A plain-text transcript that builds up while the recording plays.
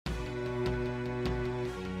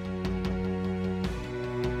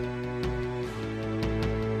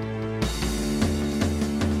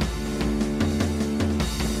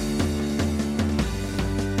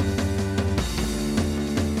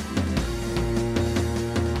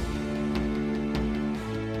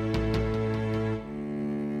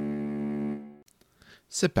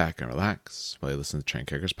Sit back and relax while you listen to Train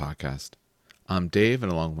Kickers podcast. I'm Dave,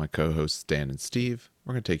 and along with my co-hosts Dan and Steve,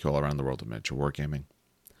 we're going to take you all around the world of miniature wargaming.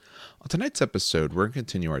 On tonight's episode, we're going to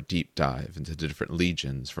continue our deep dive into the different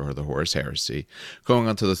legions for the Horus Heresy, going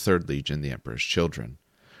on to the third legion, the Emperor's Children.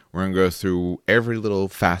 We're going to go through every little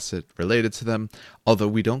facet related to them, although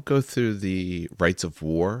we don't go through the rites of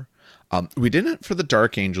war. We didn't for the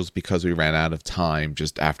Dark Angels because we ran out of time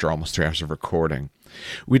just after almost 3 hours of recording.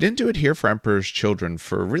 We didn't do it here for Emperor's Children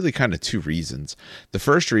for really kind of two reasons. The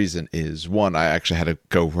first reason is, one, I actually had to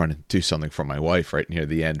go run and do something for my wife right near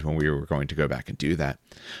the end when we were going to go back and do that.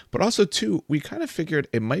 But also, two, we kind of figured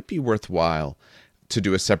it might be worthwhile to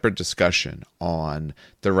do a separate discussion on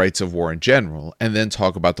the rites of war in general and then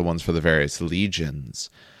talk about the ones for the various legions.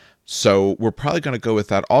 So we're probably going to go with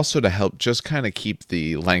that also to help just kind of keep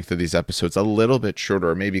the length of these episodes a little bit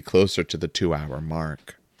shorter, or maybe closer to the 2-hour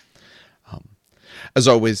mark. As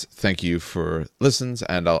always, thank you for listens,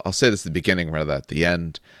 and I'll say this at the beginning rather than at the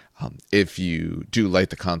end. If you do like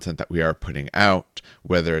the content that we are putting out,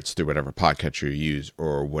 whether it's through whatever podcatcher you use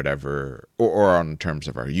or whatever, or on terms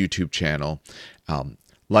of our YouTube channel,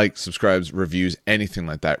 like, subscribes, reviews, anything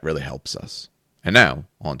like that really helps us. And now,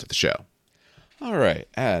 on to the show. All right,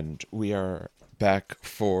 and we are back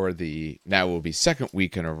for the now will be second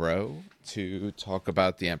week in a row to talk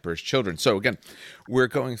about the Emperor's Children. So again, we're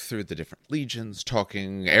going through the different legions,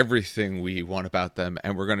 talking everything we want about them,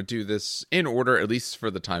 and we're going to do this in order, at least for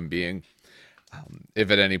the time being. If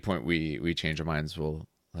at any point we change our minds, we'll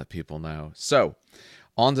let people know. So,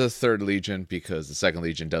 on to the third legion, because the second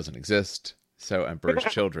legion doesn't exist. So, Emperor's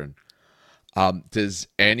Children. Does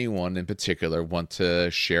anyone in particular want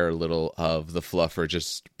to share a little of the fluff or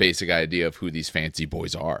just basic idea of who these fancy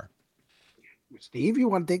boys are? Steve, you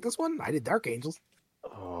want to take this one? I did Dark Angels.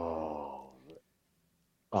 Oh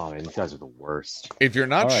man, these guys are the worst. If you're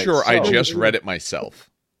not sure, I just read it myself.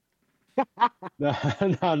 No,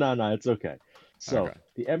 it's okay. So, okay.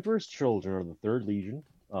 The Emperor's Children are the third legion,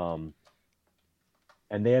 and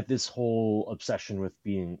they have this whole obsession with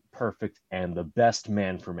being perfect and the best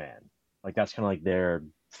man for man. Like, that's kind of like their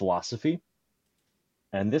philosophy.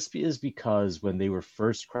 And this is because when they were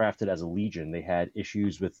first crafted as a legion, they had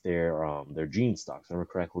issues with their gene stocks. If I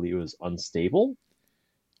remember correctly, it was unstable.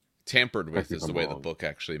 Tampered with is the way the book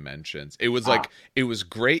actually mentions. It was like, it was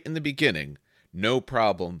great in the beginning, no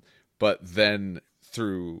problem. But then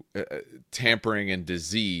through tampering and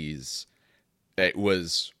disease, it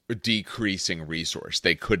was a decreasing resource.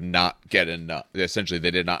 They could not get enough. Essentially,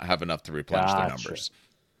 they did not have enough to replenish their numbers.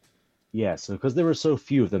 Yeah, so because there were so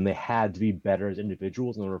few of them, they had to be better as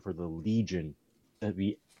individuals in order for the Legion to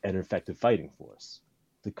be an effective fighting force.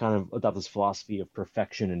 To kind of adopt this philosophy of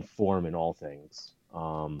perfection and form in all things,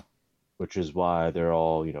 which is why they're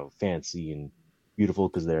all, fancy and beautiful,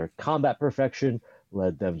 because their combat perfection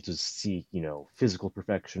led them to seek, physical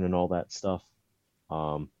perfection and all that stuff.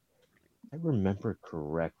 I remember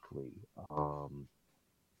correctly,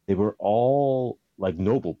 they were all like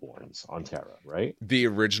noble-borns on Terra, right? The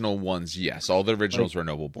original ones, yes. All the originals were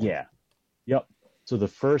noble-born. Yeah. Yep. So the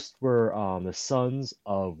first were the sons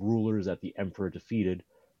of rulers that the Emperor defeated,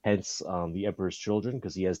 hence the Emperor's Children,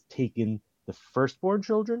 because he has taken the firstborn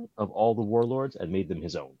children of all the warlords and made them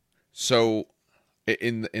his own. So,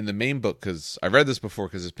 in the main book, because I read this before,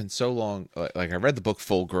 because it's been so long, like I read the book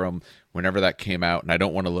Fulgrim whenever that came out, and I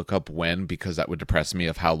don't want to look up when, because that would depress me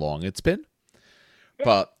of how long it's been.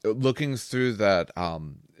 But looking through that,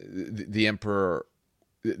 the Emperor,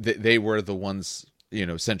 they were the ones,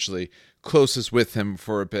 essentially closest with him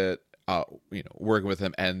for a bit, working with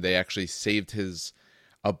him, and they actually saved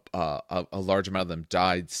a large amount of them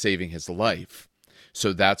died saving his life.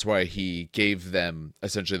 So that's why he gave them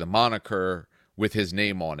essentially the moniker with his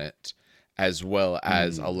name on it, as well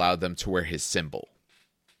as allowed them to wear his symbol.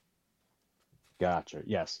 Gotcha.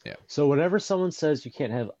 Yes. Yeah. So whenever someone says you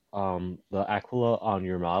can't have the Aquila on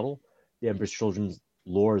your model, the Emperor's Children's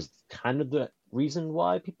lore is kind of the reason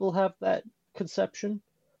why people have that conception.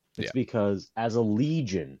 It's because as a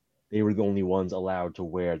legion, they were the only ones allowed to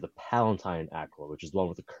wear the Palatine Aquila, which is the one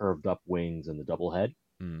with the curved up wings and the double head.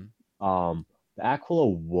 Mm-hmm. The Aquila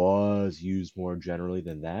was used more generally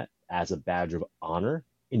than that as a badge of honor,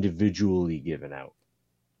 individually given out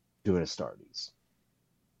to an Astartes.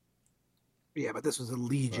 Yeah, but this was a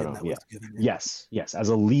legion that was given. Yes. As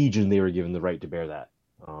a legion, they were given the right to bear that.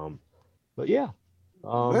 But yeah.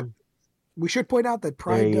 But we should point out that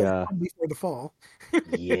Pride does come before the fall.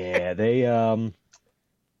 Yeah, they... All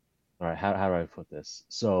right, how do I put this?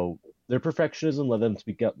 So, their perfectionism led them to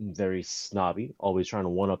become very snobby, always trying to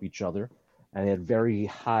one-up each other, and they had very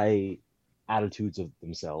high attitudes of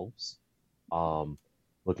themselves.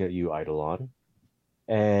 Look at you, Eidolon.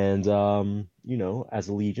 And as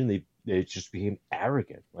a legion, they just became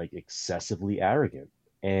arrogant, like excessively arrogant.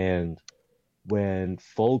 And when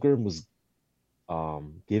Fulgrim was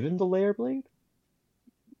given the Lair Blade,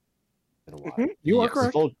 in a while, you are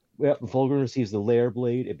correct. Fulgrim receives the Lair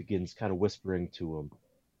Blade. It begins kind of whispering to him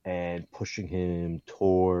and pushing him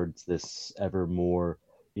towards this ever more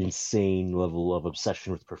insane level of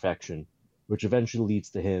obsession with perfection, which eventually leads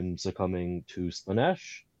to him succumbing to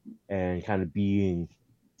Slaanesh and kind of being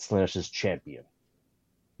Slaanesh's champion.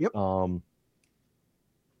 Yep. And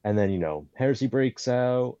then, heresy breaks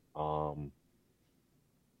out.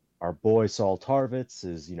 Our boy Saul Tarvitz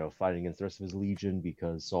is, fighting against the rest of his legion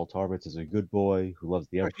because Saul Tarvitz is a good boy who loves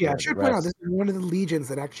the Emperor. Yeah, I should point out this is one of the legions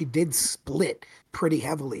that actually did split pretty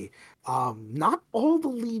heavily. Not all the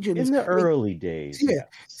legions in the early days. Yeah,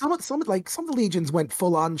 some of the legions went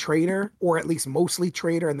full on traitor, or at least mostly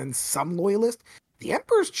traitor, and then some loyalist. The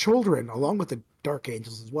Emperor's Children, along with the Dark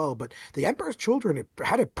Angels as well, but the Emperor's Children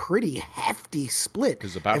had a pretty hefty split.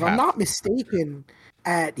 If I'm not mistaken,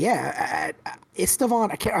 at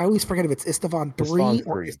Isstvan, I always forget if it's Isstvan 3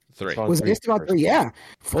 or 3. Was it Isstvan 3? Yeah.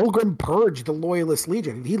 Fulgrim purged the Loyalist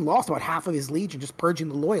Legion. He lost about half of his legion just purging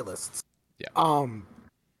the Loyalists. Yeah.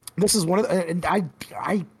 This is one of the, and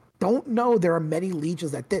I don't know there are many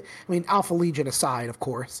legions that did. I mean, Alpha Legion aside, of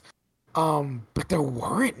course. But there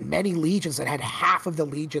weren't many legions that had half of the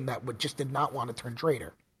legion that just did not want to turn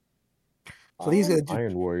traitor. So these are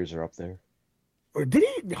Iron Warriors are up there. Or did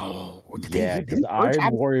he? No. Because the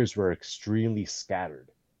Iron Warriors were extremely scattered.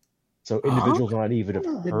 So individuals might not even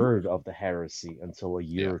have heard of the heresy until a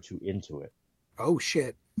year or two into it. Oh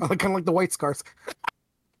shit! Kind of like the White Scars.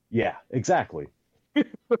 Yeah, exactly.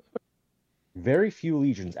 Very few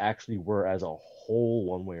legions actually were as a whole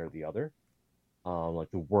one way or the other.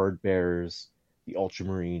 Like the Word Bearers, the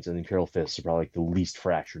Ultramarines, and the Imperial Fists are probably like the least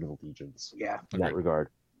fractured of the legions. Yeah, in that regard.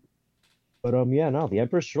 But the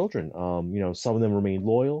Emperor's Children. Some of them remain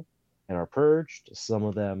loyal and are purged. Some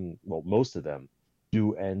of them, well, most of them,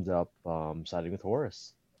 do end up siding with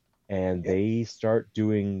Horus, and they start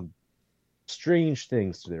doing strange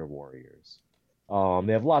things to their warriors.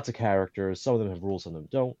 They have lots of characters. Some of them have rules, some of them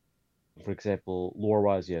don't. For example,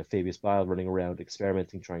 lore-wise, you have Fabius Bile running around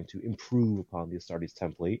experimenting, trying to improve upon the Astartes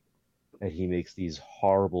template, and he makes these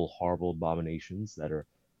horrible, horrible abominations that are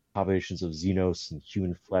combinations of Xenos and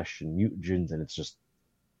human flesh and mutagens, and it's just,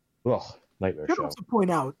 nightmare show. I should also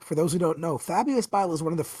point out, for those who don't know, Fabius Bile is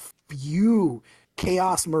one of the few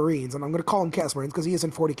Chaos Marines, and I'm going to call him Chaos Marines because he is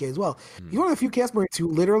in 40k as well. He's one of the few Chaos Marines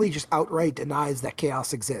who literally just outright denies that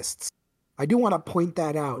Chaos exists. I do want to point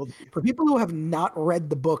that out. For people who have not read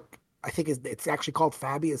the book, I think it's actually called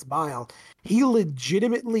Fabius Bile. He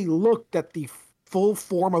legitimately looked at the full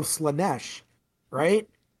form of Slaanesh, right?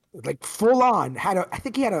 Like full on. I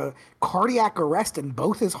think he had a cardiac arrest in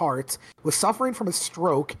both his hearts, was suffering from a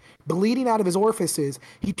stroke, bleeding out of his orifices.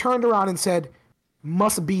 He turned around and said,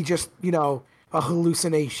 must be just, a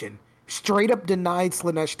hallucination. Straight up denied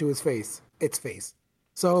Slaanesh to its face.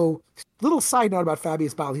 So, little side note about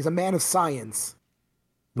Fabius Bile. He's a man of science,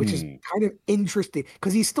 which is kind of interesting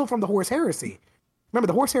because he's still from the Horus Heresy. Remember,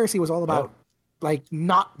 the Horus Heresy was all about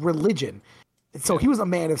not religion. And so he was a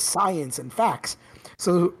man of science and facts.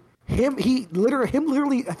 So him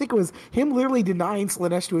literally, I think it was him literally denying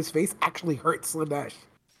Slaanesh to his face actually hurt Slaanesh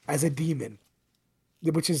as a demon,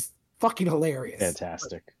 which is fucking hilarious.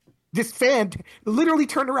 Fantastic. This fan literally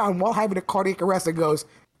turned around while having a cardiac arrest and goes,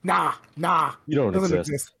 nah. You don't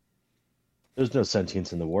exist. There's no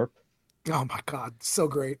sentience in the warp. Oh my god, so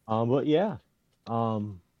great. But yeah.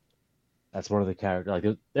 That's one of the characters. Like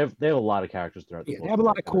they have a lot of characters throughout the book. They have a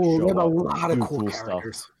lot of cool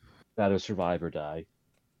characters stuff that survive or die.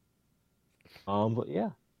 But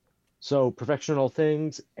yeah. So perfection in all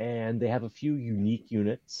things, and they have a few unique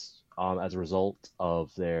units as a result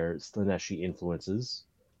of their Slaaneshi influences.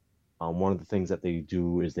 One of the things that they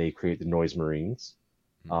do is they create the Noise Marines.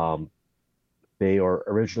 They are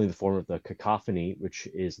originally the form of the Cacophony, which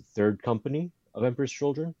is the third company of Emperor's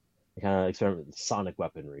Children. They kind of experiment with sonic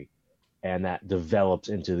weaponry, and that develops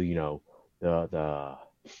into the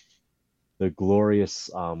glorious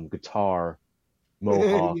guitar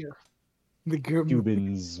Mohawk the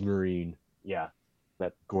Cubans Marine. Yeah,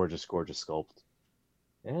 that gorgeous sculpt.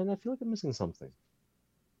 And I feel like I'm missing something.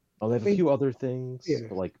 They have a few other things,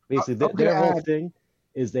 but like basically their whole thing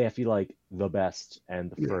is they have to be like the best and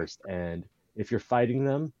the first, and if you're fighting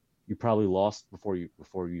them, you probably lost before you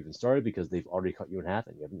even started because they've already cut you in half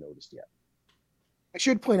and you haven't noticed yet. I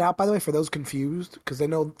should point out, by the way, for those confused, because I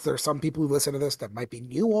know there are some people who listen to this that might be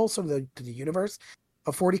new also to the universe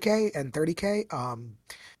of 40k and 30k.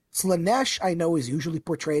 Slanesh, I know, is usually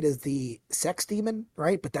portrayed as the sex demon,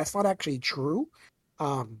 right? But that's not actually true.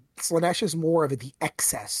 Slanesh is more of the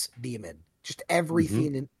excess demon, just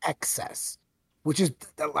everything in excess, which is,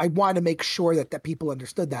 I want to make sure that people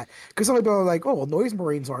understood that. Because some people are like, oh, well, noise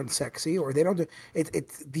marines aren't sexy, or they don't do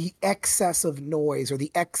it's the excess of noise or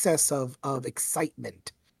the excess of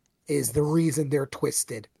excitement is the reason they're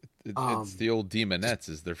twisted. It's the old demonettes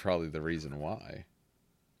is they're probably the reason why.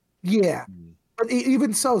 Yeah. But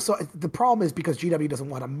even so the problem is because GW doesn't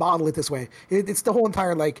want to model it this way. It's the whole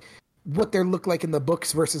entire, like, what they look like in the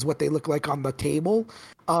books versus what they look like on the table.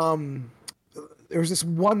 There's this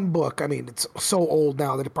one book, I mean, it's so old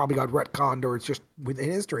now that it probably got retconned or it's just within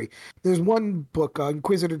history. There's one book,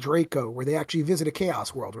 Inquisitor Draco, where they actually visit a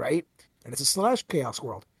Chaos World, right? And it's a Slanesh Chaos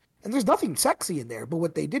World. And there's nothing sexy in there, but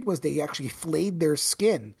what they did was they actually flayed their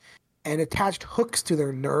skin and attached hooks to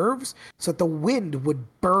their nerves so that the wind would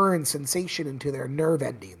burn sensation into their nerve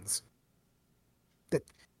endings.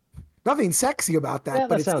 Nothing sexy about that. Yeah,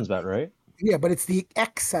 but that sounds about right. Yeah, but it's the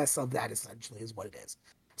excess of that essentially is what it is.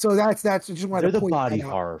 So that's I just wanted They're to the point body that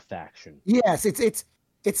out. horror faction. Yes,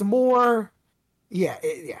 it's more, yeah.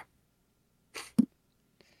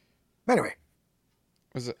 Anyway,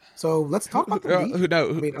 Was it? so let's talk about the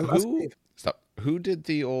league. Stop. Who did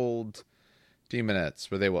the old demonettes?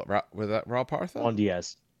 Were they what? Were that Raw Partha? On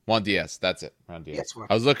DS. Juan Diaz. That's it. Juan Diaz. Yes,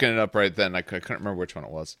 I was looking it up right then. I couldn't remember which one it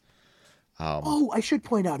was. I should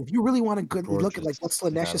point out, if you really want a good look at like what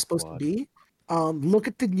Slanesh is supposed to be, look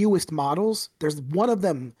at the newest models. There's one of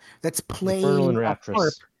them that's playing a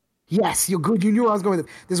harp. Yes, you're good. You knew where I was going with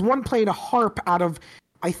it. There's one playing a harp out of,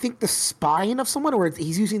 I think, the spine of someone, or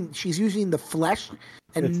she's using the flesh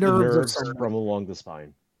and nerves of someone from along the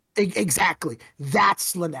spine. Exactly.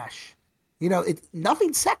 That's Slanesh. You know, it's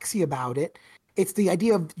nothing sexy about it. It's the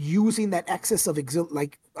idea of using that excess of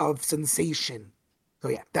of sensation. So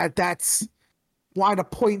yeah, that's why to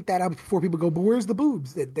point that out before people go, but where's the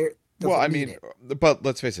boobs? Well, I mean, but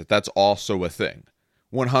let's face it, that's also a thing.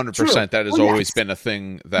 100%. That has always been a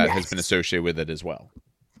thing that has been associated with it as well.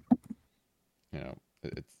 You know,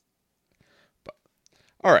 but,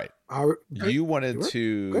 all right. You wanted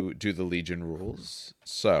to do the Legion rules,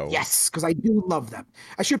 so yes, because I do love them.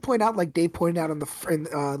 I should point out, like Dave pointed out in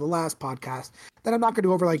the last podcast, that I'm not going to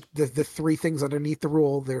go over like the three things underneath the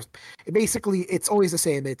rule. It's always the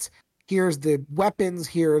same. It's here's the weapons,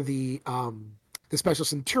 here are the special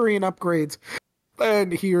Centurion upgrades,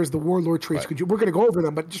 and here's the Warlord traits. We're going to go over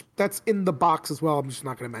them, but that's in the box as well. I'm just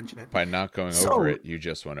not going to mention it. By not going over it, you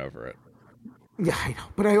just went over it. Yeah, I know,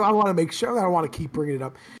 but I want to make sure that I want to keep bringing it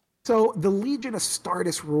up. So the Legion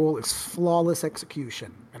Astartes rule is flawless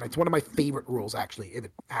execution, and it's one of my favorite rules, actually, if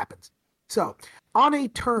it happens. So, on a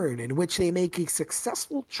turn in which they make a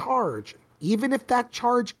successful charge, even if that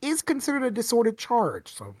charge is considered a disordered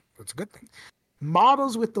charge, so that's a good thing,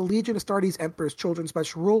 models with the Legion Astartes Emperor's Children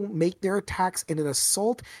special rule make their attacks in an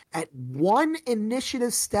assault at one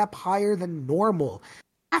initiative step higher than normal,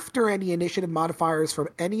 after any initiative modifiers from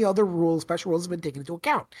any other special rules have been taken into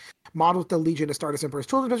account. Models with the Legion Astartes Emperor's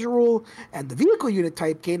Children special rule and the vehicle unit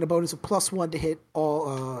type gain a bonus of +1 to hit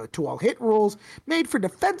all hit rolls made for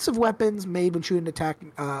defensive weapons made when shooting an attack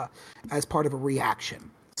as part of a reaction.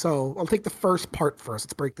 So I'll take the first part first.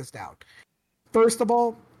 Let's break this down. First of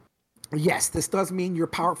all, yes, this does mean your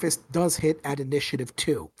Power Fist does hit at initiative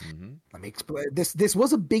 2. Mm-hmm. Let me explain. This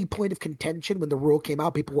was a big point of contention when the rule came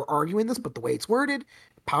out. People were arguing this, but the way it's worded,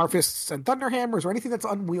 Power Fists and Thunderhammers or anything that's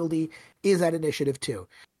unwieldy is at initiative 2.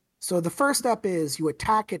 So the first step is you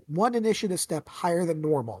attack at one initiative step higher than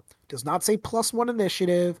normal. Does not say +1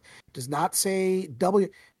 initiative. Does not say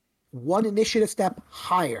one initiative step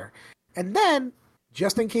higher. And then,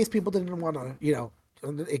 just in case people didn't want to,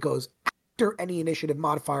 it goes after any initiative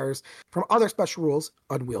modifiers from other special rules,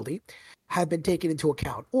 unwieldy, have been taken into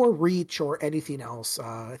account, or reach or anything else.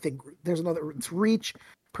 I think there's another. It's reach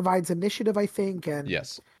provides initiative, I think, and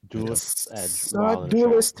yes, duelist edge.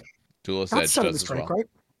 Duelist edge does as well. Right?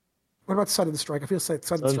 What about Sudden Strike? I feel like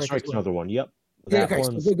Sudden Strike is another one. Yep. Yeah, okay,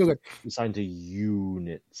 so good. Assigned to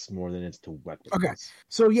units more than it's to weapons. Okay,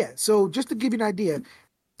 so just to give you an idea,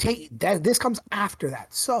 this comes after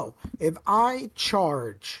that. So if I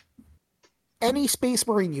charge any Space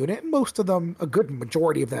Marine unit, most of them, a good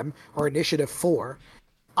majority of them, are initiative 4,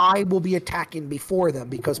 I will be attacking before them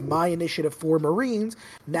because my initiative 4 Marines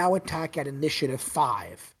now attack at initiative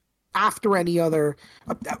 5. After any other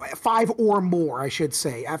 5 or more, I should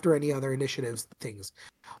say, after any other initiatives things.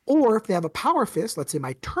 Or if they have a Power Fist, let's say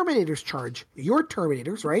my Terminators charge your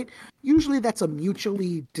Terminators, right? Usually that's a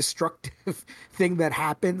mutually destructive thing that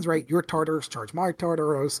happens, right? Your Tartaros charge my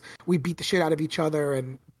Tartaros. We beat the shit out of each other,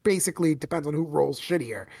 and basically depends on who rolls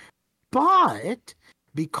shittier. But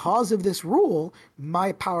because of this rule,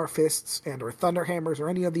 my power fists and or thunder hammers or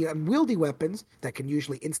any of the unwieldy weapons that can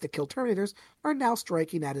usually insta-kill Terminators are now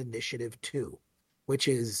striking at initiative 2, which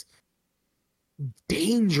is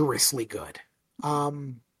dangerously good.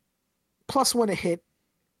 Plus 1 a hit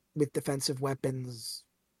with defensive weapons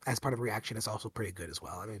as part of reaction is also pretty good as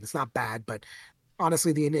well. I mean, it's not bad, but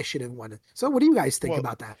honestly, the initiative one. So, what do you guys think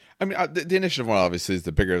about that? I mean, the initiative one obviously is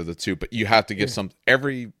the bigger of the two, but you have to give some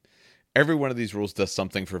every one of these rules does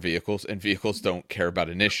something for vehicles, and vehicles don't care about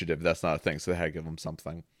initiative. That's not a thing, so they had to give them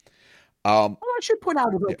something. I should point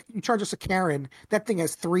out, like, you charge us a Karen, that thing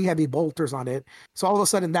has 3 heavy bolters on it, so all of a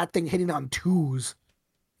sudden that thing hitting on 2s.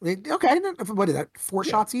 Okay, what is that? 4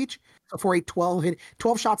 shots each? So 4, 8,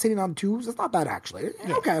 12 shots hitting on 2s. That's not bad, actually.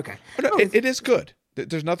 Yeah. Okay. No, it is good.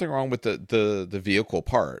 There's nothing wrong with the vehicle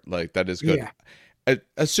part. Like, that is good. Yeah.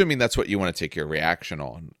 Assuming that's what you want to take your reaction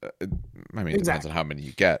on. I mean, it depends on how many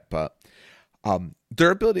you get, but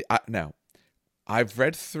durability. Now, I've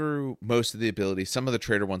read through most of the abilities. Some of the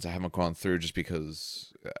trader ones I haven't gone through just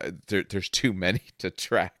because there's too many to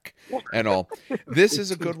track and all. This is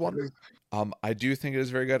a good one. I do think it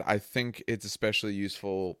is very good. I think it's especially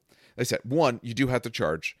useful. Like I said, 1, you do have to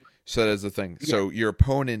charge. So that is the thing. Yeah. So your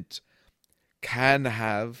opponent can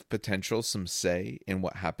have some say in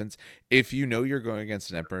what happens. If you know you're going against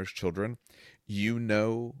an Emperor's Children, you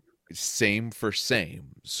know same for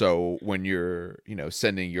same. So when you're,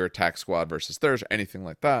 sending your attack squad versus theirs or anything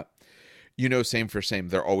like that, same for same,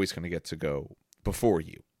 they're always going to get to go before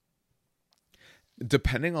you.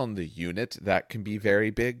 Depending on the unit, that can be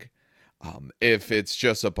very big. If it's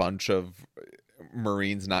just a bunch of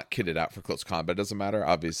Marines not kitted out for close combat, it doesn't matter.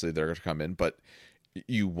 Obviously, they're going to come in, but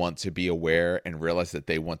you want to be aware and realize that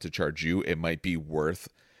they want to charge you. It might be worth,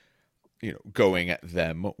 going at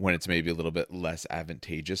them when it's maybe a little bit less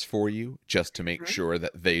advantageous for you, just to make sure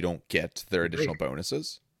that they don't get their additional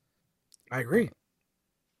bonuses. I agree.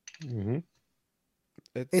 Mm-hmm.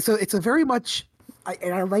 It's a very much,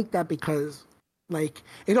 and I like that because, like,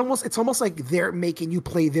 it's almost like they're making you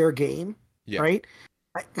play their game, right?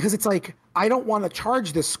 Because it's like, I don't want to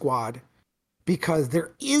charge this squad because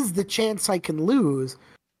there is the chance I can lose,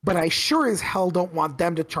 but I sure as hell don't want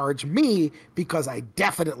them to charge me because I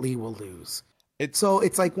definitely will lose. So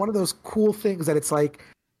it's like one of those cool things that it's like,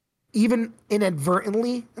 even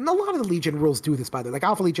inadvertently, and a lot of the Legion rules do this, by the way. Like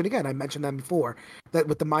Alpha Legion, again, I mentioned them before, that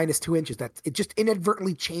with the -2 inches, that it just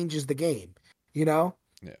inadvertently changes the game, Yeah.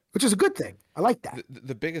 Which is a good thing. I like that.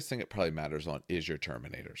 The biggest thing it probably matters on is your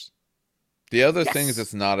Terminators. The other thing is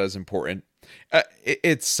it's not as important.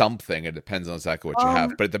 It's something. It depends on exactly what you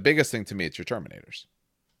have. But the biggest thing to me, it's your Terminators.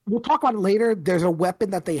 We'll talk about it later. There's a weapon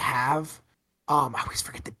that they have. I always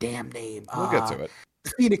forget the damn name. We'll get to it.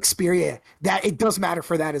 Phoenix Spear, yeah. That it does matter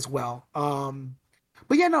for that as well.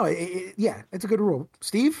 But yeah, no, it's a good rule.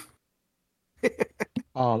 Steve?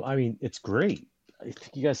 I mean, it's great. I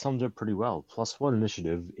think you guys summed it up pretty well. +1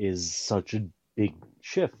 initiative is such a big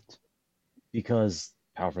shift because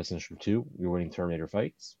Power Fist Initiative 2, you're winning Terminator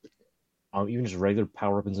fights. Even just regular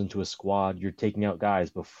power weapons into a squad, you're taking out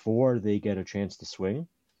guys before they get a chance to swing,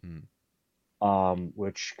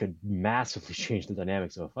 which could massively change the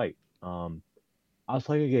dynamics of a fight. I was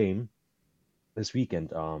playing a game this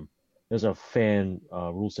weekend. There's a fan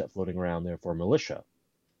rule set floating around there for Militia.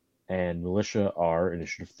 And Militia are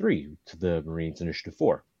Initiative 3 to the Marines Initiative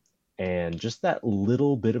 4. And just that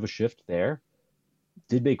little bit of a shift there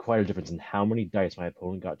did make quite a difference in how many dice my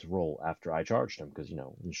opponent got to roll after I charged him. Because,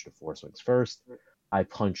 Initiative 4 swings first. I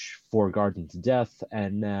punch 4 guards into death,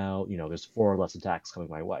 and now, there's 4 less attacks coming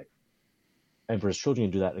my way. And for his children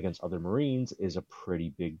to do that against other Marines is a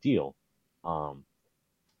pretty big deal.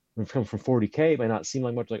 When it comes from 40k, it might not seem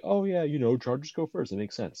like much, like, oh yeah, charges go first. It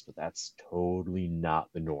makes sense, but that's totally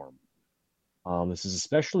not the norm. This is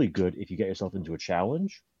especially good if you get yourself into a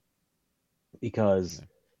challenge, because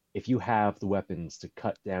if you have the weapons to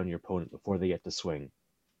cut down your opponent before they get to swing,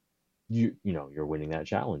 you're winning that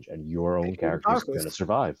challenge, and your own character is going to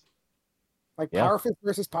survive. Like Power Fist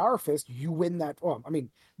versus Power Fist, you win that. Well, I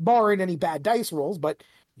mean, barring any bad dice rolls, but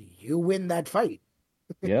you win that fight.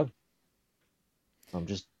 Yeah. I'm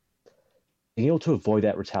just being able to avoid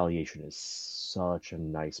that retaliation is such a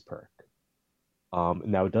nice perk.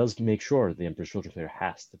 Now it does make sure the Emperor's Children player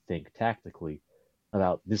has to think tactically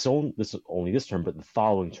about only this turn, but the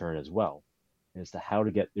following turn as well, as to how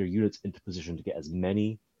to get their units into position to get as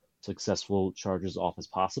many successful charges off as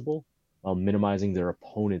possible, while minimizing their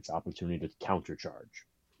opponent's opportunity to countercharge.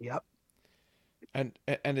 Yep. And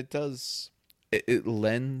it does, it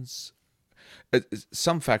lends,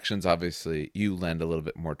 Some factions, obviously, you lend a little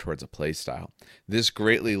bit more towards a play style. This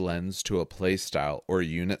greatly lends to a play style or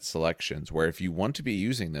unit selections where if you want to be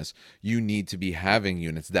using this, you need to be having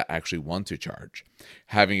units that actually want to charge,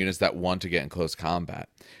 having units that want to get in close combat.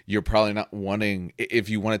 You're probably not wanting, if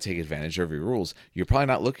you want to take advantage of your rules, you're probably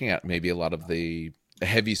not looking at maybe a lot of the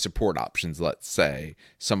heavy support options, let's say,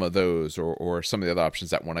 some of those, or some of the other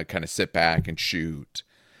options that want to kind of sit back and shoot.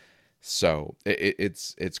 So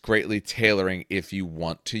it's greatly tailoring if you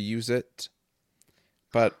want to use it,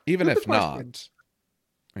 but even if not,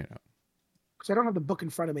 you know, because I don't have the book in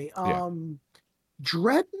front of me. Yeah.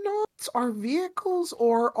 Dreadnoughts are vehicles,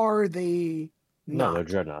 or are they not? No, they're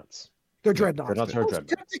dreadnoughts. They're dreadnoughts. Dreadnoughts are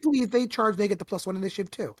dreadnoughts. Technically, if they charge, they get the +1 initiative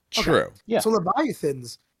too. Okay. True. Yeah. So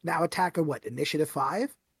Leviathans now attack at what, initiative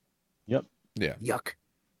 5? Yep. Yeah.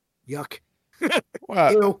 Yuck.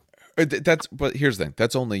 Well, Ew. but here's the thing.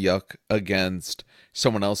 That's only yuck against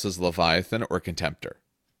someone else's Leviathan or Contemptor.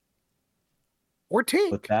 Or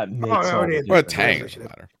Tank. But that makes no, all the it is. Or a difference. tank, doesn't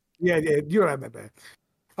matter. Yeah, you know what I meant, man.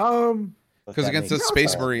 But Because that against the makes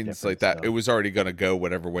Space all the Marines like difference, that, though. it was already going to go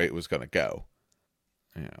whatever way it was going to go.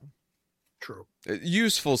 You know. True.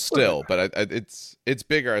 Useful still, but it's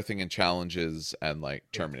bigger, I think, in challenges and like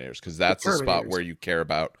Terminators, because that's the spot Terminators. where you care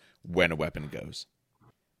about when a weapon goes.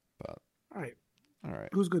 But All right. all right,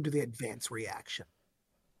 Who's going to do the advanced reaction?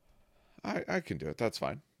 I can do it. That's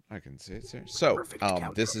fine. I can see it here. So Perfect counter.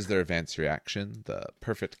 this is their advanced reaction, the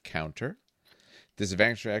perfect counter. This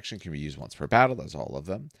advanced reaction can be used once per battle, as all of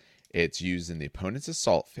them. It's used in the opponent's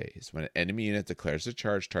assault phase when an enemy unit declares a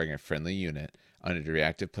charge targeting a friendly unit under the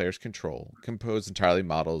reactive player's control, composed entirely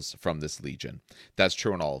models from this legion. That's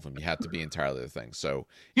true in all of them. You have to be entirely the thing. So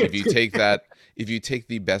if you take that, if you take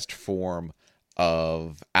the best form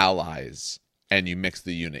of allies and you mix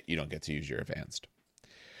the unit, you don't get to use your advanced.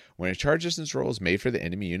 When a charge distance roll is made for the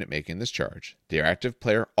enemy unit making this charge, the reactive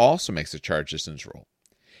player also makes a charge distance roll.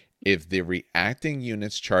 If the reacting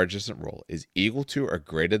unit's charge distance roll is equal to or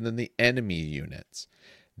greater than the enemy unit's,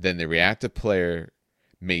 then the reactive player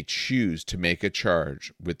may choose to make a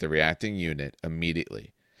charge with the reacting unit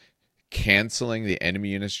immediately, canceling the enemy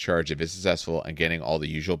unit's charge if it's successful and getting all the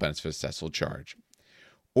usual benefits of a successful charge.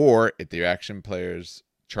 Or if the reaction player's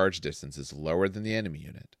charge distance is lower than the enemy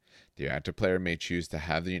unit, the reactive player may choose to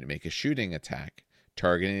have the unit make a shooting attack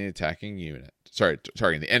targeting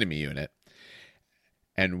the enemy unit,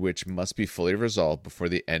 and which must be fully resolved before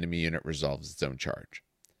the enemy unit resolves its own charge.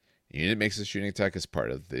 The unit makes a shooting attack as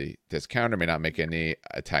part of this counter, may not make any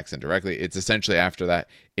attacks indirectly. It's essentially after that,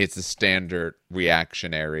 it's the standard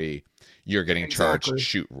reactionary, you're getting charged,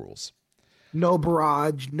 shoot rules. No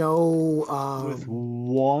barrage, no... With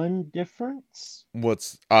one difference.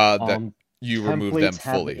 What's that you remove them templates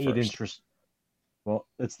have fully an first. Well,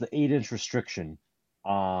 it's the 8-inch restriction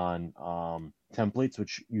on templates,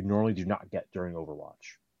 which you normally do not get during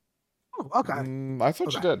Overwatch. Oh, okay. I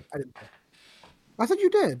thought you did. I thought you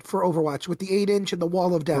did for Overwatch with the 8-inch and the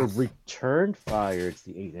Wall of Death. For return fire, it's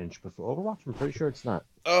the 8-inch, but for Overwatch, I'm pretty sure it's not.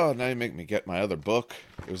 Oh, now you make me get my other book.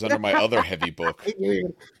 It was under my other heavy book.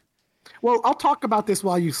 Well, I'll talk about this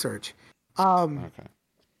while you search. Okay.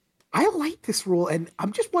 I like this rule, and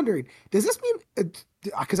I'm just wondering, does this mean,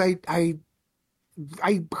 because I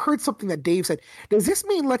heard something that Dave said, does this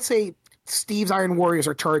mean, let's say Steve's Iron Warriors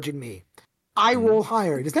are charging me, I roll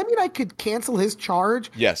higher, does that mean I could cancel his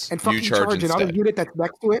charge? Yes, and fucking you charge another instead. unit that's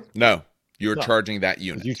next to it? No, you're No. charging that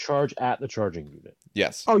unit. You charge at the charging unit.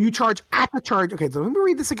 Yes. Oh, you charge at the charge. Okay, so let me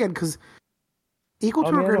read this again, because equal to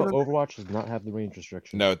or greater than... Overwatch does not have the range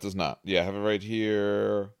restriction. No, it does not. Yeah, I have it right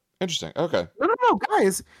here. Interesting. Okay. No,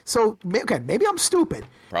 guys. So, okay, maybe I'm stupid.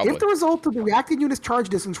 Probably. If the result of the reacting unit's charge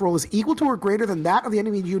distance roll is equal to or greater than that of the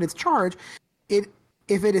enemy unit's charge, if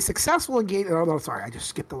it is successful in game... Oh, no, sorry, I just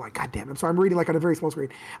skipped the line. God damn it. I'm sorry, I'm reading like on a very small screen.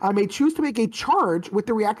 I may choose to make a charge with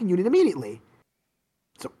the reacting unit immediately.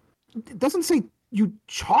 So, it doesn't say you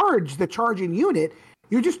charge the charging unit.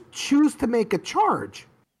 You just choose to make a charge.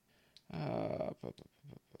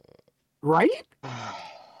 Right?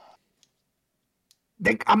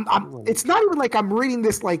 It's not even like I'm reading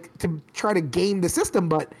this like to try to game the system,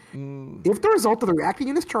 but if the result of the reacting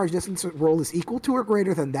unit's charge distance roll is equal to or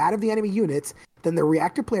greater than that of the enemy units, then the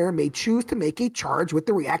reactor player may choose to make a charge with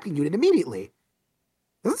the reacting unit immediately. It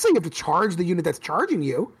doesn't say you have to charge the unit that's charging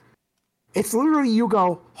you. It's literally you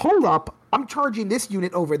go, hold up, I'm charging this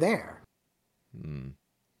unit over there.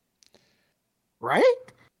 Right?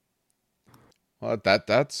 Well,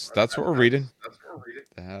 that's what we're reading.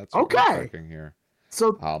 That's what Okay. we're checking here.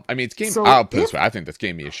 So, I mean, it's game. So I'll put it if- this way. I think this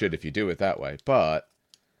game me a shit if you do it that way, but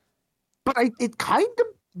but it kind of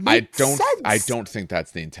I makes sense. don't think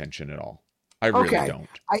that's the intention at all. I really Okay. don't.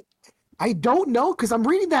 I don't know because I'm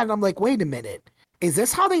reading that and I'm like, wait a minute. Is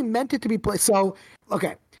this how they meant it to be played? So,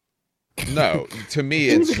 okay. No, to me,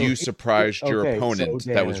 it's So- you surprised your okay, so opponent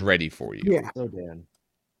that was Dan- ready for you. Yeah. So Dan,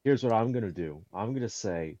 here's what I'm gonna do. I'm gonna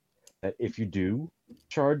say that if you do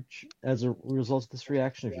charge as a result of this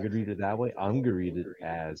reaction, if you're gonna read it that way, I'm gonna read it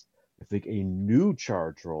as I think a new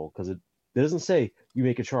charge roll because it doesn't say you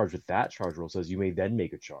make a charge with that charge roll. It says you may then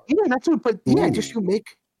make a charge. Yeah, that's what, but yeah, just Ooh. you make.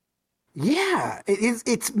 Yeah, it is.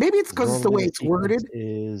 It's maybe it's because it's the Normally way it's worded.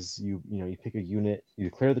 Is you pick a unit, you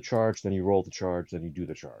declare the charge, then you roll the charge, then you do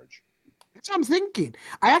the charge. That's what I'm thinking.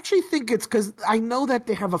 I actually think it's because I know that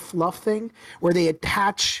they have a fluff thing where they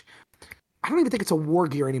attach. I don't even think it's a war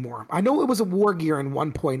gear anymore. I know it was a war gear in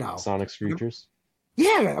 1.0. Sonic Screechers.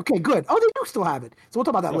 Yeah, okay, good. Oh, they do still have it. So we'll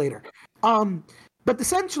talk about that Yep. later. But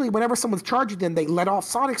essentially, whenever someone's charging them, they let off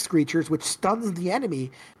sonic screechers, which stuns the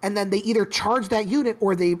enemy, and then they either charge that unit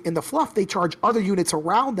or they, in the fluff, they charge other units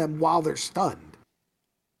around them while they're stunned.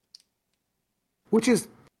 Which is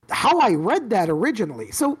how I read that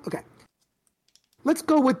originally. So, okay. Let's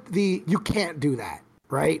go with the you can't do that,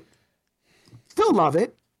 right? Still love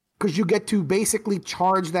it, because you get to basically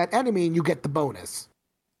charge that enemy and you get the bonus.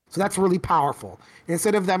 So that's really powerful.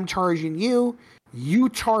 Instead of them charging you, you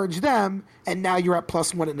charge them, and now you're at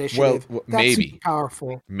 +1 initiative. Well, that's maybe. super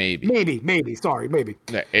powerful. Maybe. Maybe. Sorry, maybe.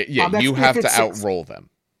 Yeah, that's you if have to it's six. outroll them.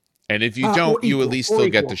 And if you Or don't, you at equal, least or still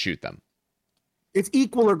get equal. to shoot them. It's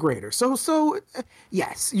equal or greater. So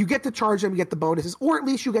yes, you get to charge them, you get the bonuses, or at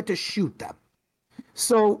least you get to shoot them.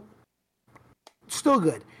 So still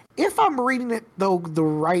good. If I'm reading it though the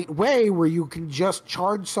right way, where you can just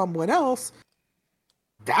charge someone else,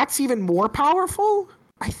 that's even more powerful,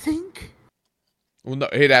 I think. Well, no,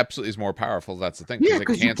 it absolutely is more powerful. That's the thing, Yeah,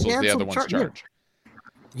 because 'cause it you cancels the cancel other one's yeah. charge.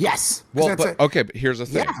 Yes. 'Cause Well, that's but okay, but here's the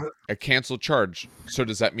thing: Yeah. a canceled charge. So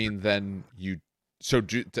does that mean then you? So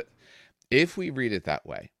do if we read it that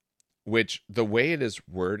way, which the way it is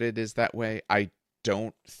worded is that way, I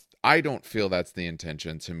don't feel that's the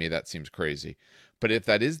intention. To me, that seems crazy. But if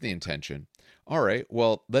that is the intention, all right.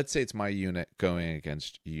 Well, let's say it's my unit going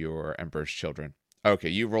against your Emperor's Children. Okay,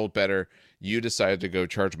 you rolled better. You decided to go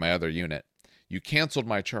charge my other unit. You canceled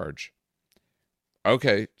my charge.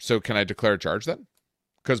 Okay, so can I declare a charge then?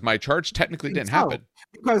 Because my charge technically didn't happen.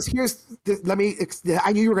 Because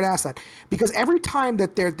I knew you were going to ask that. Because every time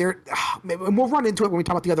that and we'll run into it when we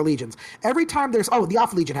talk about the other legions. Every time the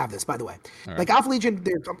Alpha Legion have this, by the way. All Like Alpha Legion,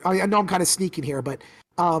 I know I'm kind of sneaking here, but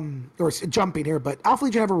or jumping here, but Alpha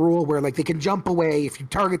Legion have a rule where like they can jump away if you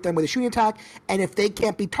target them with a shooting attack, and if they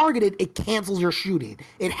can't be targeted, it cancels your shooting.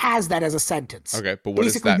 It has that as a sentence. Okay, but what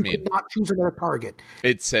Basically, does that you mean? cannot choose another target.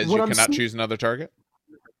 It says What you I'm cannot saying- choose another target.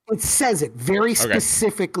 It says it very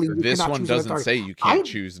specifically. You This cannot one choose another doesn't target. say you can't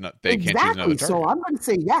choose. They can't choose another Exactly. target. So I'm going to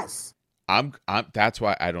say yes. I'm. That's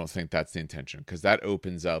why I don't think that's the intention, because that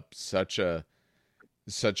opens up such a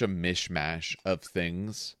mishmash of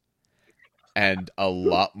things, and a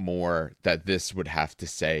lot more that this would have to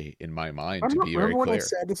say in my mind to be very Remember when I clear.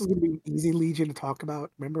 said this was going to be an easy Legion to talk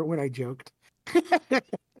about? Remember when I joked?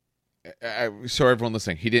 So everyone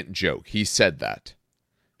listening, he didn't joke. He said that.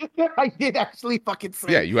 I did actually fucking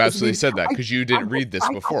say. Yeah, you this absolutely means- said that because you didn't read this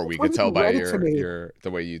before. We could tell by the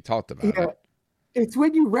way you talked about Yeah, it. it's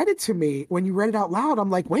when you read it to me, when you read it out loud, I'm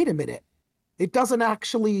like, wait a minute. It doesn't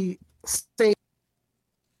actually say.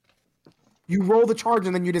 You roll the charge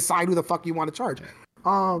and then you decide who the fuck you want to charge.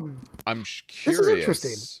 I'm This is curious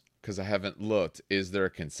interesting. because I haven't looked. Is there a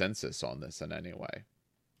consensus on this in any way?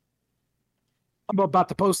 I'm about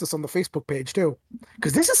to post this on the Facebook page too,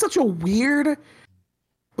 because this is such a weird.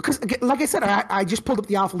 Because, again, like I said, I just pulled up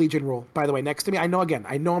the Alpha Legion rule, by the way, next to me. I know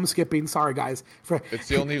I'm skipping. Sorry, guys. It's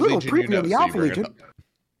the only little Legion you preview know. of the So you Alpha bring it Legion. up.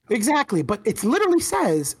 Exactly, but it literally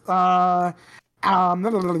says the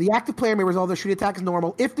active player may resolve their shooting attack as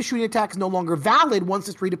normal if the shooting attack is no longer valid once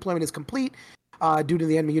its redeployment is complete. Due to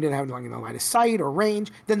the enemy unit having no line of sight or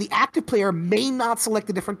range, then the active player may not select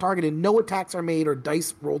a different target and no attacks are made or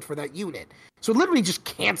dice rolled for that unit. So it literally just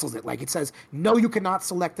cancels it. Like it says, no, you cannot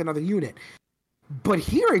select another unit. But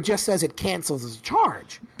here it just says it cancels as a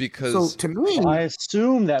charge. Because So to me, I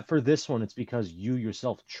assume that for this one, it's because you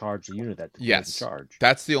yourself charge the unit that declares yes, the charge.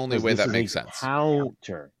 that's the only Because way this that is makes a sense.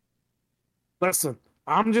 Counter. listen,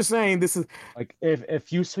 I'm just saying this is Like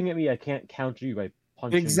if you swing at me, I can't counter you by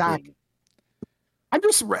punching. Exactly.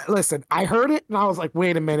 you. listen, I heard it and I was like,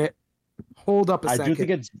 wait a minute. Hold up a I second. do think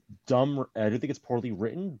it's dumb. I do think it's poorly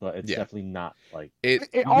written, but it's Yeah. definitely not like It All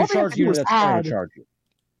you they have charge to do unit is that's trying add. to charge you.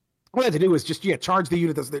 All I had to do was just charge the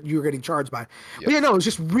unit that you're getting charged by. Yes. But yeah, no, it was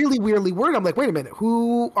just really weirdly worded. I'm like, wait a minute,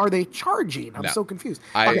 who are they charging? I'm No. so confused.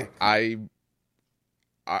 I Okay.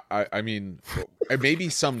 I mean, maybe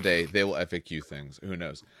someday they will FAQ things. Who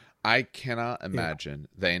knows? I cannot imagine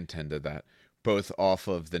they intended that, both off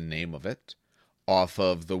of the name of it, off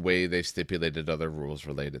of the way they stipulated other rules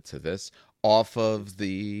related to this, off of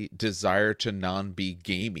the desire to be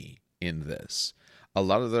gamey in this. A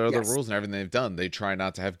lot of their other rules and everything they've done, they try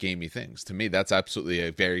not to have gamey things. To me, that's absolutely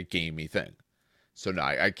a very gamey thing. So no,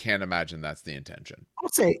 I can't imagine that's the intention. I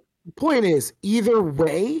would say the point is either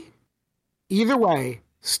way,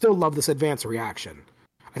 still love this advanced reaction.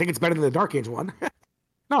 I think it's better than the Dark Age one.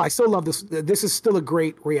 No, I still love this. This is still a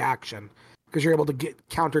great reaction because you're able to get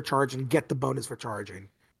countercharge and get the bonus for charging.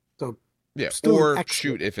 So yeah, or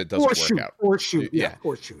shoot if it doesn't work out. Or shoot,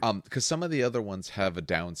 or shoot. Because some of the other ones have a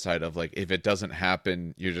downside of like if it doesn't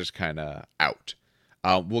happen, you're just kind of out.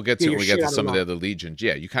 We'll get to when we get to some of the other legions.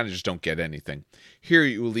 Yeah, you kind of just don't get anything. Here,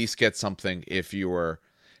 you at least get something if your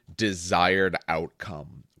desired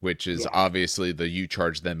outcome, which is obviously you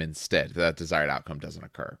charge them instead. That desired outcome doesn't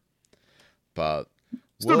occur. But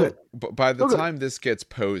by the time this gets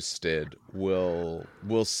posted, we'll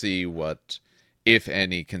see what, if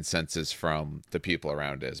any, consensus from the people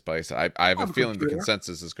around is. But like I said, I have a feeling the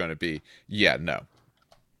consensus is going to be, no.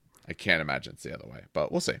 I can't imagine it's the other way,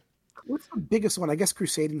 but we'll see. What's the biggest one? I guess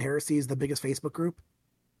Crusade and Heresy is the biggest Facebook group.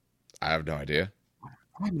 I have no idea.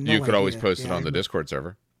 You could always post it on the Discord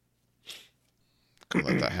server. Could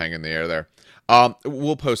let that hang in the air there.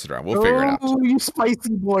 We'll post it around. We'll figure it out. Oh, you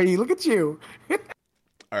spicy boy. Look at you.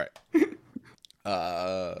 All right.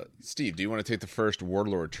 Steve, do you want to take the first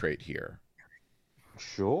Warlord trait here?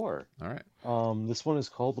 Sure. All right. This one is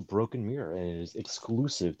called the Broken Mirror, and it is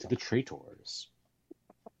exclusive to the Traitors.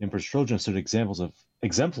 Emperor's children stood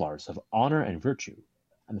exemplars of honor and virtue,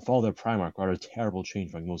 and the fall of their Primarch brought a terrible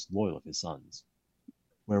change among the most loyal of his sons.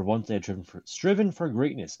 Where once they had striven for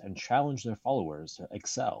greatness and challenged their followers to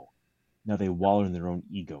excel, now they wallowed in their own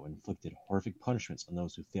ego and inflicted horrific punishments on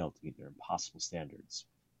those who failed to meet their impossible standards.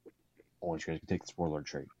 Only you guys can take this Warlord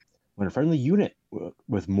trait. When a friendly unit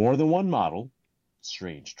with more than one model,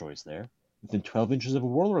 strange choice there, within 12 inches of a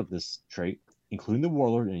Warlord of this trait, including the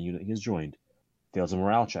Warlord and a unit he has joined, fails a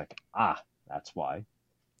morale check. That's why.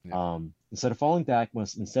 Yeah. Instead of falling back,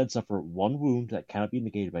 must instead suffer one wound that cannot be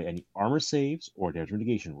negated by any armor saves or damage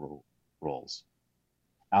mitigation rolls.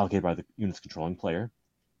 Allocated by the unit's controlling player.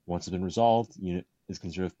 Once it's been resolved, the unit is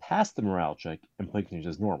considered past the morale check and play continues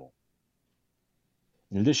as normal.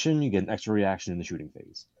 In addition, you get an extra reaction in the shooting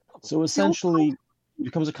phase. So essentially, he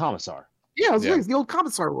becomes a commissar. Yeah, it's the old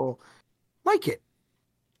commissar role. Like it.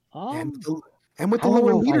 And with the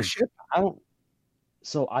lower leadership.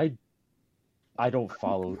 I don't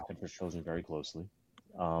follow Emperor's Children very closely.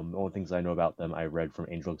 The only things I know about them I read from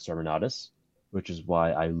Angel Exterminatus, which is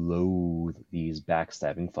why I loathe these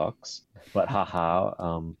backstabbing fucks. But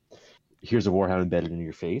here's a Warhound embedded in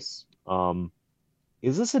your face.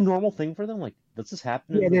 Is this a normal thing for them? Like, does this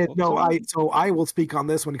happen? I will speak on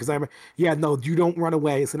this one because you don't run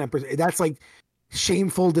away. It's an Emperor. That's like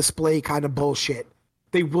shameful display kind of bullshit.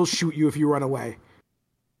 They will shoot you if you run away.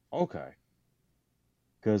 Okay.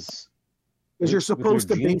 Because you're supposed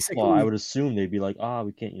to basically. I would assume they'd be like,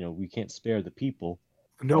 we can't spare the people.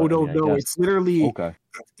 No. It's literally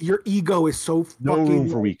your ego is so no room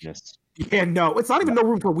for weakness. Yeah, no, it's not even no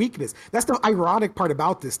room for weakness. That's the ironic part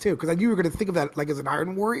about this too, because I knew you were going to think of that like as an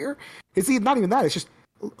Iron Warrior. It's not even that. It's just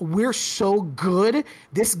we're so good.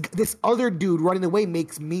 This other dude running away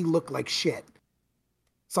makes me look like shit,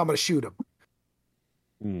 so I'm going to shoot him.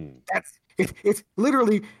 That's it's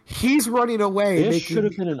literally he's running away. This should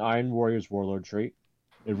have been an Iron Warrior's Warlord trait.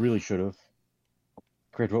 It really should have.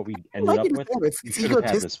 Compared to what we ended up with, it's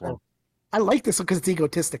egotistical. I like this one because it's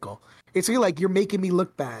egotistical. It's really like you're making me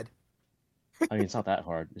look bad. I mean, it's not that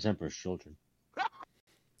hard. It's Emperor's Children.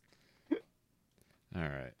 All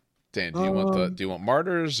right, Dan, do you want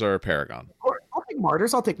Martyrs or Paragon? I'll take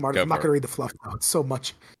Martyrs. I'm not going to read the fluff notes so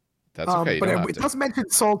much. That's okay. But it does mention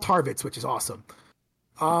Saul Tarvitz, which is awesome.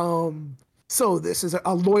 So this is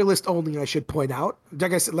a loyalist only. I should point out.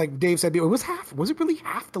 Like I said, like Dave said, it was half. Was it really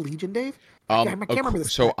half the Legion, Dave? I can't remember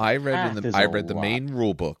this. So I read the main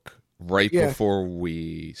rule book before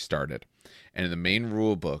we started. And in the main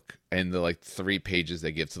rule book, in the 3 pages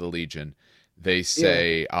they give to the Legion, they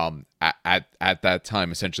say at that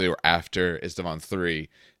time, essentially, or after Istvan 3,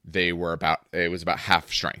 it was about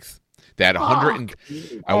half strength. They had 100.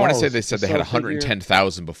 I want to say they said they had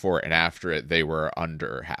 110,000 before, and after it, they were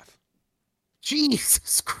under half.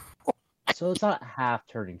 Jesus Christ! So it's not half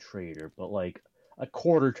turning traitor, but like a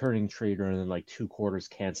quarter turning traitor, and then like 2 quarters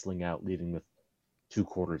canceling out, leaving with 2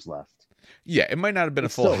 quarters left. Yeah, it might not have been a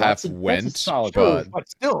full half went, but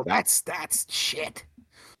still, that's shit.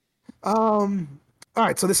 All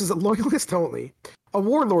right, so this is a loyalist only. A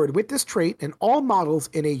warlord with this trait and all models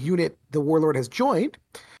in a unit the warlord has joined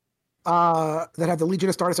that have the Legion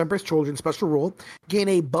of Stardust Empress Children special rule gain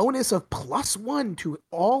a bonus of +1 to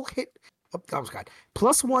all hit. Oh, God,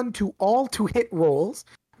 +1 to all to hit rolls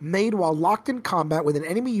made while locked in combat with an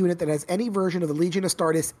enemy unit that has any version of the Legion of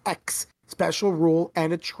Stardust X special rule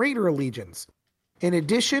and a traitor allegiance. In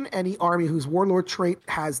addition, any army whose warlord trait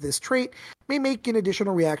has this trait may make an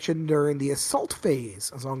additional reaction during the assault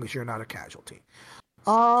phase, as long as you're not a casualty.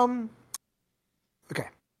 Okay.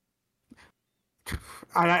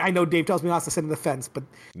 I know Dave tells me not to sit on the fence, but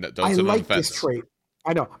No, don't I sit on the like fence. this trait.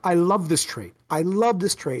 I know. I love this trait. I love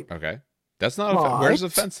this trait. Okay. That's not a fence. Where's the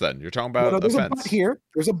fence then? You're talking about there's a a fence. butt here.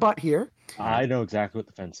 There's a butt here. I know exactly what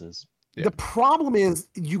the fence is. Yeah. The problem is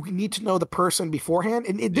you need to know the person beforehand,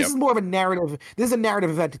 and this is more of a narrative. This is a narrative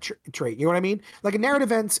event trait. You know what I mean? Like a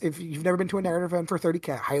narrative events. If you've never been to a narrative event for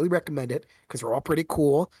 30K, I highly recommend it because they're all pretty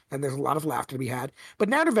cool and there's a lot of laughter to be had. But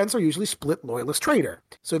narrative events are usually split loyalist traitor.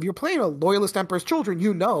 So if you're playing a loyalist Emperor's Children,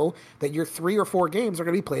 you know that your 3 or 4 games are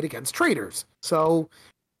going to be played against traitors. So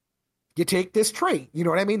you take this trait. You know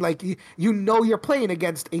what I mean? Like you know you're playing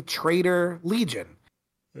against a traitor legion.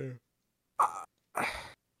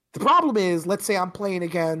 The problem is, let's say I'm playing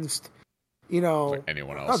against, Like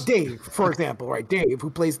anyone else. Dave, for example, right? Dave, who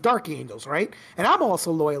plays Dark Angels, right? And I'm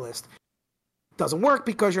also loyalist. Doesn't work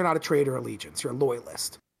because you're not a traitor allegiance. You're a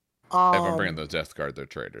loyalist. If I'm bringing those Death Guard, they're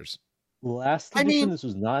traitors. Last edition, this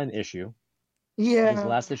was not an issue. Yeah. Because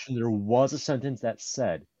last edition, there was a sentence that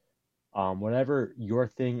said, whatever your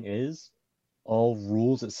thing is, all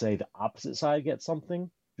rules that say the opposite side gets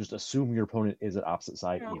something, just assume your opponent is at opposite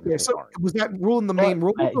side. Even if so they aren't. was that rule in the main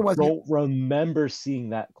rule book, or was I don't remember seeing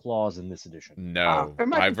that clause in this edition. No. it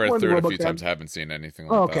might I've be read one through it a rulebook few then. times. Haven't seen anything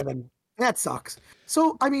like Okay, that. then that sucks.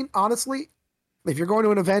 So, I mean, honestly, if you're going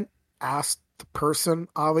to an event, ask the person,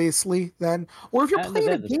 obviously, then. Or if you're At an playing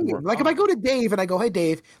a event, this would game. work Like, if I go to Dave and I go, hey,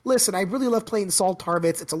 Dave, listen, I really love playing Assault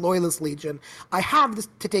Tarvitz. It's a Loyalist Legion. I have this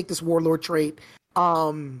to take this Warlord trait.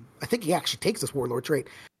 I think he actually takes this Warlord trait.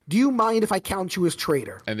 Do you mind if I count you as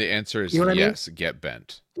traitor? And the answer is You know what I mean? yes, get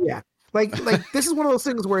bent. Yeah. Like this is one of those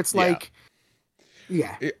things where it's like,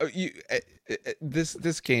 yeah.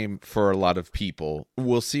 This game, for a lot of people,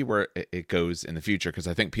 we'll see where it goes in the future, because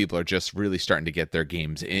I think people are just really starting to get their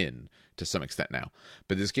games in to some extent now.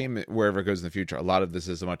 But this game, wherever it goes in the future, a lot of this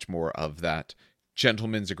is much more of that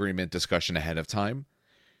gentleman's agreement discussion ahead of time.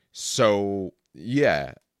 So,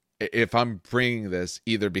 yeah, if I'm bringing this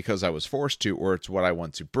either because I was forced to or it's what I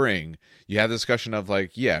want to bring, you have the discussion of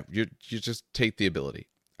like, yeah, you just take the ability.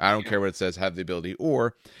 I don't care what it says, have the ability.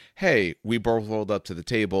 Or, hey, we both rolled up to the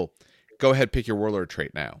table. Go ahead, pick your warlord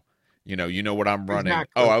trait now. You know what I'm running.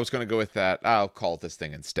 Exactly. Oh, I was going to go with that. I'll call it this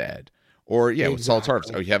thing instead. Or, yeah, with Saul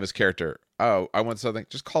Tarvis. Oh, you have his character. Oh, I want something.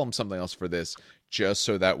 Just call him something else for this, just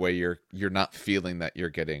so that way you're not feeling that you're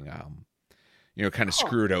getting, kind of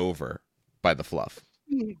screwed over by the fluff.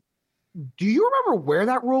 Do you remember where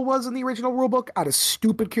that rule was in the original rule book? Out of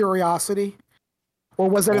stupid curiosity, or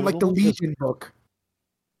was that in like the Legion book?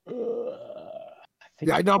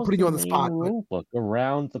 I'm not putting you on the spot. Rule book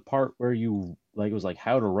around the part where you it was like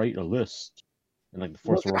how to write a list, and like the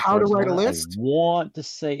Force Org. How to write a list? I want to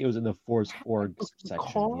say it was in the Force Org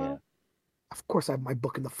section. Yeah. Of course, I have my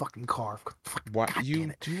book in the fucking car. Why God you damn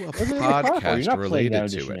it. do a You're not podcast playing related that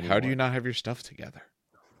to edition it? How do you anymore. not have your stuff together?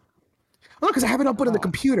 No, because I have it up in the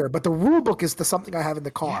computer, but the rule book is something I have in the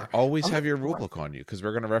car. Always have your rule book on you, because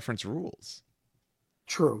we're going to reference rules.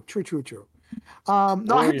 True. No,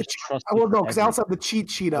 I have the because I also have the cheat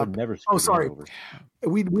sheet up. Oh, sorry.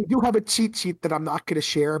 We do have a cheat sheet that I'm not going to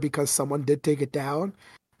share because someone did take it down.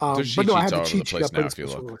 There's but cheat no, I sheets have all the over the cheat sheet place up. now, if you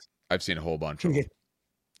look. I've seen a whole bunch of them.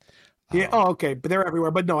 Yeah. Oh, okay. But they're everywhere.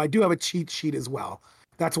 But no, I do have a cheat sheet as well.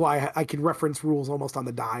 That's why I can reference rules almost on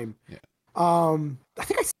the dime. Yeah. I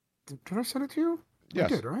think did I send it to you?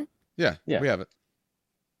 Yes. I did, right? Yeah, we have it.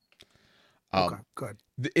 Okay, good.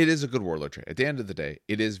 It is a good warlord trait. At the end of the day,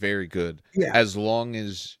 it is very good. Yeah. As long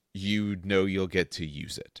as you know you'll get to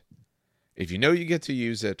use it. If you know you get to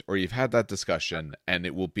use it, or you've had that discussion and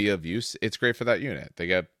it will be of use, it's great for that unit. They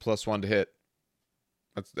get +1 to hit.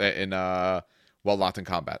 That's while locked in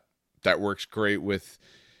combat. That works great with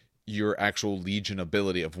your actual Legion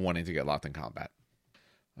ability of wanting to get locked in combat.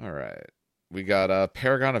 All right. We got a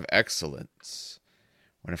Paragon of Excellence.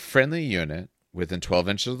 When a friendly unit within 12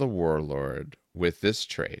 inches of the warlord with this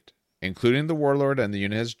trait, including the warlord and the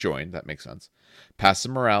unit has joined, that makes sense, pass a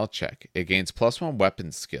morale check, it gains +1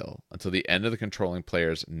 weapon skill until the end of the controlling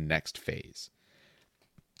player's next phase.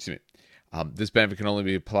 Excuse me. This benefit can only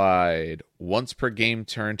be applied once per game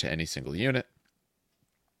turn to any single unit.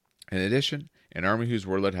 In addition, An army whose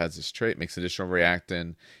warlord has this trait makes additional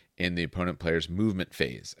reactant in the opponent player's movement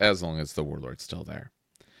phase, as long as the warlord's still there.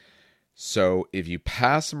 So if you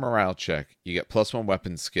pass a morale check, you get +1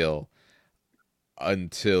 weapon skill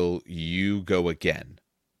until you go again.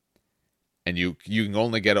 And you can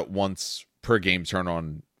only get it once per game turn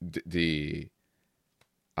on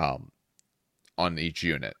on each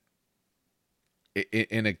unit.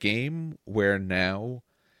 In a game where now,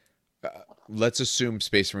 let's assume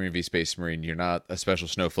Space Marine v Space Marine, you're not a special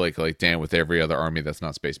snowflake like Dan with every other army that's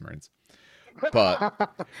not Space Marines. But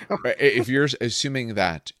if you're assuming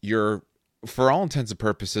that you're, for all intents and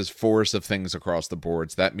purposes, force of things across the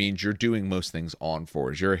boards, that means you're doing most things on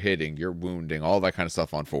force. You're hitting, you're wounding, all that kind of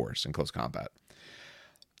stuff on force in close combat.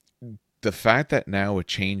 The fact that now a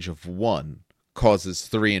change of 1 causes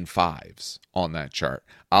 3 and 5s on that chart,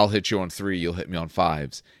 I'll hit you on 3, you'll hit me on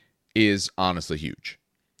 5s, is honestly huge.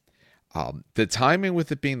 The timing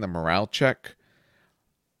with it being the morale check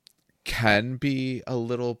can be a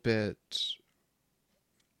little bit,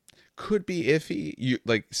 could be iffy. You,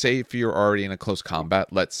 like, say if you're already in a close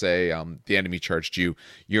combat, let's say the enemy charged you,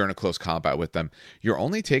 you're in a close combat with them, you're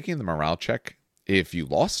only taking the morale check if you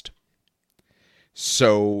lost.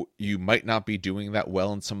 So you might not be doing that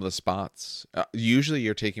well in some of the spots. Usually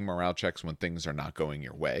you're taking morale checks when things are not going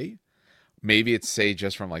your way. Maybe it's, say,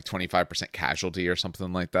 just from like 25% casualty or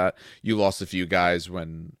something like that. You lost a few guys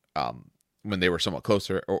when they were somewhat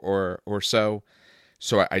closer or so.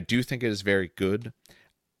 So I do think it is very good.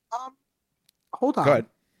 Hold on. Go ahead.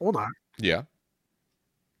 Hold on. Yeah.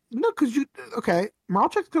 No, because morale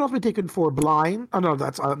checks can also be taken for blind. Oh no,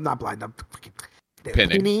 that's not blind.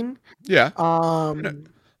 Pinning. Yeah. No,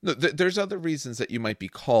 there's other reasons that you might be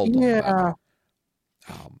called on that.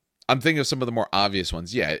 I'm thinking of some of the more obvious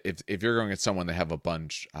ones. Yeah, if you're going at someone that have a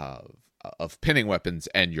bunch of pinning weapons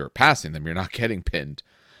and you're passing them, you're not getting pinned,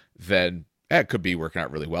 then it could be working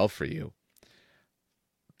out really well for you.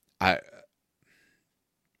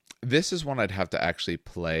 This is one I'd have to actually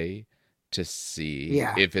play to see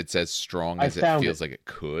if it's as strong as it feels like it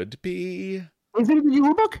could be. Is it in the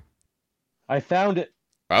rule book? I found it.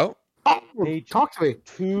 Oh, Page talk to me.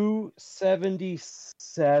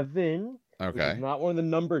 277. Okay. Which is not one of the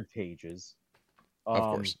numbered pages. Of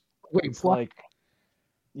course. Wait, it's like,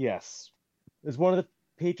 yes. It's one of the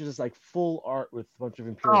pages that's like full art with a bunch of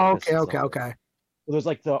Imperial pistols. Okay. So there's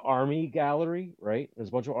like the army gallery, right? There's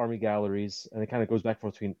a bunch of army galleries, and it kind of goes back and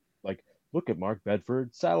forth between, like, look at Mark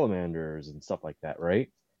Bedford salamanders and stuff like that, right?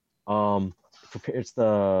 It's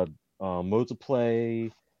the modes of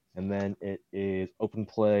play, and then it is open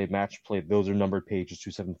play, match play. Those are numbered pages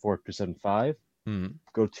 274, 275. Mm-hmm.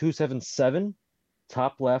 Go 277,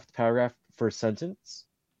 top left, paragraph, first sentence.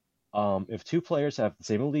 If 2 players have the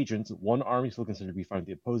same allegiance, one army is still considered to be fighting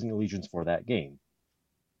the opposing allegiance for that game.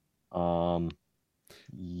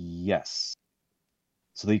 Yes.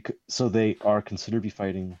 So they are considered to be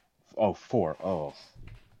fighting. 4. Oh,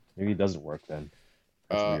 maybe it doesn't work then.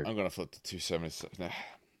 I'm gonna flip to 277.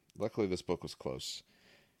 Luckily, this book was close.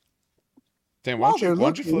 Dan, why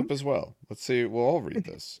don't you flip as well? Let's see. We'll all read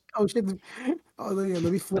this. Oh shit! Oh yeah,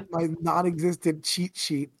 let me flip my non-existent cheat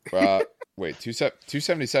sheet. Wait,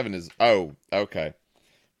 277 is. Oh, okay.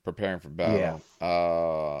 Preparing for battle.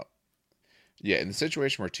 Yeah. In the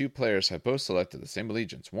situation where 2 players have both selected the same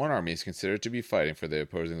allegiance, one army is considered to be fighting for the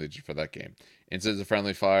opposing legion for that game. Instead of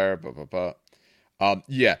friendly fire, blah blah blah.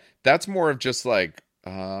 Yeah, that's more of just like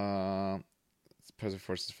opposing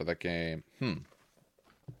forces for that game.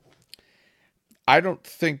 I don't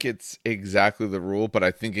think it's exactly the rule, but I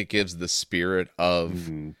think it gives the spirit of,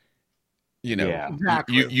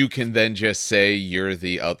 Exactly. you can then just say you're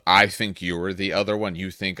the. I think you're the other one. You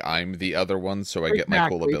think I'm the other one, so I get my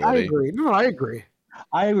cool ability. I agree. No, I agree.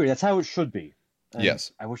 That's how it should be. And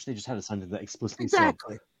yes. I wish they just had a sentence that explicitly said,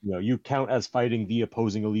 you count as fighting the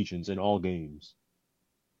opposing allegiance in all games.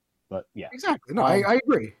 But yeah. Exactly. No, I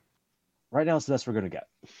agree. Right now, it's the best we're going to get.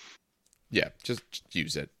 Yeah, just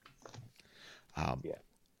use it.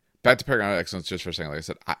 Back to Paragon of Excellence just for a second. Like I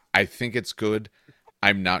said, I think it's good.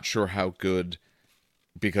 I'm not sure how good,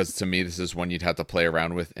 because to me, this is one you'd have to play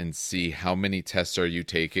around with and see how many tests are you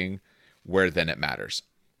taking, where then it matters.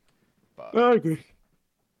 But I agree.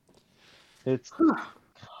 It's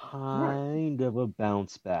kind of a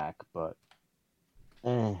bounce back, but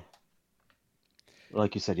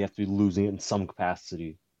like you said, you have to be losing it in some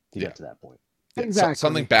capacity to get to that point. Yeah, exactly.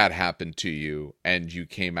 Something bad happened to you, and you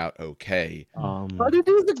came out okay. But it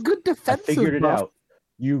is a good defensive. I figured it out.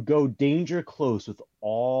 You go danger close with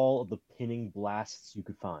all of the pinning blasts you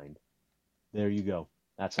could find. There you go.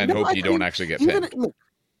 Hope you don't actually get pinned.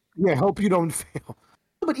 Hope you don't fail.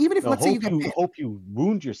 But even if, No, let's say you get hit, hope you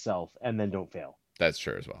wound yourself and then don't fail. That's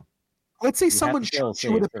true as well. let's say You someone have to fail shoots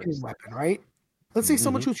you with a save pinning first. weapon, right? Let's say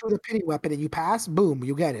someone shoots you with a pinning weapon and you pass, boom,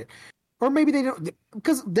 you get it. Or maybe they don't,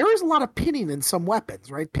 because there is a lot of pinning in some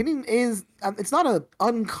weapons, right? Pinning is, it's not a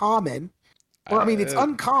uncommon, or I mean, it's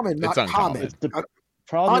uncommon, not it's uncommon. common.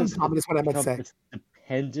 Problem Uncommon is what I meant to say. It's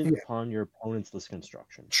dependent Yeah. upon your opponent's list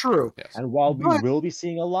construction. True. Yes. And while we But will be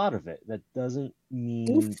seeing a lot of it, that doesn't mean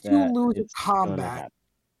if you that lose a it's gonna combat, happen.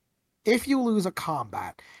 if you lose a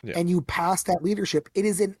combat Yeah. and you pass that leadership, it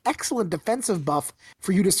is an excellent defensive buff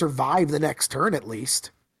for you to survive the next turn at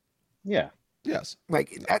least. Yeah. Yes.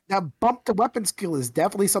 Like that bump to weapon skill is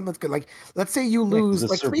definitely something that's good. Like, let's say you Yeah, 'cause lose, the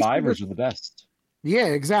like survivors are the best. yeah,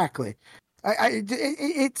 exactly.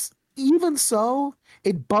 It's even so,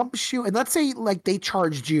 it bumps you. And let's say like they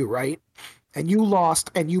charged you, right? And you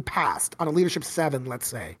lost and you passed on a leadership 7, let's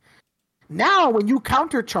say. Now, when you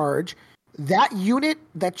countercharge, that unit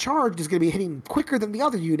that charged is going to be hitting quicker than the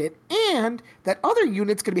other unit, and that other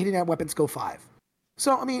unit's going to be hitting that weapon skill 5.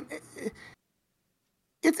 So, I mean,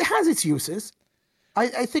 it has its uses.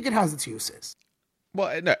 I think it has its uses.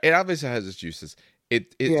 Well, no, it obviously has its uses.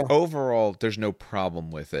 It Yeah. Overall, there's no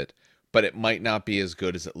problem with it, but it might not be as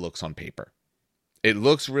good as it looks on paper. It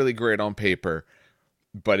looks really great on paper,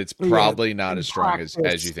 but it's probably not in as strong as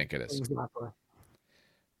practice, you think it is. Exactly.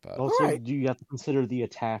 But Also, Alright. do you have to consider the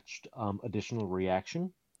attached additional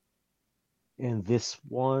reaction? And this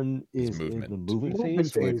one is in the movement. movement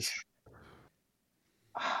Movement phase, which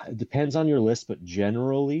it depends on your list, but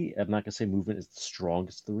generally, I'm not going to say movement is the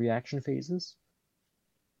strongest of the reaction phases,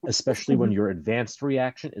 especially when your advanced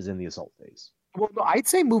reaction is in the assault phase. Well, no, I'd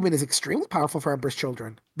say movement is extremely powerful for Emperor's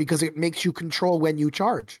Children because it makes you control when you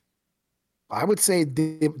charge. I would say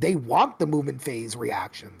they want the movement phase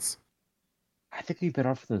reactions. I think you'd better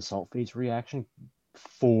off with an assault phase reaction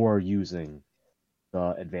for using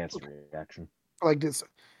the advanced reaction. Like this.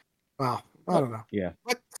 Well, I don't know. Yeah.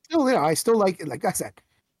 But still, yeah, I still like it. Like I said,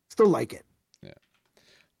 still like it.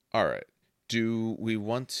 all right, do we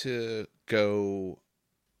want to go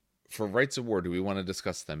for Rights of War? Do we want to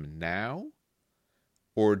discuss them now,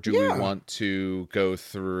 or do we want to go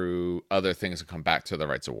through other things and come back to the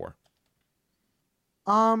Rights of War?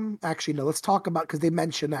 Actually, no, let's talk about, because they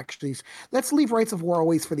mention actually, let's leave Rights of War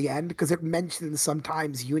always for the end because it mentions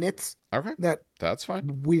sometimes units Okay, that that's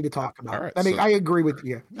fine. we need to talk about. All right, I mean, so- I agree with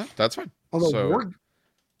you. No, that's fine. Although So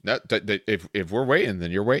if we're waiting,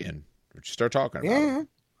 then you're waiting. We just start talking about it. yeah,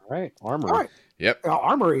 All right. Armor. all right, Yep.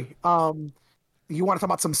 Armory. You want to talk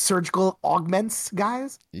about some surgical augments,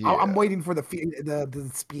 guys? Yeah. I'm waiting for the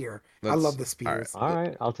spear. I Let's- love the spears. All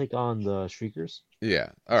right. I'll take on the Shriekers. Yeah.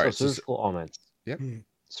 All right. So surgical augments. Yep.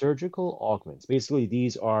 Surgical augments. Basically,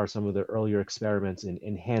 these are some of the earlier experiments in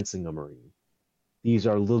enhancing a marine. These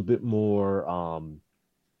are a little bit more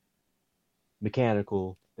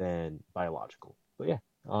mechanical than biological. But yeah.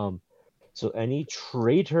 So any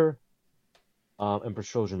traitor Emperor's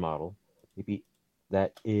Trojan model, maybe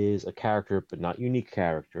that is a character but not unique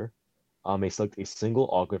character, may select a single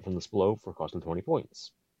augment from this below for a cost of 20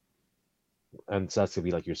 points. And so that's going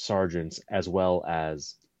to be like your sergeants as well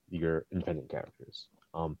as your independent characters.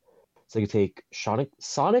 So you can take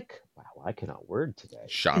Sonic. Wow, I cannot word today.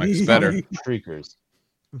 Sonic's better. Shriekers.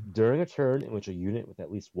 During a turn in which a unit with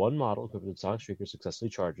at least one model equipped with Sonic Shrieker successfully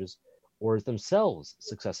charges, or is themselves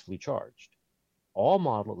successfully charged, all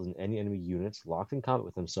models and any enemy units locked in combat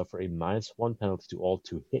with them suffer a -1 penalty to all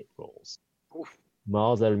 2 hit rolls. Oof.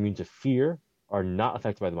 Models that are immune to fear are not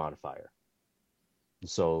affected by the modifier.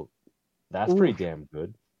 So that's pretty damn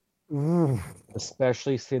good. Ooh.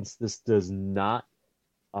 Especially since this does not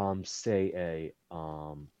say a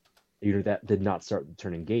unit that did not start the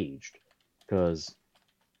turn engaged, because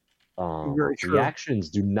Very true. reactions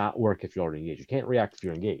do not work if you're already engaged. You can't react if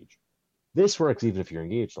you're engaged. This works even if you're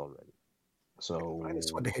engaged already. So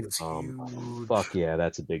 -1 to hit is huge. fuck yeah,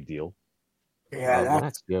 that's a big deal. Yeah, that's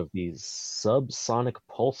Next we have the Subsonic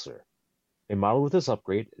Pulsar. A model with this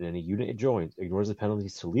upgrade and any unit it joins ignores the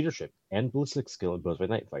penalties to leadership and ballistic skill imposed by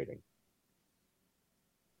night fighting.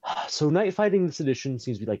 So night fighting in this edition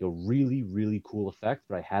seems to be like a really, really cool effect,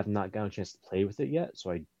 but I have not gotten a chance to play with it yet, so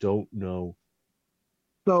I don't know.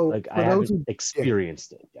 so. Like For I those haven't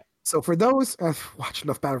experienced it yet. So for those, I've watched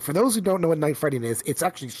enough battle. For those who don't know what night fighting is, it's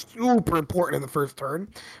actually super important in the first turn,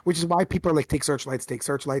 which is why people are like, take searchlights.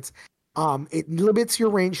 It limits your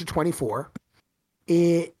range to 24.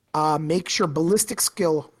 It makes your ballistic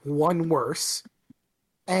skill 1 worse,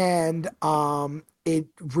 and it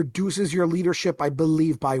reduces your leadership, I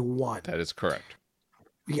believe, by 1. That is correct.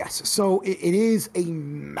 Yes, so it is a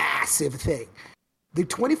massive thing. The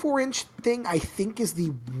 24-inch thing, I think, is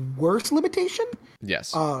the worst limitation.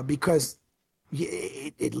 Yes. Because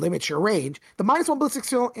it limits your range. The -1 ballistic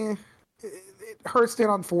skill, it hurts it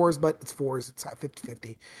on 4s, but it's 4s. It's at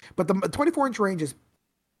 50-50. But the 24-inch range is.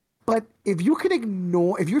 But if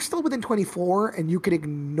you're still within 24 and you can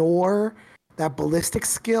ignore that ballistic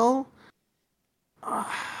skill, I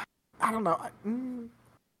don't know.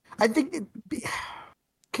 I think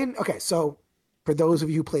okay, so for those of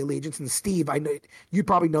you who play Legions, and Steve, I know you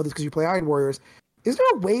probably know this because you play Iron Warriors. Is there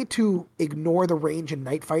a way to ignore the range in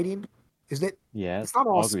night fighting? Is it? Yeah, it's not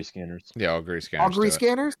all augury scanners. Yeah, augury scanners. Augury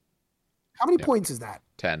scanners. How many points is that?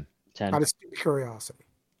 10. 10. Out of curiosity.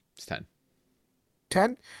 It's 10.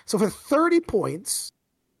 10. So for 30 points,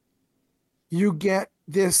 you get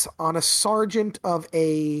this on a sergeant of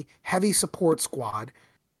a heavy support squad,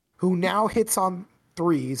 who now hits on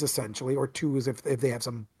 3s essentially, or 2s if they have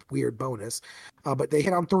some weird bonus, but they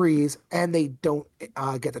hit on 3s and they don't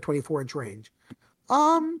get the 24-inch range.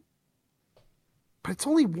 But it's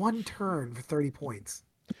only one turn for 30 points.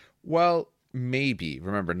 Well, maybe.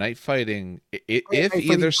 Remember, night fighting, if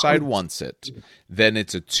either side wants it, then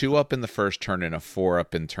it's a 2-up in the first turn and a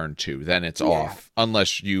 4-up in turn 2. Then it's off,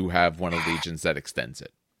 unless you have one of Legions that extends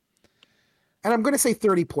it. And I'm going to say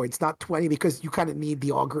 30 points, not 20, because you kind of need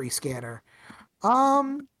the augury scanner.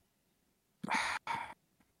 30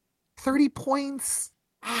 points.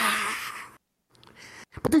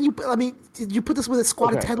 But then you put this with a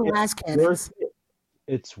squad of 10 las cannons.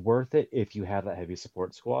 It's worth it if you have that heavy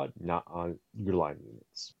support squad, not on your line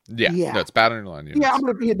units. Yeah. No, it's bad on your line units. Yeah,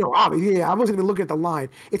 I wasn't even looking at the line.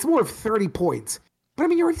 It's more of 30 points. But I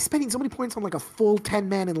mean, you're already spending so many points on like a full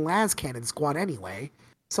 10-man and las cannon squad anyway.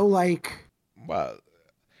 So like, well,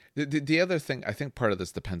 the other thing, I think part of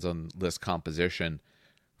this depends on list composition,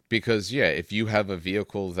 because if you have a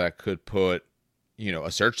vehicle that could put,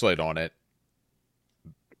 a searchlight on it,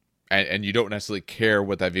 and you don't necessarily care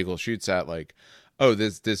what that vehicle shoots at, like, oh,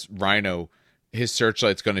 this Rhino, his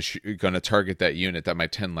searchlight's going to target that unit that my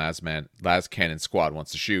 10 las cannon squad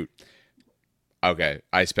wants to shoot. Okay,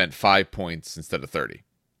 I spent 5 points instead of 30.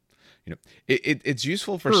 It's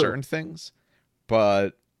useful for certain things,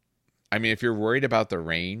 but I mean, if you're worried about the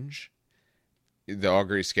range, the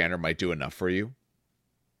augury scanner might do enough for you.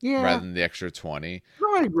 Yeah. Rather than the extra 20.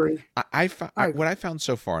 No, I agree. What I found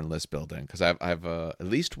so far in list building, because I've at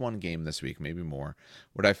least one game this week, maybe more.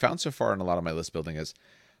 What I found so far in a lot of my list building is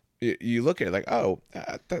you look at it like, oh,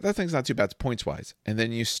 that thing's not too bad points wise, and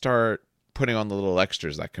then you start putting on the little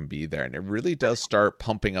extras that can be there, and it really does start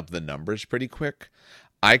pumping up the numbers pretty quick.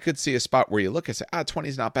 I could see a spot where you look and say, 20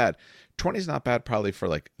 is not bad. 20 is not bad probably for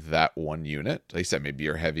like that one unit. Like I said, maybe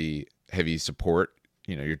your heavy support,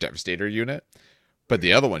 your Devastator unit. But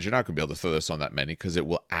the other ones, you're not going to be able to throw this on that many because it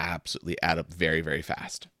will absolutely add up very, very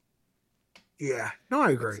fast. Yeah. No,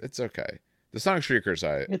 I agree. It's okay. The Sonic Shriekers,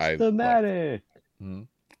 I thematic. Like.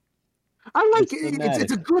 I like it.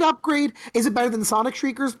 It's a good upgrade. Is it better than Sonic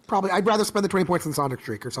Shriekers? Probably. I'd rather spend the 20 points than Sonic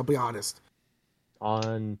Shriekers, I'll be honest.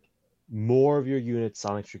 On more of your units,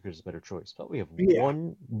 Sonic Shriekers is a better choice. But we have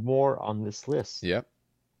one more on this list. Yep.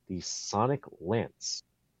 The Sonic Lance.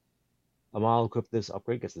 A model equipped this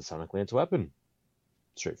upgrade gets the Sonic Lance weapon.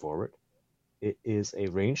 Straightforward. It is a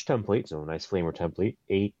range template, so a nice flamer template.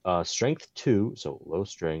 Strength 2, so low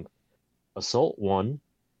strength. Assault 1,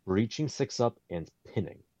 breaching 6 up, and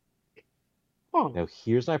pinning. Oh. Now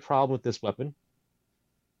here's my problem with this weapon.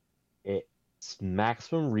 Its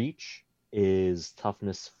maximum reach is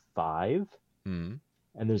toughness 5, and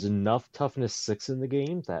there's enough toughness 6 in the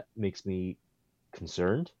game that makes me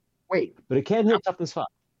concerned. Wait, but it can hit toughness 5.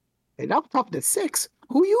 Enough toughness 6?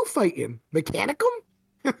 Who are you fighting? Mechanicum?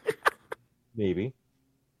 Maybe,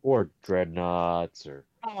 or dreadnoughts, or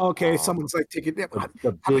someone's like taking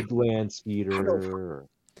the big land speeder.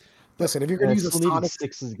 Listen, if you're going to use a Sonic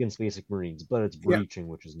 6s against basic Marines, but it's breaching,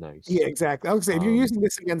 which is nice. Yeah, exactly. I would say if you're using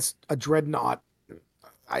this against a dreadnought,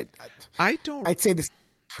 I'd say this.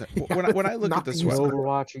 When I look at this one,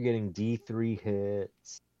 Overwatch, you're getting D3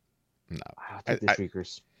 hits. No, I'll take the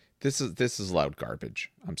Shriekers. This is loud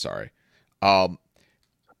garbage. I'm sorry.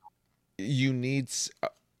 You need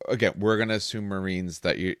again. We're gonna assume Marines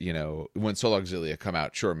that when Soul Auxilia come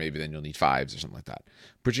out, sure, maybe then you'll need 5s or something like that.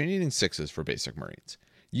 But you're needing 6s for basic Marines.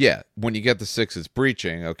 Yeah, when you get the 6s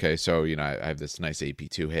breaching, okay, so I have this nice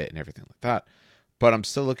AP2 hit and everything like that. But I'm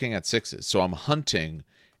still looking at 6s, so I'm hunting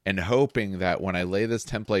and hoping that when I lay this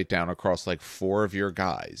template down across like 4 of your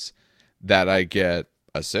guys, that I get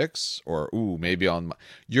a 6, or maybe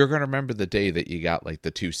you're gonna remember the day that you got like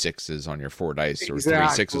the 2 6s on your 4 dice or 3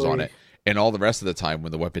 6s on it, and all the rest of the time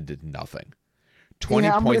when the weapon did nothing. 20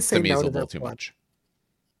 points to me is a little too much.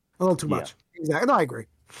 A little too much. exactly. No, I agree.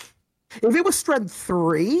 If it was strength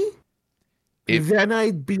 3, then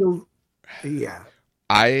I'd be, yeah.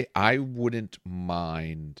 I wouldn't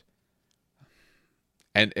mind.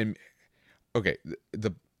 And okay,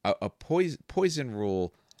 a poison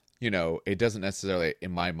rule, it doesn't necessarily,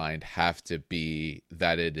 in my mind, have to be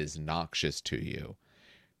that it is noxious to you.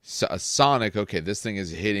 So a sonic, okay, this thing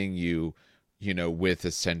is hitting you, with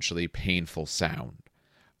essentially painful sound.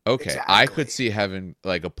 Okay, Exactly. I could see having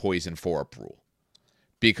like a poison 4-up rule,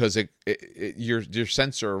 because your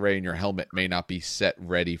sensor array in your helmet may not be set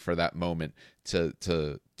ready for that moment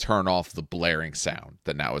to turn off the blaring sound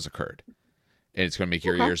that now has occurred. And it's going to make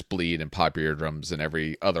your ears bleed and pop your eardrums and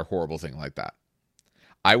every other horrible thing like that.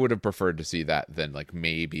 I would have preferred to see that than like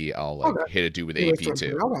maybe I'll hit a dude with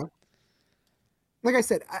AP2. Okay. Like I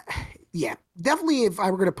said, yeah, definitely. If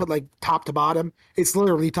I were going to put like top to bottom, it's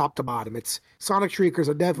literally top to bottom. It's Sonic Shriekers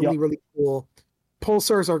are definitely really cool.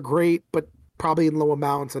 Pulsars are great, but probably in low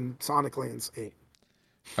amounts, and Sonic Lands.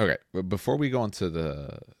 Okay, but before we go into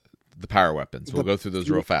the power weapons, we'll go through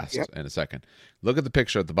those real fast in a second. Look at the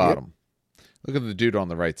picture at the bottom. Look at the dude on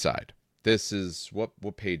the right side. This is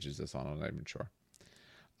what page is this on? I'm not even sure.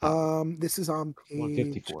 This is on page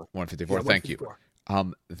 154. 154. Yeah, Thank 154.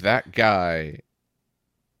 you. That guy.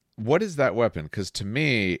 What is that weapon? Because to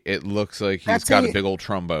me, it looks like he's got a big old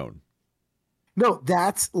trombone. No,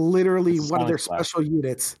 that's literally one of their special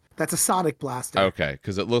units. That's a Sonic Blaster. Okay,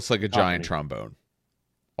 because it looks like a giant trombone.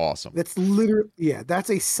 Awesome. That's literally,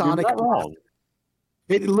 that's a Sonic You're not Blaster. wrong.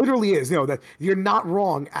 It literally is. That you're not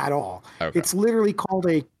wrong at all. Okay. It's literally called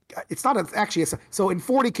it's not actually so in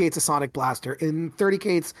 40K it's a Sonic Blaster. In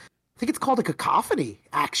 30K I think it's called a Cacophony,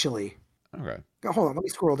 actually. Okay. Hold on, let me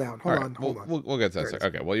scroll down. Hold on. We'll get to that.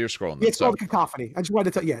 Okay, well, you're scrolling. It's called a Cacophony. I just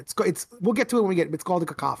wanted to tell you. It's we'll get to it when we get it. It's called a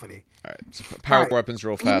Cacophony. All right. So power weapons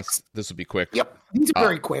real fast. This will be quick. Yep. These are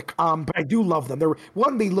very quick. But I do love them.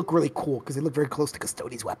 They look really cool because they look very close to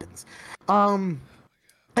Custodes weapons.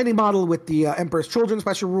 Any model with the Emperor's Children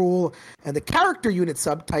special rule and the character unit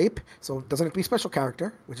subtype, so it doesn't have to be special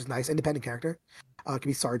character, which is nice, independent character, it can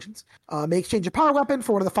be sergeants, may exchange a power weapon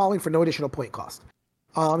for one of the following for no additional point cost.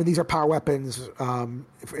 And these are power weapons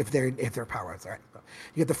if they're power weapons. All right.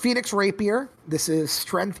 You get the Phoenix Rapier. This is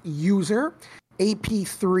strength user,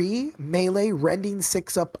 AP3, melee, rending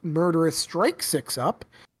 6-up, murderous strike 6-up.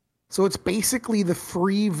 So it's basically the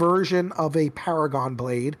free version of a Paragon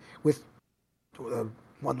blade with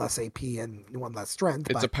 1 less AP and 1 less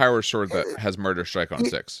strength. It's a power sword that has murder strike on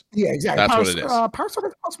 6. Yeah, exactly. That's what it is. Power sword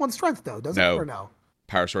is plus 1 strength though, doesn't it? Or no?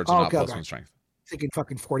 Power swords are not plus 1 strength. Thinking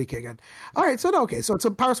fucking 40K again. All right, so it's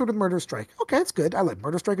a power sword with murder strike. Okay, it's good. I like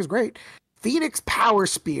murder strike is great. Phoenix Power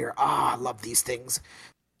Spear. I love these things.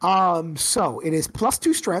 So it is plus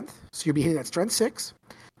 2 strength, so you'll be hitting at strength 6.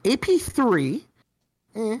 AP3,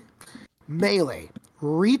 melee,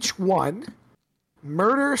 reach 1,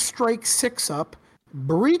 murder strike 6-up,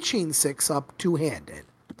 breaching 6-up, 2-handed.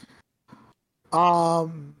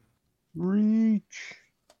 Reach.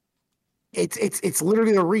 It's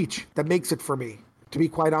literally the reach that makes it for me, to be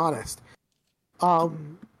quite honest.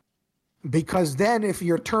 Because then if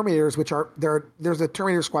your Terminators, which are there's a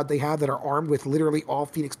Terminator squad they have that are armed with literally all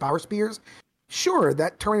Phoenix Power Spears. Sure,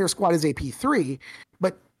 that Terminator squad is AP3,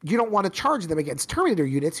 but you don't want to charge them against Terminator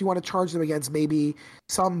units. You want to charge them against maybe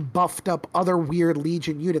some buffed up other weird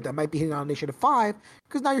Legion unit that might be hitting on Initiative 5,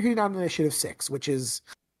 because now you're hitting on Initiative 6, which is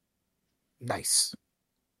nice.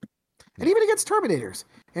 And even against Terminators,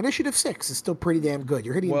 Initiative 6 is still pretty damn good.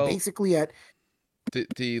 You're hitting basically at...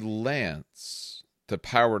 The Lance, the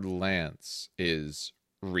powered Lance is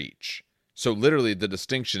reach. So literally the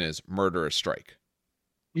distinction is murderous strike.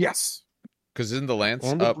 Yes. Because isn't the Lance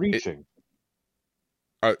and up... breaching.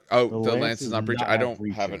 The Lance is not breaching. I don't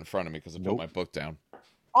have it in front of me because I put my book down.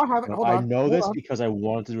 I'll have it. Hold on. I know this because I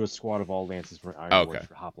wanted to do a squad of all Lances for Iron Wars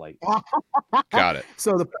for Hoplite. Got it.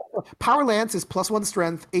 So the Power Lance is plus 1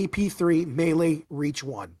 strength, AP3, melee, reach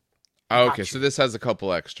 1. Okay, so this has a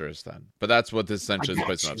couple extras then. But that's what this essentially is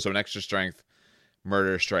based on. So an extra strength,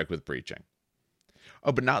 murder strike with breaching.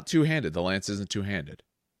 Oh, but not two-handed. The Lance isn't two-handed.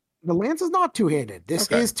 The Lance is not two-handed. This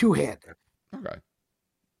is two-handed. Okay.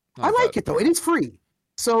 I like it, though. It is free.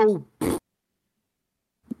 So,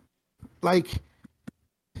 like,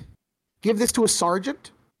 give this to a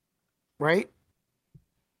sergeant, right?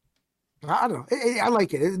 I don't know. I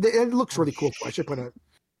like it. It looks really cool. I should put it.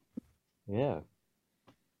 Yeah.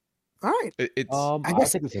 All right. I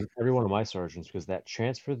guess I think it's every one of my sergeants because that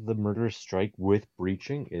chance for the murderous strike with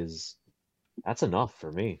breaching that's enough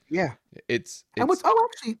for me. Yeah. It's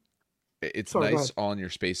actually, it's nice on your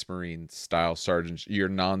Space Marine style sergeants, your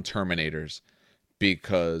non-Terminators,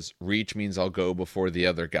 because reach means I'll go before the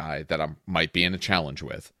other guy that I might be in a challenge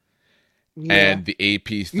with. Yeah. And the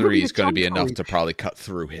AP3 is going to be enough reach. to probably cut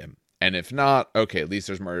through him. And if not, okay, at least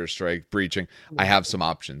there's Murder Strike, breaching. I have some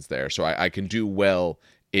options there. So I can do well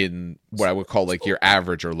in what I would call like your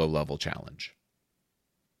average or low level challenge.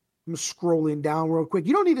 I'm scrolling down real quick.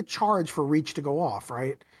 You don't need a charge for reach to go off,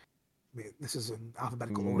 right? I mean, this is an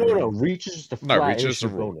alphabetical order. No, reach is just a flat reach is a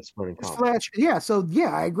bonus for an combat. Flash, yeah. So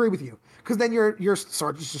yeah, I agree with you because then your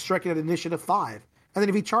sergeant's just striking at initiative 5, and then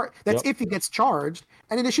if he that's if he gets charged,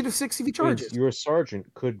 and initiative 6 if he charges. Your sergeant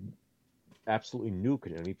could absolutely nuke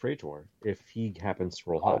an enemy praetor if he happens to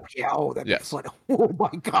roll high. Oh yeah, that'd be fun. Oh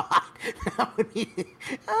my god, that would be.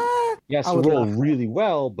 He has to roll really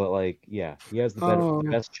well, but like, yeah, he has the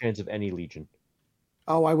best chance of any legion.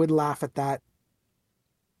 Oh, I would laugh at that.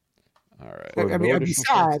 All right. I mean, I'd be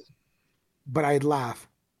sad, but I'd laugh.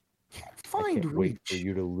 Can't wait for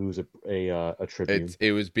you to lose a tribune.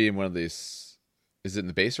 It was being one of these. Is it in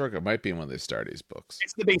the base work? It might be in one of these Stardies books.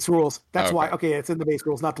 It's the base rules. That's why. Okay, it's in the base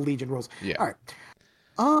rules, not the Legion rules. Yeah. All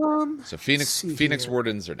right. So Phoenix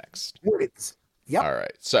Wardens are next. Wardens. Yep. All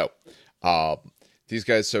right. So, these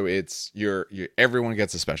guys. So it's everyone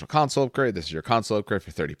gets a special console upgrade. This is your console upgrade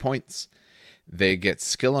for 30 points. They get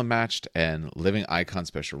skill unmatched and living icon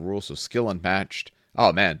special rules. So skill unmatched.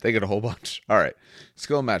 Oh man, they get a whole bunch. All right,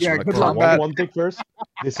 skill unmatched. Yeah, one thing first.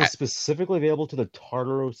 This is specifically available to the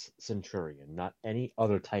Tartaros Centurion, not any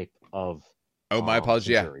other type of. Oh, my apologies.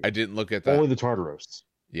 Yeah, I didn't look at that. Only the Tartaros.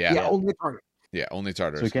 Yeah, only the Tartaros. Yeah, only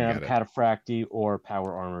Tartaros. So you can have Cataphracti or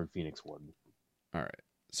Power Armored Phoenix Warden. All right.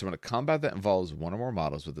 So when a combat that involves one or more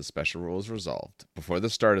models with the special rule is resolved, before the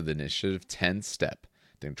start of the initiative 10 step,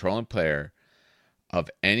 the controlling player of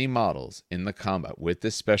any models in the combat with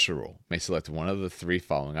this special rule may select one of the 3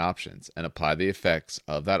 following options and apply the effects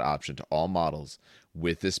of that option to all models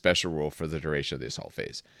with this special rule for the duration of the assault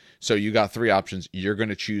phase. So you got 3 options. You're going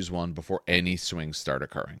to choose one before any swings start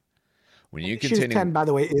occurring. When you continue, 10, by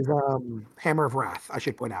the way, is Hammer of Wrath. I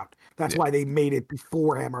should point out that's why they made it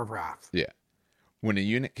before Hammer of Wrath. Yeah. When a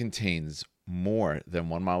unit contains more than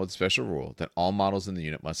one model with special rule, then all models in the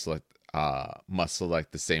unit must select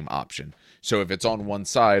the same option. So if it's on one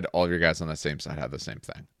side, all your guys on the same side have the same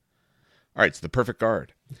thing. All right, so the perfect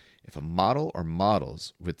guard. If a model or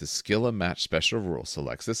models with the skill unmatched special rule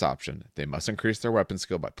selects this option, they must increase their weapon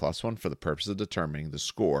skill by +1 for the purpose of determining the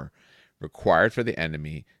score required for the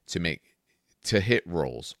enemy to hit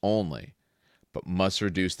rolls only, but must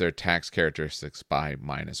reduce their tax characteristics by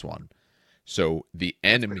 -1. So the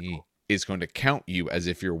enemy is going to count you as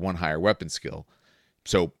if you're 1 higher weapon skill.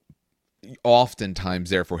 So oftentimes,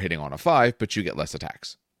 therefore, hitting on a 5, but you get less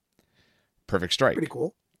attacks. Perfect strike. Pretty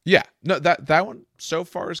cool. Yeah. No, that one so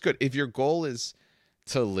far is good. If your goal is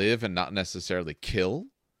to live and not necessarily kill,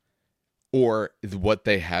 or what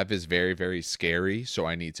they have is very, very scary, so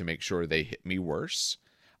I need to make sure they hit me worse,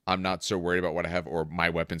 I'm not so worried about what I have, or my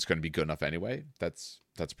weapon's going to be good enough anyway. That's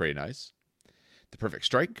pretty nice. The perfect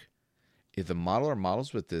strike. If the model or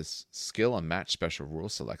models with this skill unmatched special rule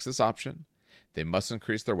selects this option, they must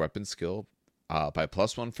increase their weapon skill by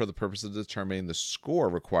 +1 for the purpose of determining the score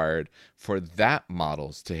required for that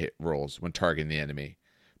models to hit rolls when targeting the enemy,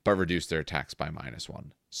 but reduce their attacks by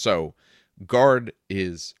 -1. So guard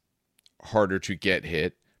is harder to get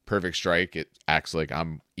hit. Perfect strike, it acts like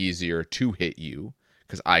I'm easier to hit you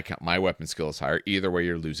because my weapon skill is higher. Either way,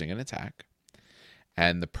 you're losing an attack.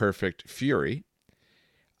 And the perfect fury,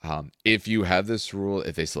 if you have this rule,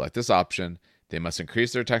 if they select this option, they must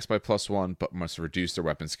increase their attacks by +1, but must reduce their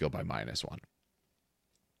weapon skill by -1.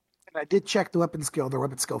 And I did check the weapon skill. They're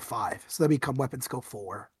weapon skill 5, so they become weapon skill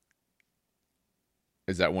 4.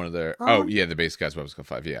 Is that one of their? The base guy's weapon skill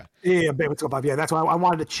 5. Yeah. Yeah, weapon skill 5. Yeah, that's why I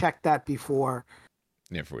wanted to check that before.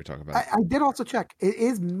 Yeah, before we talk about it. I did also check.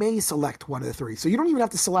 It may select one of the 3, so you don't even have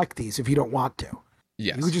to select these if you don't want to.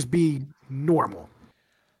 Yes. You could just be normal.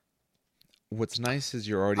 What's nice is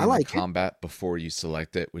you're already in combat before you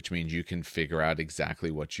select it, which means you can figure out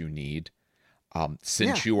exactly what you need.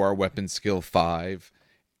 Since you are weapon skill 5,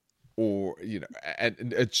 or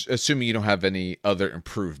and assuming you don't have any other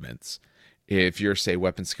improvements, if you're say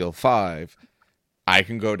weapon skill 5, I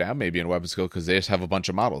can go down maybe in weapon skill because they just have a bunch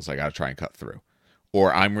of models I got to try and cut through,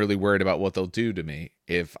 or I'm really worried about what they'll do to me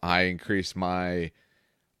if I increase my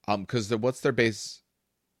because what's their base.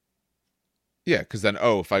 Yeah, because then,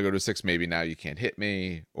 if I go to 6, maybe now you can't hit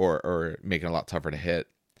me, or make it a lot tougher to hit.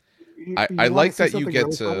 I like that you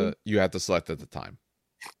get you have to select at the time.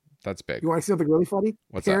 That's big. You want to see something really funny?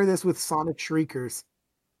 What's Pair that? this with Sonic Shriekers.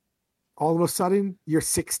 All of a sudden, you're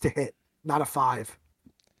 6 to hit, not a 5.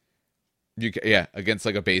 Against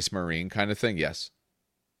like a base marine kind of thing. Yes.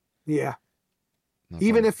 Yeah.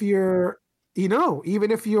 Even if you're,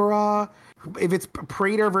 even if you're, if it's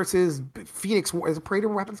Praetor versus Phoenix, is it Praetor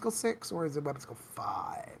weapon skill 6 or is it weapon skill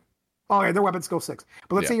 5? Oh, yeah, they're weapon skill 6.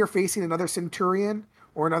 But let's say you're facing another Centurion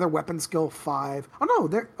or another weapon skill 5. Oh,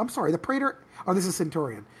 no, I'm sorry, the Praetor, this is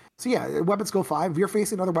Centurion. So yeah, weapon skill 5, if you're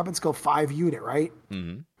facing another weapon skill 5 unit, right?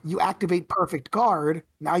 Mm-hmm. You activate Perfect Guard,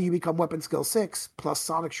 now you become weapon skill 6 plus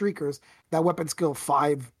Sonic Shriekers. That weapon skill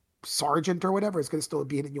 5 Sergeant or whatever is going to still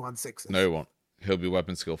be hitting you on 6s. No, he won't. He'll be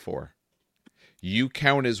weapon skill 4. You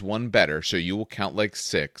count as one better, so you will count like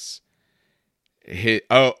 6.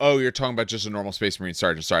 You're talking about just a normal Space Marine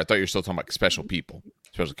Sergeant. Sorry, I thought you were still talking about special people,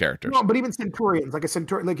 special characters. No, but even Centurions, like a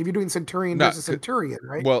Centurion, like if you're doing Centurion versus Centurion,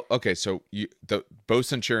 right? Well, okay, so both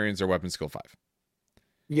Centurions are weapon skill 5.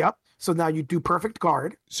 Yep. So now you do Perfect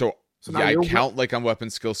Guard. So yeah, I count like I'm weapon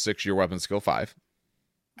skill 6, you're weapon skill 5.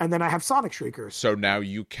 And then I have Sonic Shriekers. So now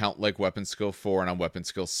you count like weapon skill 4 and I'm weapon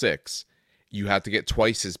skill 6. You have to get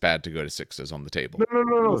twice as bad to go to 6s on the table.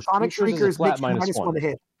 No. Sonic Shriekers makes you -1 to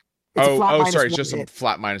hit. Sorry, it's just a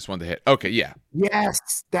flat -1 to hit. Okay, yeah.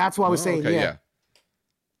 Yes, that's what I was saying. Okay, yeah.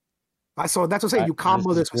 So that's what I'm saying. You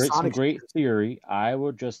combo this with Sonic. Great theory. I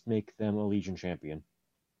would just make them a Legion champion,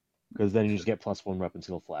 because then you just get +1 weapon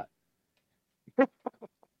skill flat.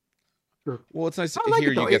 Sure. Well, it's nice to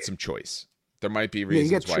hear you get some choice. There might be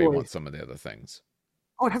reasons why you want some of the other things.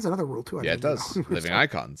 Oh, it has another rule too. Yeah, it does. Living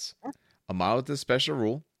icons. A model with this special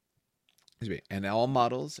rule. And all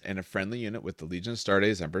models and a friendly unit with the Legion of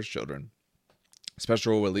Astartes, Emperor's Children.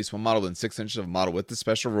 Special rule with at least one model within 6 inches of a model with the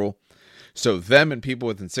special rule. So them and people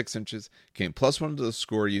within 6 inches gain +1 to the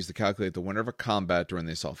score used to calculate the winner of a combat during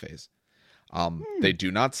the assault phase. They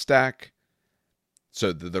do not stack.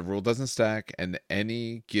 So the rule doesn't stack, and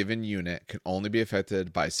any given unit can only be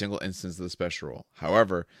affected by a single instance of the special rule.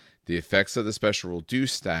 However, the effects of the special rule do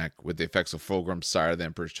stack with the effects of Fulgrim, Sire of the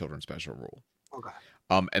Emperor's Children special rule. Okay.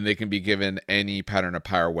 And they can be given any pattern of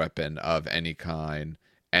power weapon of any kind,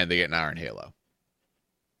 and they get an Iron Halo.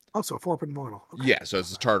 Also, a 4-pin model. Okay. Yeah, so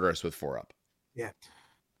it's a Tartarus with 4 up. Yeah.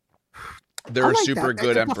 They're a super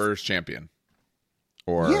good Emperor's champion.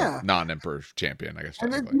 Or non-Emperor's champion, I guess.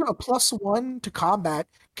 And then, +1 to combat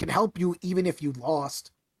can help you even if you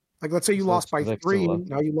lost. Like, let's say you lost by 3,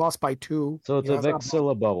 now you lost by 2. So it's a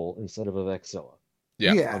Vexilla bubble instead of a Vexilla.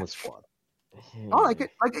 Yeah. On the squad. I like it.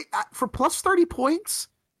 Like, for +30 points,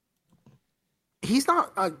 he's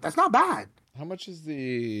not. That's not bad. How much is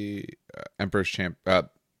the Emperor's champ? They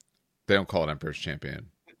don't call it Emperor's champion,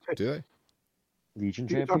 do they? Legion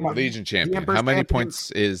champion. Legion champion. How many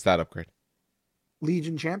points is that upgrade?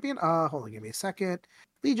 Legion champion. Hold on, give me a second.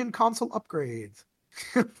 Legion console upgrades.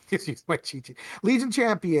 Just use my cheat sheet. Legion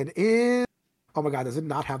champion is. Oh my god, does it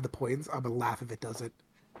not have the points? I'm gonna laugh if it doesn't.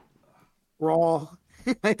 Raw.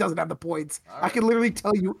 It doesn't have the points. Right. I can literally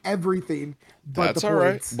tell you everything. But that's the all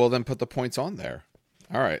points. Right. Well, then put the points on there.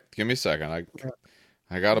 All right, give me a second.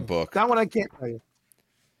 I got a book. That one I can't tell you.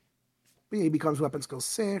 He becomes weapon skill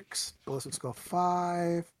 6, ballistic skill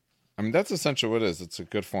 5. I mean, that's essentially what it is. It's a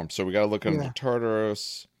good form. So we got to look at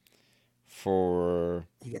Tartarus for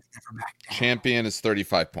champion is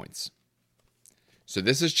 35 points. So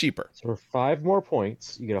this is cheaper. So for 5 more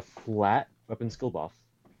points, you get a flat weapon skill buff.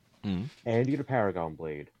 Mm-hmm. And you get a Paragon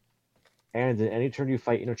Blade. And in any turn you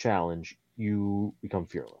fight in a challenge, you become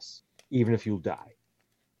fearless. Even if you die.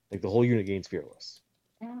 Like, the whole unit gains fearless.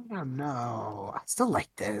 Oh, no. I still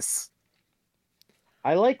like this.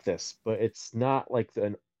 I like this, but it's not like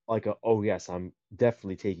oh yes, I'm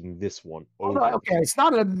definitely taking this one over. Okay, it's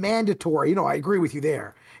not a mandatory. I agree with you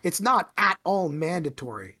there. It's not at all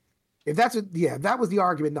mandatory. If that's that was the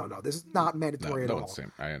argument. No, this is not mandatory at all.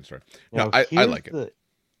 Same. I understand. No, I like it.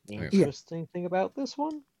 The interesting thing about this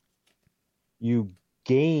one, you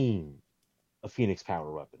gain a Phoenix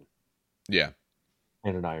power weapon. Yeah.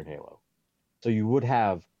 And an Iron Halo. So you would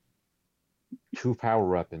have 2 power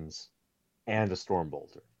weapons and a Storm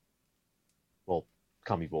Bolter. Well,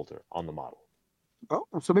 Kami Bolter on the model. Oh,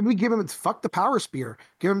 so maybe we give him fuck the Power Spear.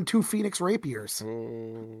 Give him 2 Phoenix Rapiers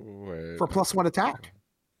for +1 attack.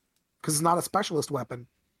 Because it's not a specialist weapon.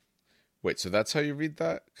 Wait, so that's how you read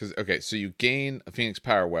that? Because so you gain a Phoenix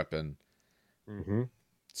power weapon. Mm-hmm.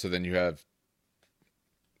 So then you have.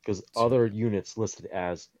 Because other units listed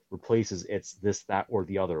as replaces it's this, that, or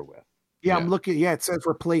the other with. Yeah, I'm looking. Yeah, it says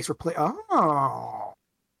replace. Oh.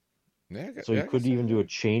 Yeah, so you could even do a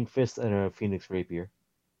Chain Fist and a Phoenix Rapier.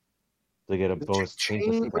 To get a bonus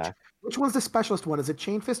Chain Fist attack. Which one's the specialist one? Is it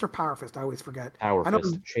Chain Fist or Power Fist? I always forget. Power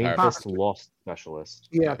Fist. Chain Fist lost specialist.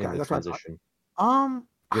 Yeah, okay, that's transition. You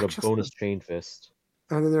get a bonus Chain Fist.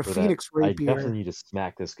 And then their Phoenix Rapier. I definitely need to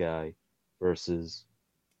smack this guy versus.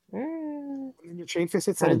 And your Chain Fist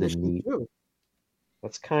hits that initiative too.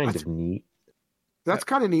 That's kind of neat. That's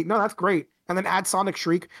kind of neat. No, that's great. And then add Sonic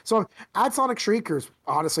Shriek. So add Sonic Shriekers,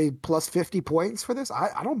 honestly, plus 50 points for this.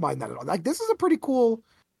 I don't mind that at all. Like this is a pretty cool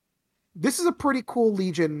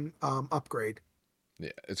Legion upgrade. Yeah,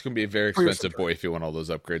 it's going to be a very expensive boy if you want all those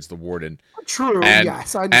upgrades. The Warden. True, and,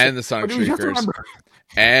 yes. And the Sonic Shriekers.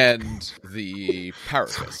 And the Power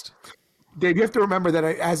Fist. Dave, you have to remember that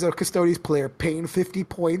as a Custodes player, paying 50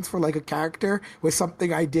 points for like a character was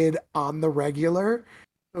something I did on the regular.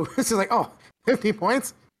 It's like, 50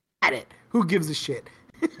 points? At it. Who gives a shit?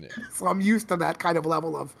 Yeah. So I'm used to that kind of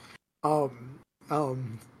level of,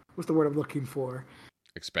 what's the word I'm looking for?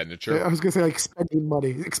 Expenditure. I was going to say like spending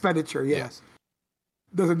money. Expenditure, yes.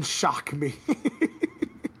 Doesn't shock me.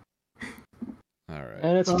 All right.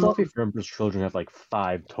 And it's fluffy for Emperor's Children have like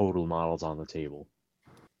 5 total models on the table.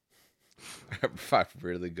 5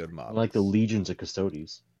 really good models. Like the legions of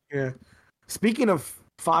Custodes. Yeah. Speaking of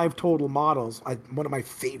 5 total models, one of my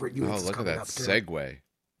favorite units. Oh, look at that segue.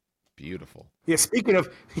 Beautiful. Yeah, look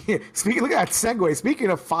at that segue. Speaking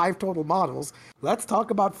of 5 total models, let's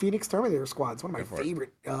talk about Phoenix Terminator Squads. One of my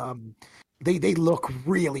favorite. They look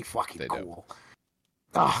really fucking cool.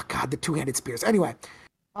 Oh god, the 2-handed spears. Anyway,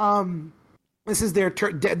 this is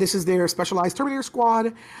their specialized Terminator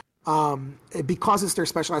Squad. Because it's their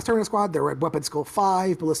specialized Terminator Squad, they're at weapon skill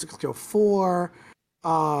 5, ballistic skill 4.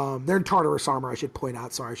 They're in Tartarus armor, I should point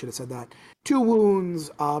out. Sorry, I should have said that. 2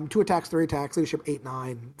 wounds, 2 attacks, 3 attacks, leadership 8,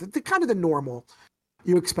 9. The kind of the normal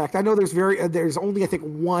you expect. I know there's only I think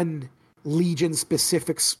 1 Legion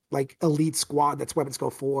specific like elite squad that's weapon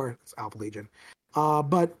skill 4. It's Alpha Legion.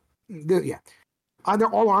 But they're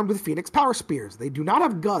all armed with Phoenix power spears. They do not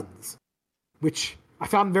have guns, which I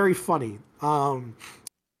found very funny.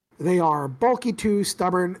 They are bulky 2,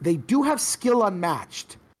 stubborn. They do have skill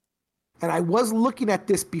unmatched. And I was looking at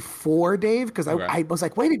this before, Dave, because I was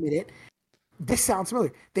like, wait a minute. This sounds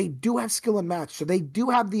familiar. They do have skill unmatched. So they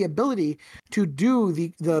do have the ability to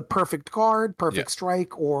do the perfect guard, perfect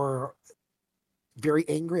strike, or very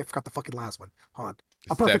angry. I forgot the fucking last one. Hold on.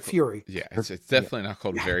 A perfect fury. Yeah, it's definitely not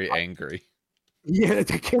called very angry. Yeah, I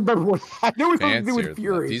can't remember what. I know it's something to do with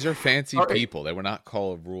fury. These are fancy people. They were not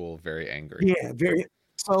called rule very angry. Yeah, very.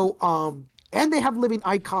 So, and they have living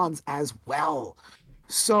icons as well.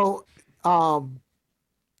 So,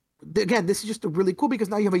 again, this is just really cool because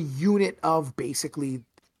now you have a unit of basically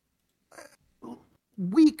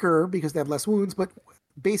weaker because they have less wounds, but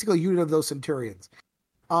basically a unit of those Centurions.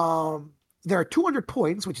 There are 200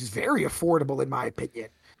 points, which is very affordable in my opinion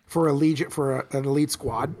for a legion for an elite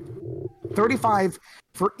squad. 35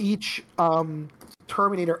 for each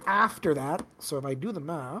Terminator after that. So if I do the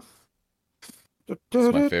math. It's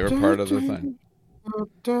my favorite part of the thing.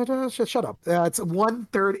 Shut up. It's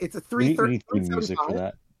 1/3. It's a 330. Music for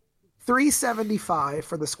that. 375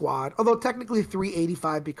 for the squad. Although technically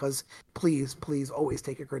 385 because please always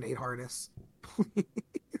take a grenade harness.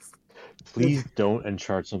 Please don't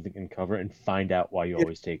uncharge something in cover and find out why you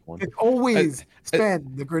always take one. Always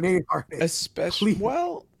spend the grenade harness. Especially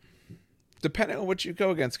depending on what you go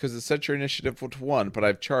against, because it sets your initiative to 1, but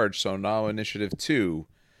I've charged, so now initiative 2.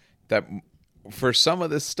 That for some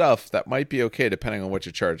of this stuff, that might be okay depending on what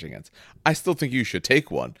you're charging against. I still think you should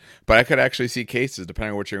take one, but I could actually see cases,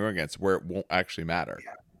 depending on what you're going against, where it won't actually matter.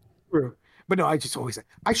 Yeah, true. But no, I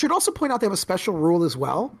should also point out they have a special rule as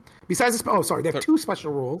well. Besides they have 2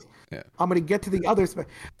 special rules. Yeah. I'm going to get to the others.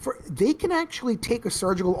 They can actually take a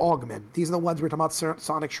surgical augment. These are the ones we're talking about,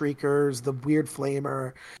 Sonic Shriekers, the weird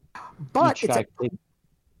flamer. But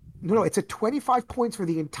it's a 25 points for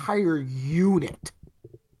the entire unit.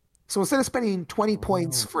 So instead of spending 20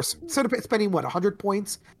 points instead of spending 100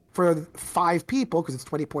 points for 5 people, because it's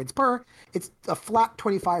 20 points per, it's a flat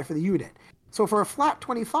 25 for the unit. So for a flat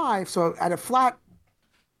 25, so at a flat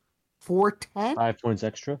 410, 5 points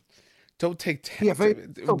extra. Don't take 10. Yeah,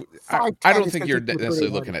 I don't think you're necessarily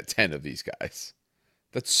looking at 10 of these guys.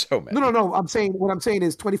 That's so many. No. What I'm saying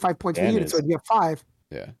is 25 points for the unit. So if you have 5.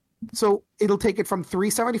 Yeah. So it'll take it from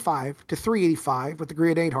 375 to 385 with the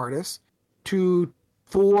grenade harness to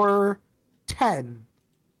 410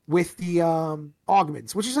 with the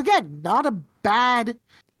augments, which is again not a bad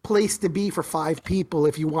place to be for 5 people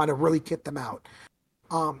if you want to really kit them out.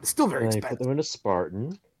 Still very expensive. Put them in a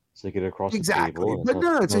Spartan, so they get across the table. table. But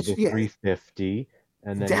no, it's 350,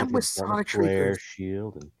 and then them with Sonic flare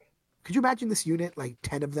shield. And... Could you imagine this unit, like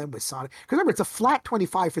 10 of them with Sonic? Because remember, it's a flat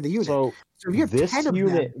 25 for the unit. So if you have this 10 of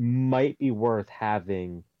unit them, might be worth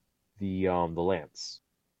having the lance,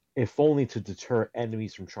 if only to deter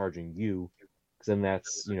enemies from charging you. Because then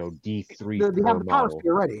that's D3 they have the power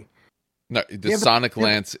spear already. No, the Yeah, but- Sonic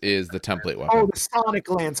Lance is the template weapon. Oh, the Sonic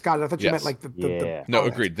Lance. Got it. I thought you Yes. meant like the Yeah. No, oh,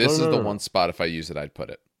 agreed. This No, is no, the no, one no. spot if I use it, I'd put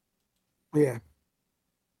it. Yeah.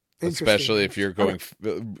 Especially Interesting. if you're going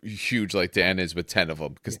huge like Dan is with 10 of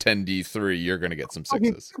them, because 10D3, you're going to get some I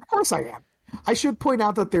mean, sixes. of course I am. I should point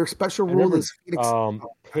out that their special And rule remember, is Phoenix.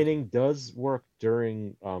 pinning does work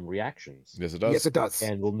during reactions Yes, it does. Yes, it does.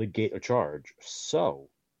 and will negate a charge. So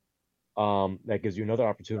that gives you another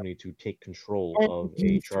opportunity to take control of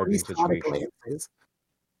a charging Sonic situation. Lances.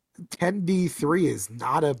 10D3 is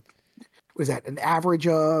not a. Was that an average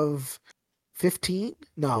of 15?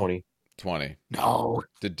 No. 20. 20. No.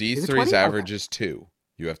 The it D3's 20? average Okay. is 2.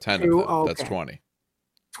 You have 10 2, of them. That's okay. 20.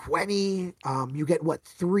 20. You get what?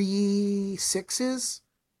 3 6s?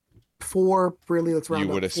 4, really? Let's round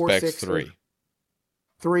You would up. 4 expect 6s. 3.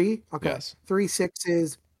 3? Okay. Yes. 3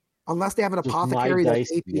 6s. Unless they have an Just my apothecary that's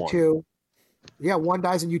dice, AP2. Yeah, 1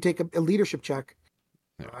 dies and you take a leadership check.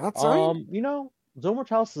 Yeah. That's right. Zone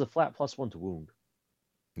Mortalis is a flat +1 to wound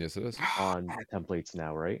Yes, it is. on templates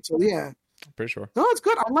now, right? So yeah. Pretty sure. No, it's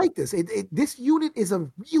good. I like this. This unit is a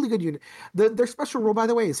really good unit. Their special rule, by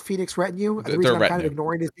the way, is Phoenix Retinue. They're The reason I'm kind retinue. of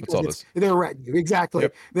ignoring it is That's all because they're retinue. Exactly.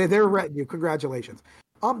 Yep. They're retinue. Congratulations.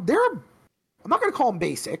 I'm not going to call them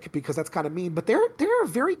basic because that's kind of mean, but they're a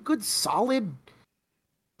very good, solid,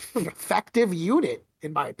 effective unit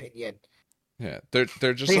in my opinion. Yeah, they're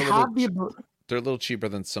just They a little. have the They're a little cheaper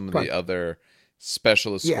than some of Right. the other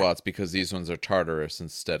specialist Yeah. squads because these ones are Tartarus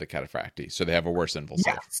instead of Cataphracti, so they have a worse invul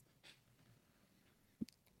save. yes.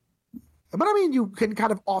 But I mean, you can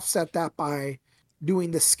kind of offset that by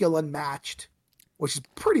doing the skill unmatched, which is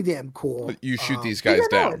pretty damn cool. But you shoot these but guys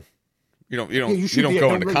yeah, no, down. You don't you you shoot don't the- go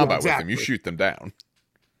no, into no, combat with them. You exactly. shoot them down.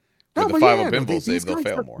 No, With the but 5 yeah, up no, invul these save, they'll guys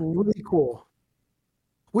fail are more. Really cool.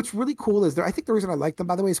 What's really cool is I think the reason I like them,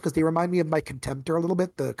 by the way, is because they remind me of my Contemptor a little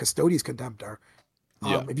bit, the Custodes Contemptor.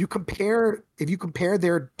 Yeah. If you compare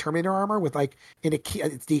their Terminator armor with like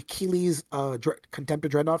it's the Achilles Contemptor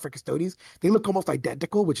Dreadnought for Custodes, they look almost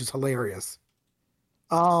identical, which is hilarious.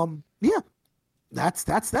 Yeah, that's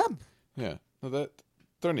them. Yeah, no,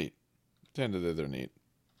 they're neat. At the end of the day, they're neat.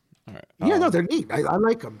 All right. Yeah, no, they're neat. I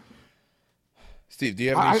like them. Steve, do you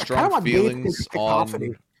have I any kinda strong want Dave to feelings take Cacophony.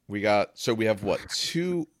 on? We have what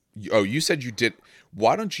 2? Oh, you said you did.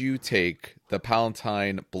 Why don't you take the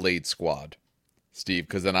Palatine Blade Squad, Steve?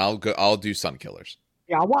 Because then I'll do Sun Killers.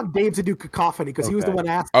 Yeah, I want Dave to do Cacophony because he was the Okay. one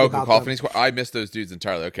asking Oh, about Cacophony them. Squad. I missed those dudes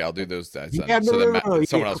entirely. Okay, I'll do those guys then. Yeah, so no, then no, no, no,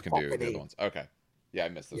 someone yeah, else can do the Cacophony. other ones. Okay. Yeah, I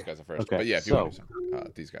missed those Yeah. guys at first. Okay, But yeah, if you want to so- do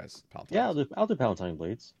some, these guys, Palatine. Yeah, I'll do Palatine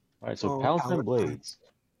Blades. All right, so Oh, Palatine Palatine. Blades.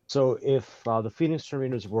 So if the Phoenix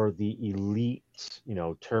Terminators were the elite,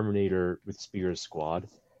 Terminator with Spears squad,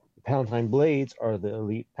 the Palatine Blades are the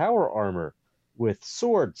elite power armor with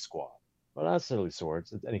sword squad. Well, not necessarily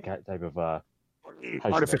swords. It's any type of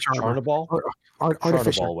Artificial armor. Charnabal.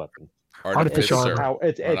 Artificial. Charnabal weapon. Artificial It's, armor.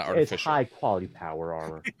 it's Or not it's artificial. high quality power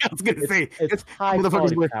armor. I was gonna say It's high motherfuckers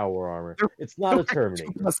quality with- power armor. It's not a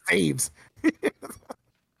Terminator. plus saves.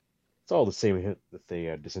 It's all the same with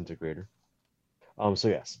the disintegrator. So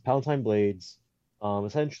yes, Palatine Blades.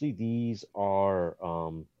 Essentially, these are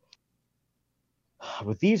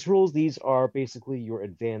with these rules. These are basically your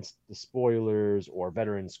advanced despoilers or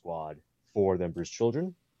veteran squad for the Emperor's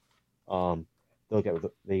Children. They'll get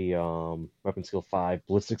the weapon skill 5,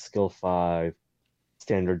 ballistic skill 5,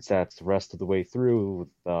 standard stats the rest of the way through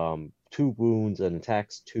with 2 wounds and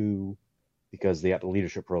attacks 2, because they got the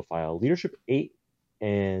leadership profile. Leadership 8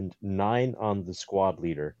 and 9 on the squad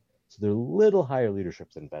leader. So they're a little higher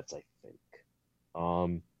leadership than Vets, I think.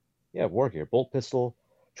 War gear. Bolt pistol,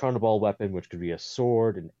 Charnabal weapon, which could be a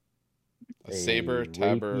sword, and A saber,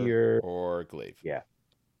 tabard, rapier. or glaive. Yep.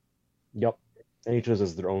 And each of those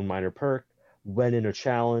has their own minor perk. When in a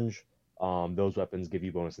challenge, those weapons give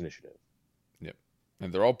you bonus initiative.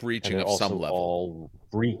 And they're all And breaching they're of also some level. all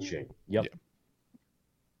breaching. Yep.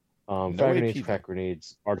 No Frag AP, grenades, though. crack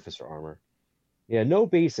grenades, artificer armor. Yeah, no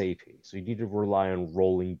base AP, so you need to rely on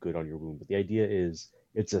rolling good on your wound. But the idea is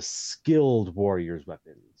it's a skilled warrior's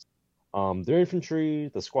weapons. They're infantry,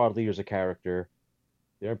 the squad leader's a character.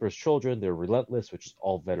 The Emperor's Children, they're relentless, which is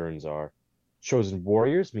all veterans are. Chosen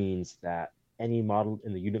warriors means that any model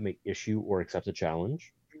in the unit may issue or accept a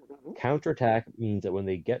challenge. Counterattack means that when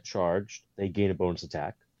they get charged, they gain a bonus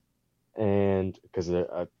attack. And because of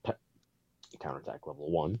a counterattack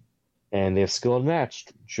level 1. And they have skill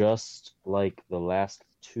unmatched, just like the last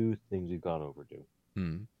 2 things we've gone over do.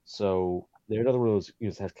 Hmm. So they're another one of those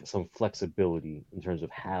units that has some flexibility in terms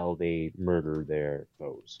of how they murder their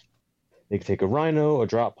foes. They can take a rhino, a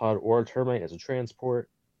drop pod, or a termite as a transport.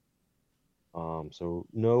 So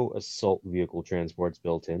no assault vehicle transports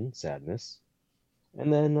built in. Sadness.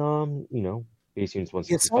 And then, base units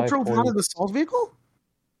The assault 165 drone's not an points. assault vehicle?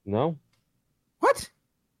 No, What?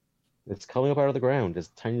 it's coming up out of the ground. There's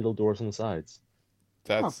tiny little doors on the sides.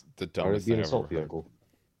 That's the Part dumbest of being thing an I've ever assault heard. vehicle.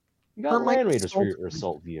 You got Termite land raiders for assault- your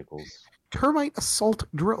assault vehicles. Termite assault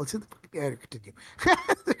drill. It's in the fucking. Yeah, continue.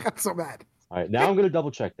 I got so mad. All right, now I'm gonna double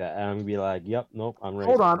check that, and I'm gonna be like, "Yep, nope, I'm ready."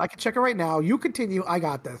 Hold on, I can check it right now. You continue. I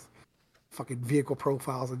got this. Fucking vehicle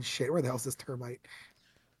profiles and shit. Where the hell's this termite?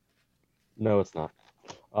 No, it's not.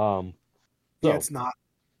 Yeah, So, it's not.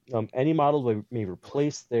 any model may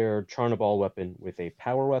replace their Charnabal weapon with a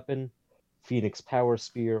power weapon, Phoenix Power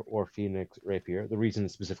Spear, or Phoenix Rapier. The reason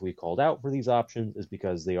it's specifically called out for these options is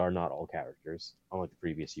because they are not all characters, unlike the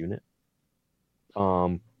previous unit.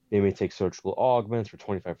 They may take surgical augments for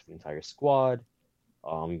 25 for the entire squad.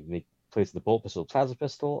 You can place the bolt pistol, plasma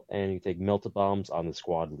pistol, and you take melted bombs on the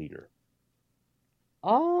squad leader.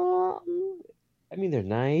 I mean, they're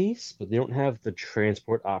nice, but they don't have the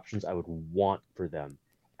transport options I would want for them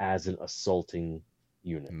as an assaulting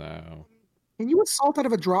unit. No. Can you assault out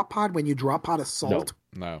of a drop pod when you drop pod assault?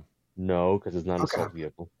 No. No, because it's not an Okay. assault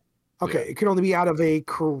vehicle. Okay, Yeah. it can only be out of a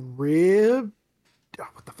crib. Oh,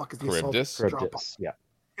 what the fuck is the assault Charybdis? drop pod? Charybdis, yeah.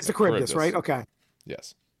 It's the Charybdis, Charybdis. right? Okay.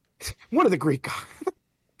 Yes. One of the Greek guys.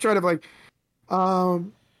 Trying to like,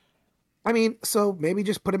 I mean, so maybe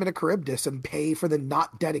just put him in a Charybdis and pay for the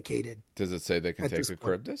not dedicated. Does it say they can At take this a point.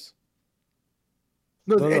 Charybdis?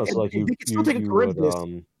 No, No, so like they you, can still take a would,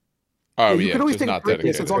 Charybdis. Oh, you yeah, can always just take a not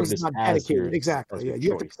Charybdis dedicated. as long as it's Charybdis not as dedicated. your- Exactly. as Yeah, your you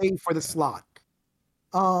have to choice. pay for the slot.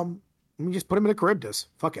 Let me just put him in a Charybdis.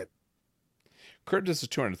 Fuck it. Charybdis is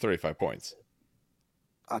 235 points.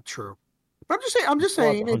 True. But I'm just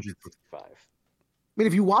saying. I 155. mean,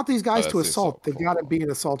 if you want these guys that's to the assault, assault. they've Cool, got to cool. be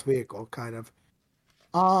an assault vehicle, kind of.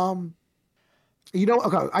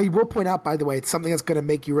 Okay, I will point out, by the way, it's something that's going to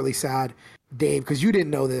make you really sad, Dave, because you didn't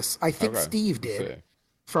know this. I think Okay, Steve let's did. see.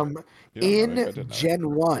 From You don't know in it, I didn't know it.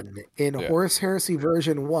 Gen 1, in Yeah. Horus Heresy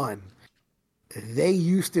version 1, they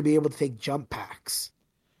used to be able to take jump packs.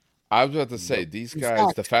 I was about to say, these In guys,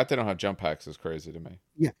 fact- the fact they don't have jump packs is crazy to me.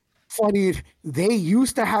 Funny, they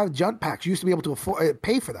used to have jump packs. You used to be able to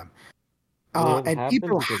pay for them. They don't And have people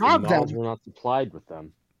them because have the them. models were not supplied with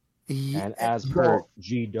them. And as well, per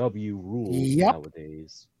GW rules Yep.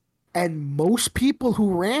 nowadays, and most people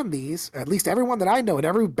who ran these, at least everyone that I know, and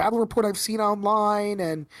every battle report I've seen online,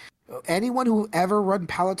 and anyone who ever run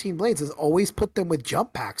Palatine Blades has always put them with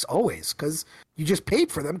jump packs, always, because you just paid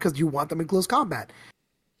for them because you want them in close combat.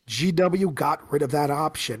 GW got rid of that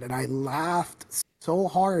option, and I laughed so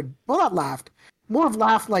hard. Well, not laughed. More of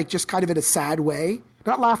laughed like just kind of in a sad way.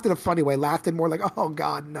 Not laughed in a funny way. Laughed in more like, oh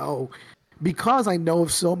God, no. Because I know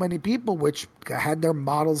of so many people which had their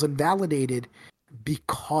models invalidated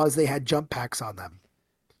because they had jump packs on them,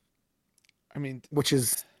 I mean, which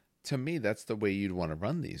is to me, that's the way you'd want to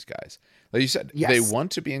run these guys. Like you said, Yes. they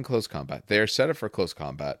want to be in close combat. They are set up for close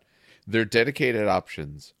combat. Their dedicated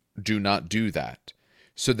options do not do that.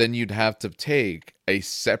 So then you'd have to take a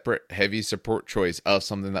separate heavy support choice of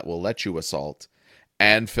something that will let you assault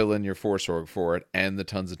and fill in your force org for it and the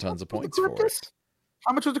tons of the points for it. Charybdis?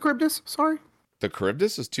 How much was the Charybdis? Sorry. The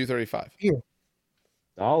Charybdis is 235.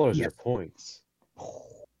 dollars Yes. are points.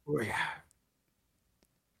 Oh, yeah.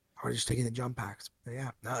 Or just taking the jump packs. But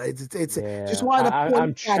yeah. No, it's Yeah. just wanted to point I'm that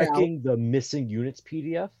out. checking the missing units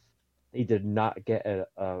PDF. They did not get an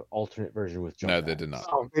alternate version with jump No, packs. they did not.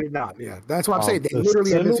 Oh, they did not. Yeah, that's what I'm saying. They The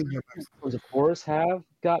literally are similar missing jump packs. ones, of course, have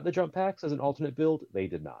got the jump packs as an alternate build. They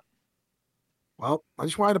did not. Well, I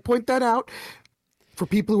just wanted to point that out for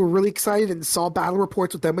people who were really excited and saw battle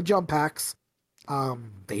reports with them with jump packs.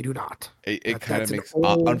 They do not. It That- kind of that's an makes,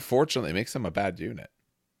 old- unfortunately, it makes them a bad unit.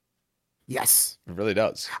 Yes. It really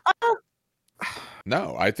does.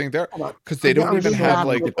 No, I think they're Hold on. because they I'm don't gonna even do have math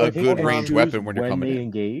like real a quick. good Hold on. range weapon when you're coming they in.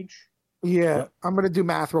 engage. Yeah, Yep. I'm gonna do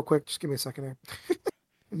math real quick. Just give me a second here.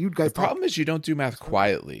 You guys The talk. problem is you don't do math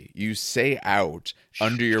quietly. You say out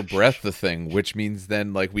under your breath the thing, which means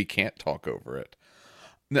then like we can't talk over it.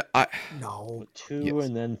 No, No. 2 Yes.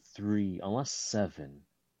 and then 3, unless 7.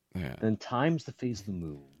 yeah. Then times the phase of the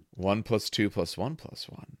moon. 1 + 2 + 1 +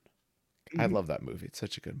 1. I love that movie. It's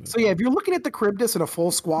such a good movie. So yeah, if you're looking at the Charybdis and a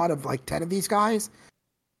full squad of like 10 of these guys,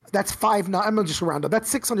 that's 5. I'm gonna just round up. That's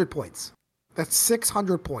 600 points. That's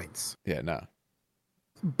 600 points. Yeah, no.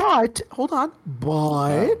 But hold on.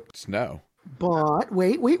 No. But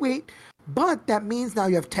wait. But that means now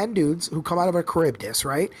you have 10 dudes who come out of a Charybdis,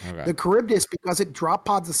 right? Okay. The Charybdis, because it drop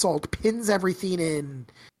pods assault, pins everything in.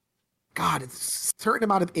 God, it's a certain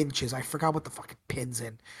amount of inches. I forgot what the fuck it pins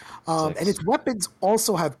in. And 6. its weapons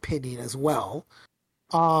also have pinning as well.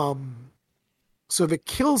 So if it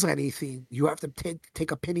kills anything, you have to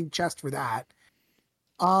take a pinning chest for that.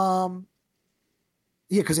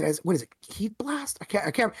 Yeah, because it has, what is it? Heat blast? I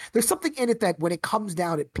can't. There's something in it that when it comes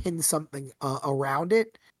down, it pins something around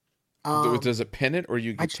it. Does it pin it, or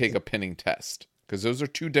you I can take a pinning test? Because those are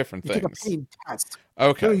two different You take a things. pinning test.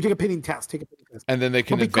 Okay. No, you take a pinning test. Take a pinning test. And then they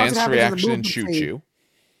can But because it advance happens in the reaction and movement shoot phase- you.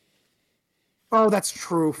 Oh, that's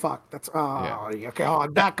true. Fuck. That's okay. Hold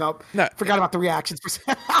on, back up. No. Forgot about the reactions for a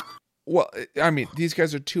second. Well, I mean, these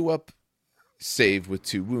guys are 2 up, save with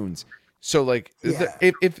 2 wounds. So, like, Yeah.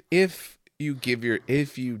 if you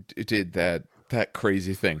did that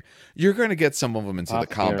crazy thing, you're going to get some of them into the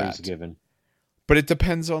Apothecary's combat. given. But it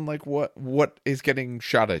depends on like what is getting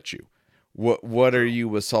shot at you. What are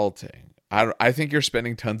you assaulting? I think you're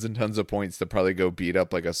spending tons and tons of points to probably go beat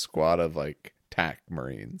up like a squad of like TAC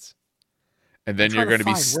Marines. And then you're going to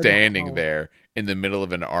be standing there in the middle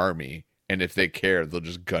of an army, and if they care, they'll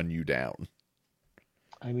just gun you down.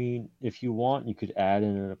 I mean, if you want, you could add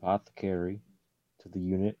in an apothecary to the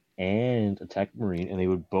unit and a tech marine, and they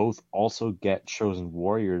would both also get chosen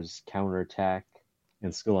warriors counterattack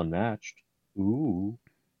and skill unmatched. Ooh,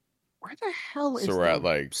 Where the hell is So we're at the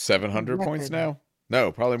like 700 points weapon? now?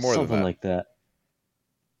 No, probably more something than that. like that.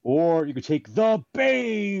 Or you could take the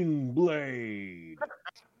Bane Blade.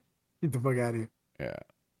 Get the fuck out of here. Yeah.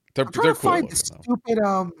 They're I'm trying cool to find looking, the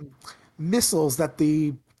though. stupid missiles that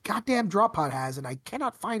the goddamn drop pod has, and I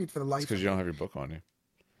cannot find it for the life. Because you don't have your book on you.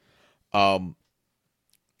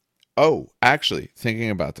 Oh, actually, thinking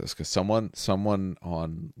about this, because someone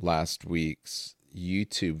on last week's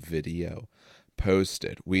YouTube video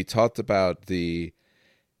posted, we talked about the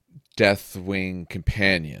Deathwing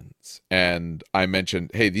companions, and I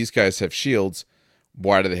mentioned, hey, these guys have shields.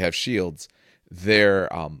 Why do they have shields? Their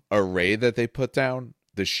array that they put down,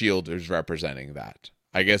 the shield is representing that.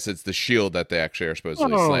 I guess it's the shield that they actually are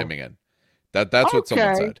supposedly slamming in. That's what someone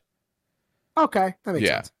Okay. said. Okay, that makes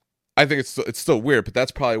Yeah. sense. I think it's still weird, but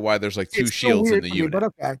that's probably why there's like 2 It's still shields in weird the to me, unit. but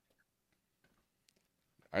okay.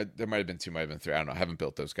 There might have been 2, might have been 3. I don't know. I haven't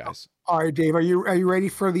built those guys. All right, Dave, are you ready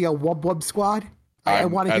for the Wub Wub squad? I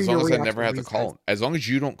want to hear as your long as I reaction never have to these call guys. them. As long as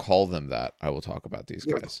you don't call them that, I will talk about these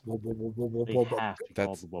Yeah, guys. Wub, wub, wub, wub, wub, They wub, wub. have to call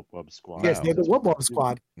That's- the Wub Wub Squad. Yes, No. they're the Wub Wub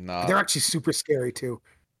squad. Not They're actually super scary too.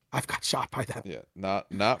 I've got shot by them. yeah,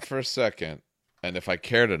 not for a second. And if I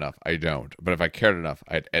cared enough, I don't. But if I cared enough,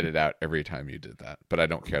 I'd edit out every time you did that. But I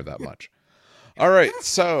don't care that much. All right,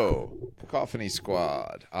 so Cacophony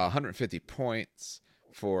Squad, 150 points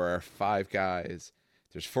for 5 guys.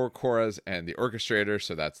 There's 4 Korras and the Orchestrator,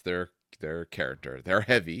 so that's their character. They're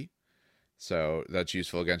heavy, so that's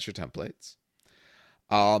useful against your templates.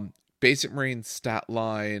 Basic Marine stat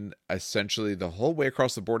line, essentially the whole way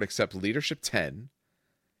across the board except Leadership 10,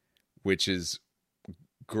 which is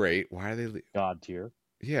great. Why are they... God tier.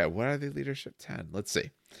 Yeah, why are they Leadership 10? Let's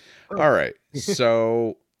see. Oh. All right,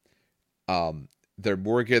 so... they're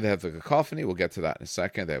more good. They have the Cacophony. We'll get to that in a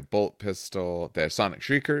second. They have Bolt Pistol. They have Sonic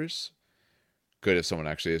Shriekers. Good if someone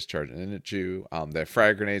actually is charging in at you. They have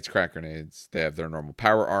Frag Grenades, Crack Grenades. They have their normal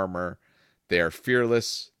power armor. They are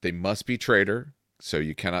fearless. They must be traitor, so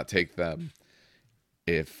you cannot take them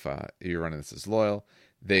if you're running this as loyal.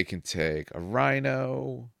 They can take a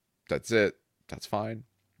Rhino. That's it. That's fine.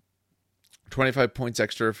 25 points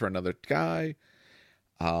extra for another guy.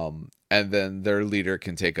 And then their leader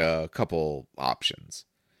can take a couple options.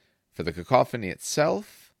 For the Cacophony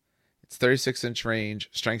itself, it's 36-inch range,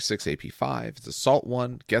 strength 6, AP 5. It's assault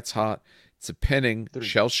 1, gets hot. It's a pinning,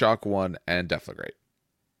 shell shock 1, and deflagrate.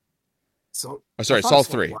 So, Oh, sorry, I thought assault assault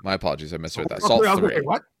 3. one. My apologies, I misread that. Oh, Assault okay, 3.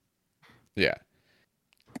 what? Yeah.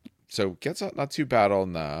 So gets hot, not too bad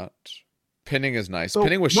on that. Pinning is nice. So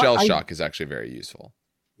Pinning with what shell I- shock is actually very useful.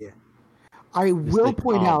 I will This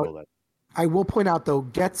point out. combo that- I will point out though,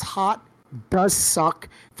 gets hot does suck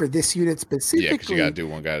for this unit Yeah, specifically. because you got to do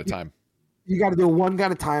one guy at a time. You got to do one guy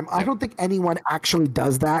at a time. I don't think anyone actually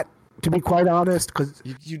does that, to be quite honest. Because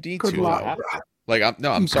You need good to, luck. though. Like,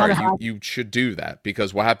 I'm You sorry. kinda have- You should do that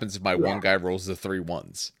because what happens if my one guy rolls the 3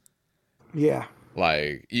 ones? Yeah,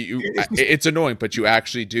 Like, It's just- it's annoying, but you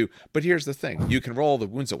actually do. But here's the thing: you can roll all the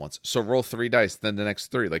wounds at once. So roll 3 dice, then the next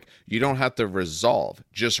 3. Like, you don't have to resolve;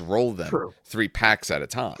 just roll them True. 3 packs at a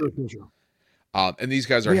time. true. And these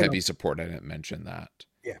guys are Yeah. heavy support. I didn't mention that.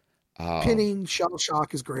 Yeah. Um, Pinning shell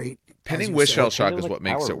shock is great. as Pinning you with said. shell shock Pinning is like what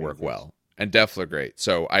makes Power it work Rangers. well, and deflagrate.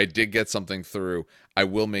 So I did get something through. I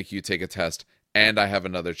will make you take a test, and I have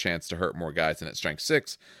another chance to hurt more guys, and it's strength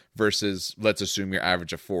 6 versus, let's assume your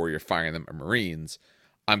average of 4. You're firing them at Marines.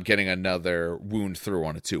 I'm getting another wound through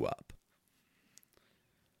on a 2-up.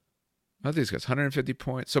 Not these guys, 150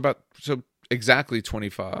 points. So exactly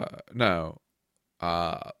 25. No,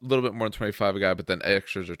 a little bit more than 25 a guy, but then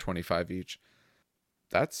extras are 25 each.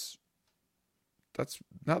 That's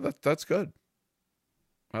that's good.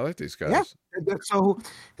 I like these guys. Yeah. So,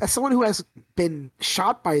 as someone who has been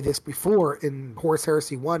shot by this before in Horus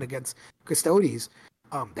Heresy 1 against Custodes,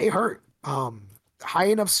 they hurt. High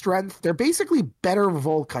enough strength. They're basically better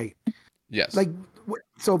Volkite. Yes. Like,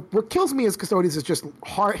 so what kills me as Custodes is just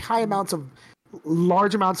large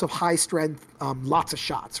amounts of high strength, lots of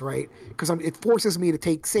shots, right? Because it forces me to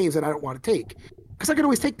take saves that I don't want to take. Because I can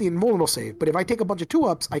always take the invulnerable save, but if I take a bunch of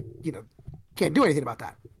 2-ups, I can't do anything about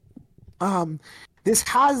that. This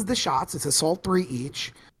has the shots. It's Assault 3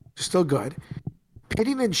 each. Still good.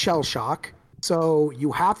 Pitting and Shell Shock. So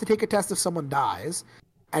you have to take a test if someone dies.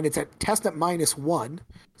 And it's a test at -1.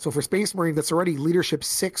 So for Space Marine, that's already leadership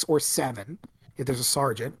 6 or 7 if there's a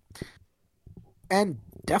sergeant. And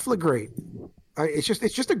Deflagrate. It's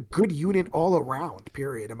just a good unit all around,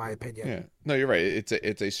 period, in my opinion. Yeah. No, you're right.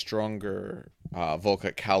 It's a stronger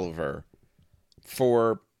Volkite caliber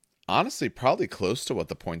for honestly probably close to what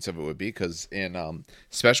the points of it would be, because in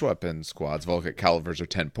special weapon squads, Volkite calibers are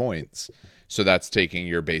 10 points. So that's taking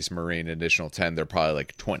your base Marine additional 10. They're probably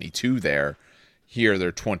like 22 there. Here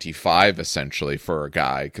they're 25 essentially for a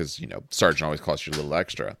guy, because sergeant always costs you a little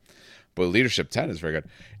extra. But leadership 10 is very good.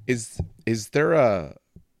 Is there a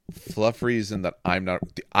fluff reason that I'm not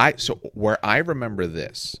so where I remember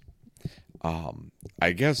this,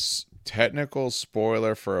 I guess technical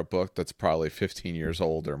spoiler for a book that's probably 15 years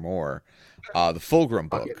old or more, the Fulgrim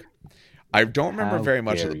book. I don't remember very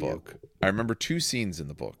much of the book. I remember 2 scenes in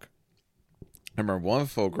the book. I remember one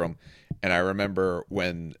with Fulgrim, and I remember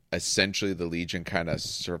when essentially the Legion kind of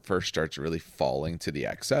first starts really falling to the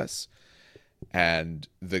excess, and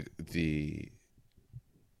the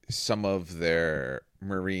some of their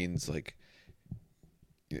Marines like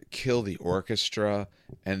kill the orchestra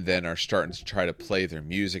and then are starting to try to play their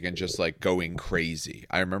music and just like going crazy.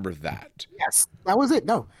 I remember that. Yes, that was it.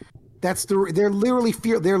 No, they're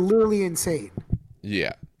literally insane.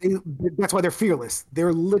 Yeah, that's why they're fearless.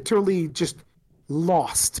 They're literally just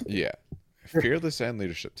lost. Yeah, fearless and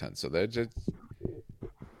leadership 10. So they're just.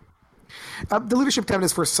 The leadership 10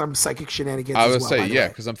 is for some psychic shenanigans. I would say, yeah,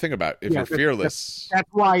 because I'm thinking about if you're fearless. That's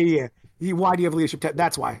why. Yeah. Why do you have leadership 10?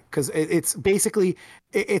 That's why, because it's basically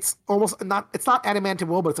it's almost not. It's not adamantium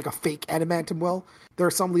will, but it's like a fake adamantium will. There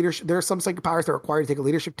are some psychic powers that are required to take a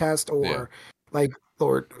leadership test or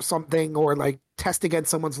something, or like test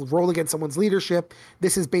against roll against someone's leadership.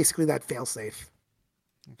 This is basically that failsafe.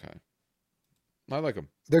 Okay, I like them.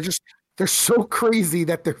 They're so crazy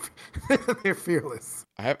that they're fearless.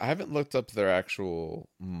 I haven't looked up their actual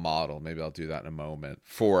model. Maybe I'll do that in a moment.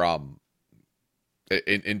 For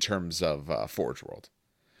in terms of Forge World,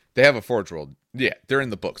 they have a Forge World. Yeah, they're in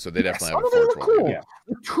the book, so they definitely have a Forge World. Cool. Yeah.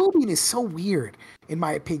 The tubing is so weird, in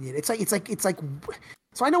my opinion. It's like.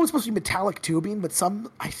 So I know it's supposed to be metallic tubing, but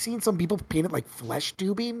I've seen some people paint it like flesh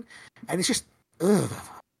tubing, and it's just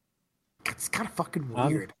it's kind of fucking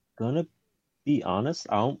weird. I'm gonna be honest.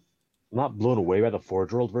 I'm not blown away by the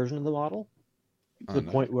Forge World version of the model. To the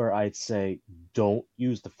point where I'd say don't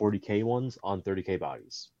use the 40k ones on 30k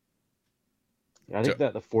bodies. I think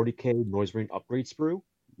that the 40k Noise Marine upgrade sprue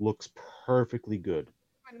looks perfectly good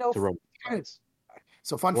to run.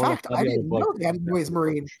 So fun fact, I didn't know they had a Noise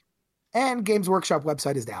Marine, and Games Workshop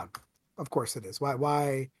website is down. Of course it is.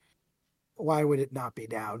 Why would it not be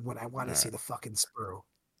down when I want to see the fucking sprue?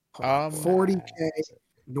 40k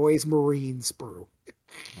Noise Marine sprue.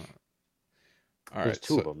 All right, there's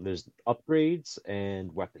two of them. There's upgrades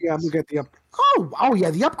and weapons. Yeah, I'm looking at the Oh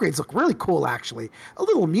yeah, the upgrades look really cool actually. A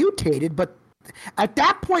little mutated, but at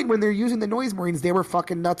that point when they're using the Noise Marines, they were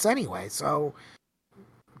fucking nuts anyway. So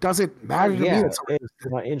does it matter to me? It's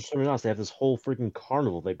not interesting or not. They have this whole freaking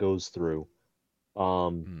carnival that goes through.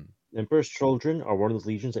 Emperor's Children are one of those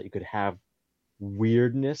legions that you could have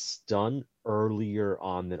weirdness done earlier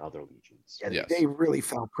on than other legions. Yeah, they really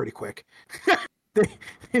fell pretty quick.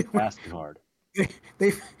 Fast and hard.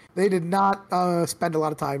 They did not spend a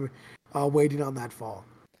lot of time waiting on that fall.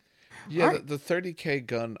 Yeah, right. The 30k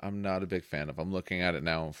gun I'm not a big fan of. I'm looking at it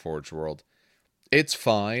now in Forge World. It's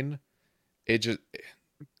fine.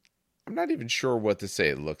 I'm not even sure what to say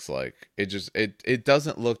it looks like. It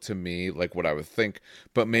doesn't look to me like what I would think,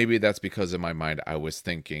 but maybe that's because in my mind I was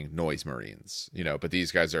thinking Noise Marines, but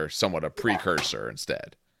these guys are somewhat a precursor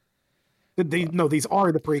instead. These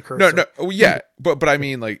are the precursor. No, yeah, but I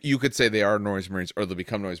mean, like, you could say they are Noise Marines or they'll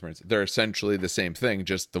become Noise Marines. They're essentially the same thing,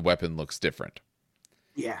 just the weapon looks different.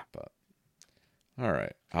 Yeah. But all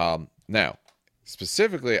right. Now,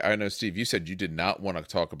 specifically, I know, Steve, you said you did not want to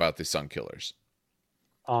talk about the Sun Killers.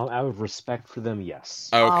 Out of respect for them, yes.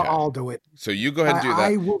 Okay. I'll do it. So you go ahead and do that.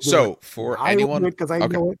 I will do so it. For I anyone, because I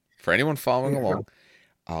know it. For anyone following along,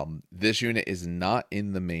 This unit is not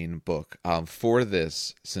in the main book. For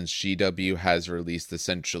this, since GW has released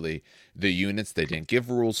essentially the units they didn't give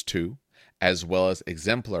rules to, as well as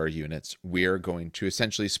exemplary units, we are going to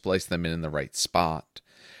essentially splice them in the right spot.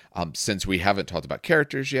 Since we haven't talked about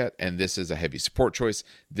characters yet, and this is a heavy support choice,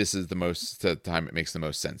 this is the time it makes the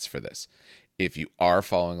most sense for this. If you are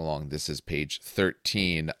following along, this is page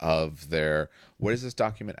 13 of their, what is this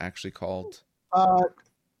document actually called?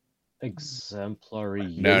 Exemplary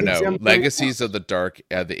unit. No, Exemplary Legacies of the Dark,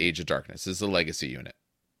 the Age of Darkness. This is a legacy unit.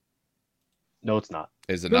 No, it's not.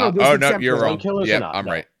 Is it No, not? this Oh, is no, exemplary. you're wrong. Some killers Yeah, are not, I'm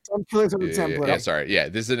no. right. Some killers are Yeah, exemplary. sorry. Yeah,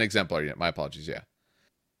 this is an exemplary unit. My apologies. Yeah.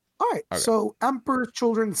 All right, Okay. so Emperor's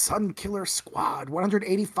Children Sun Killer Squad,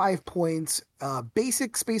 185 points,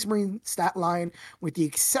 basic Space Marine stat line, with the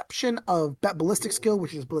exception of ballistic skill,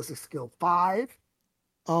 which is ballistic skill 5,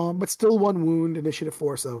 but still 1 wound, initiative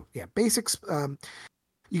 4. So yeah, basics.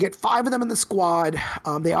 You get 5 of them in the squad.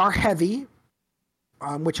 They are heavy,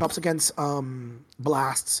 which helps against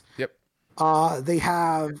blasts. Yep. They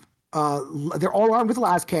have they're all armed with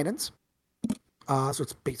las cannons. So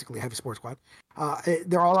it's basically a heavy support squad.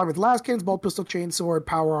 They're all armed with las cannons, bolt pistol, chainsword,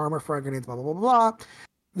 power armor, frag grenades, blah, blah, blah, blah.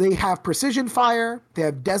 They have precision fire. They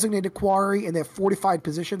have designated quarry, and they have fortified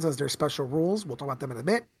positions as their special rules. We'll talk about them in a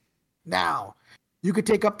bit. Now, you could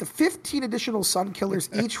take up to 15 additional Sun Killers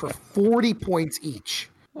each for 40 points each.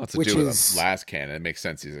 Well, it's to Which do with is- a last cannon. It makes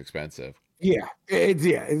sense. He's expensive. Yeah,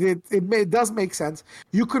 it does make sense.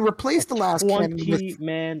 You could replace the last cannon with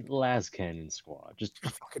 20-man las cannon squad. Just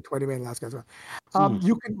fucking 20-man last cannon.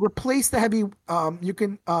 You can replace the heavy. You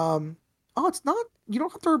can. It's not. You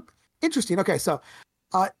don't have to. Interesting. Okay, so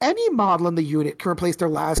any model in the unit can replace their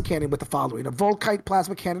last cannon with the following: a Volkite,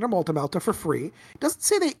 plasma cannon, or multi-melter for free. It doesn't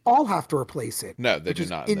say they all have to replace it. No, they which do is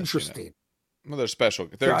not. in this unit. Interesting. Well, they're special.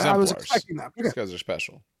 They're Yeah, I was exemplars. expecting that. These Okay. guys are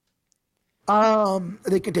special.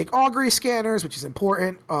 They can take augury scanners, which is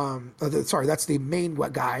important. That's the main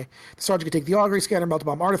guy. The sergeant can take the augury scanner,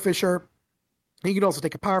 multi-bomb artificer. He can also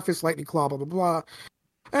take a power fist, lightning claw, blah blah blah,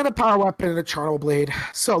 and a power weapon and a charnel blade.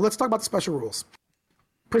 So let's talk about the special rules.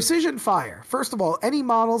 Precision fire. First of all, any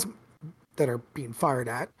models that are being fired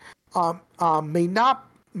at may not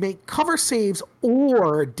make cover saves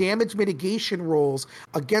or damage mitigation rolls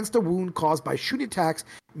against a wound caused by shooting attacks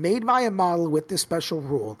made by a model with this special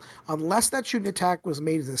rule, unless that shooting attack was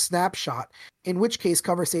made as a snapshot, in which case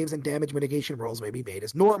cover saves and damage mitigation rolls may be made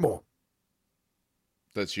as normal.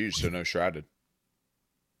 That's huge. So no shrouded,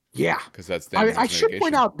 Yeah. because that's damage I should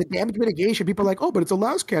point mitigation. out the damage mitigation. People are like, oh, but it's a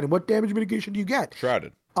las cannon. What damage mitigation do you get?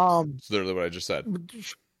 Shrouded. It's literally what I just said.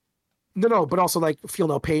 No, but also like feel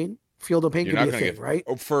no pain. Feel no pain You're could not be a going to thing, get right?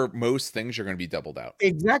 Oh, for most things, you're going to be doubled out.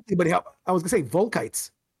 Exactly, but I was gonna say Volkites,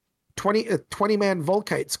 20-man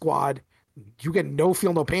Volkite squad, you get no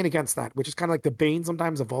feel no pain against that, which is kind of like the bane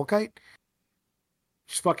sometimes of Volkite.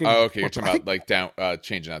 Just fucking. Oh, okay. You're I talking think about like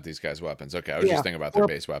changing out these guys' weapons. Okay, I was Yeah, just thinking about their or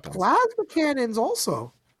base weapons. plasma cannons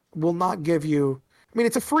also will not give you. I mean,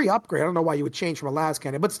 it's a free upgrade. I don't know why you would change from a las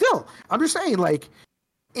cannon, but still, I'm just saying, like,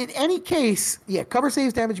 in any case, yeah, cover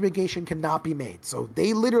saves damage mitigation cannot be made. So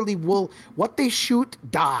they literally will. What they shoot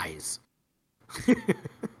dies.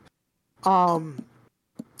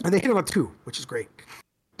 And they hit on a 2, which is great.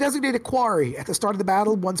 Designated quarry. At the start of the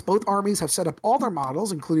battle, once both armies have set up all their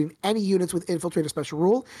models, including any units with infiltrator special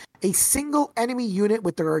rule, a single enemy unit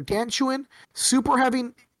with the gargantuan, super heavy,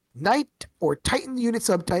 knight, or titan unit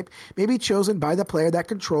subtype may be chosen by the player that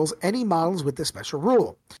controls any models with this special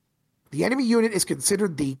rule. The enemy unit is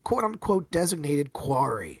considered the quote-unquote designated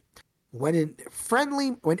quarry. When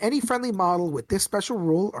any friendly model with this special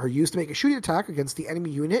rule are used to make a shooting attack against the enemy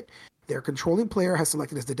unit their controlling player has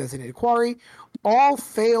selected as the designated quarry, all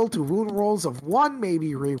fail to wound rolls of 1 may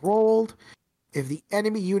be re-rolled. If the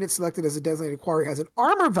enemy unit selected as a designated quarry has an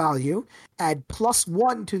armor value, add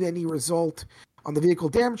 +1 to any result on the vehicle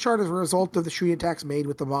damage chart as a result of the shooting attacks made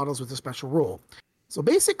with the models with the special rule. So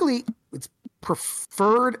basically, it's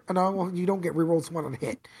preferred. No, you don't get rerolls to 1 on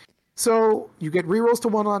hit. So you get rerolls to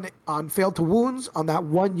 1 on failed to wounds on that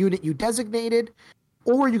 1 unit you designated,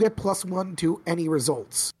 or you get +1 to any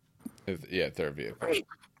results. If they're a vehicle.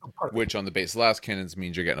 Which on the base last cannons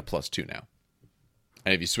means you're getting a +2 now.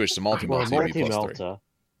 And if you switch to multi-melta, well, you'd be +3. multi-melta.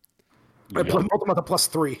 Multi-melta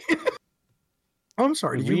 +3. I'm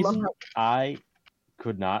sorry. The Did you love reason that? I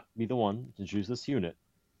could not be the one to choose this unit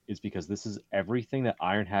is because this is everything that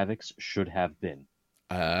Iron Havocs should have been.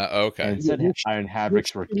 Okay. And instead, Iron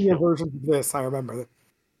Havocs were Media killed. versions of this, I remember that.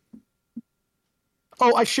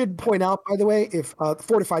 Oh, I should point out, by the way, if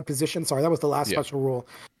fortified position, sorry, that was the last special rule.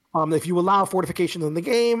 If you allow fortifications in the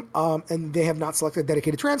game, and they have not selected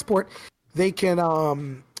dedicated transport, they can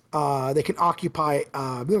They can occupy.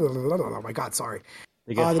 Oh my God, sorry.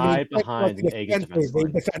 They get hide behind the Aegis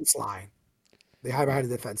defense line. They hide behind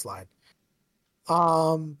the defense line.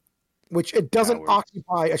 Which it doesn't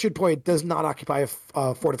occupy. I should point. It does not occupy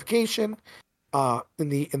a fortification in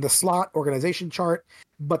the slot organization chart,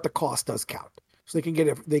 but the cost does count. So they can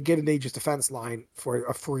get an Aegis defense line for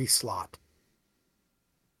a free slot.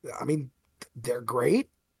 I mean, they're great.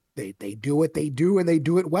 They do what they do, and they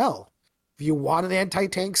do it well. If you want an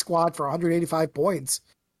anti-tank squad for 185 points,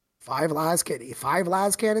 5 las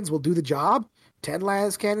cannons will do the job. 10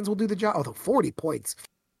 las cannons will do the job. Although 40 points,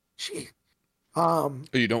 gee.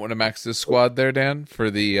 You don't want to max this squad there, Dan, for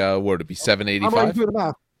the what would it be 785? I'm already doing the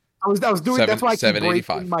math. I was doing. That's why I keep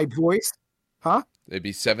breaking my voice. Huh? It'd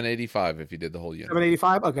be 785 if you did the whole unit.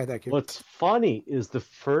 785. Okay, thank you. What's funny is the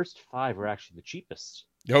first 5 are actually the cheapest.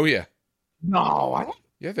 Oh yeah. No,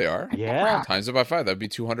 yeah, they are. Yeah. Times it by 5, that'd be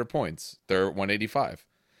 200 points. They're 185.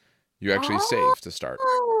 You actually save to start.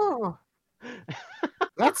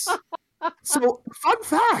 That's so. Fun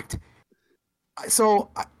fact.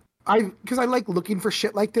 So because I like looking for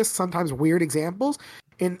shit like this, sometimes weird examples.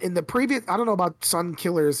 In the previous, I don't know about Sun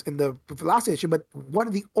Killers in the last issue, but one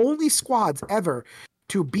of the only squads ever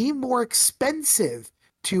to be more expensive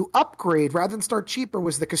to upgrade rather than start cheaper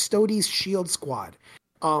was the Custodes Shield Squad.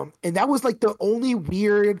 And that was like the only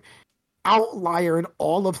weird outlier in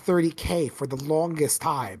all of 30K for the longest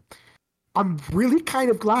time. I'm really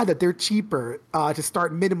kind of glad that they're cheaper to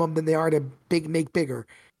start minimum than they are to make bigger.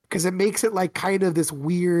 Because it makes it like kind of this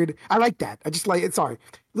weird. I like that. I just like it. Sorry.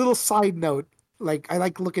 Little side note. Like I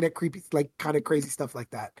like looking at creepy, like kind of crazy stuff like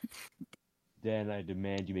that. Dan, I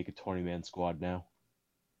demand you make a 20-man squad now.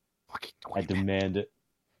 Fucking I demand it.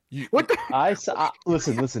 What the?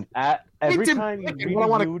 Listen. Every time you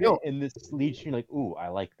read it in this Legion, you're like, ooh, I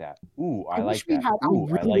like that. Ooh, I like that. Ooh,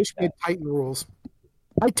 I like that. Titan rules.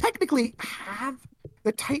 I technically have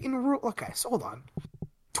the Titan rule. Okay, so hold on.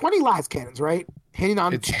 20 las cannons, right? Hitting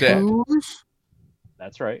on it's twos. Dead.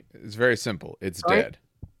 That's right. It's very simple. It's right? dead.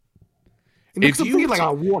 It makes thinking like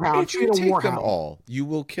a warhound. If you take them all, you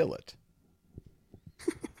will kill it.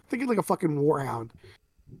 Thinking like a fucking warhound,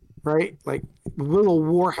 right? Like will a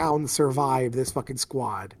warhound survive this fucking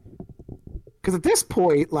squad? Because at this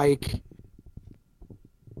point, like,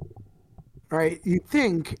 right? You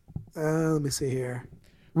think? Let me see here.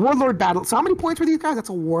 Warlord battle. So how many points were these guys? That's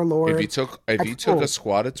a warlord. If you took a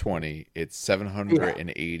squad of 20, it's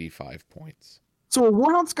 785 points. So a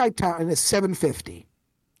Warhound Sky Titan is 750.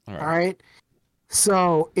 All right.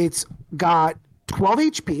 So it's got 12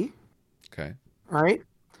 HP. Okay. All right.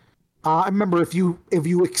 I remember if you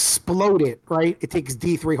explode it, right, it takes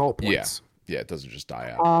D3 hull points. Yeah, it doesn't just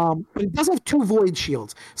die out. But it does have 2 void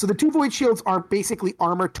shields. So the 2 void shields are basically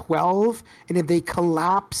armor 12, and if they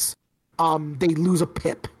collapse, they lose a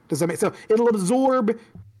pip. Does that make sense? So it'll absorb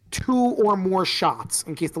 2 or more shots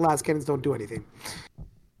in case the las cannons don't do anything.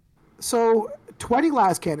 So 20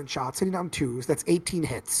 las cannon shots hitting on 2s, that's 18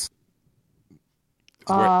 hits.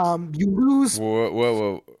 You lose.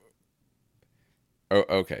 Whoa. Oh,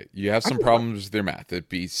 okay. You have some problems with your math. It'd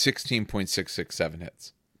be 16.667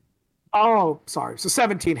 hits. Oh, sorry. So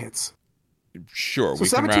 17 hits. Sure, so we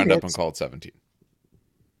can round up and call it 17.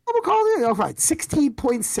 We'll call it, all right,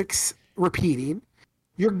 16.6 repeating.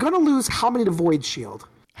 You're going to lose how many to Void Shield?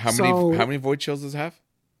 How many Void Shields does it have?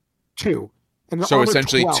 2. And so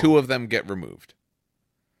essentially 12. 2 of them get removed.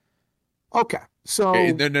 Okay. So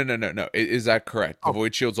No. Is that correct? The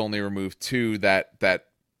Void Shields only remove 2 that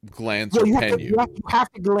glance or pen you. You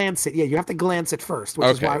have to glance it. Yeah, you have to glance it first. Which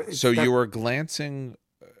okay. Is why so you are glancing.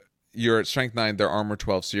 You're at strength 9. They're armor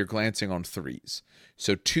 12. So you're glancing on 3s.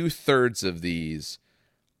 So 2/3 of these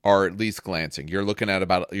are at least glancing. You're looking at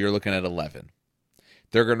 11.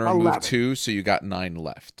 They're going to remove 2, so you got 9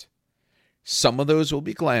 left. Some of those will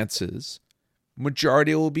be glances.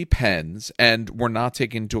 Majority will be pens, and we're not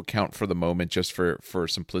taking into account for the moment, just for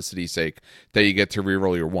simplicity's sake, that you get to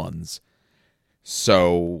reroll your 1s.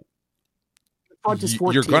 So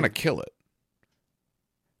you're going to kill it.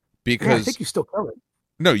 Because I think you still kill it.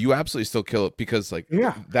 No, you absolutely still kill it because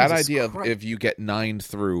that idea of if you get 9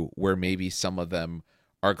 through where maybe some of them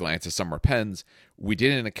are glances, some are pens, we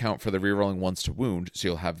didn't account for the rerolling 1s to wound, so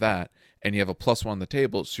you'll have that. And you have a +1 on the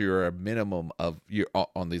table, so you're a minimum of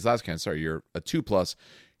on these last cans. Sorry, you're a 2+.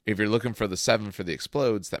 If you're looking for the 7 for the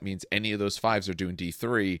explodes, that means any of those 5s are doing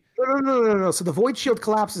D3. No. So the Void Shield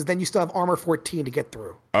collapses, then you still have armor 14 to get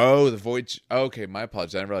through. Oh, the Void. Okay, my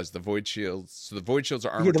apologies. I didn't realize the Void Shields. So the Void Shields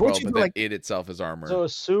are armor 12, but then it itself is armor. So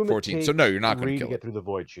assume 14. So no, you're not going to get through the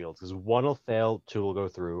Void Shields because 1 will fail, 2 will go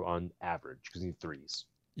through on average because you need 3s.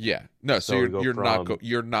 Yeah, no. So you're not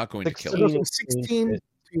going to kill it. 16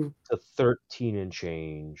 to to 13 and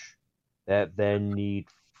change that then need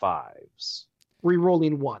 5s.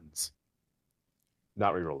 re-rolling ones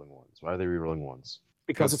Not rerolling ones. Why are they rerolling ones?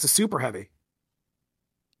 because it's a super heavy.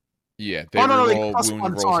 Yeah, they No, they reroll plus wound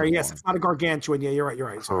one. rolls Sorry, of yes, one. it's not a gargantuan. Yeah, you're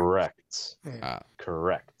right. Sorry. Correct. Yeah.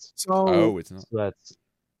 Correct. So, Oh, it's not. So that's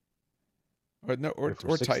Or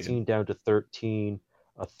from 16 Titan. down to 13.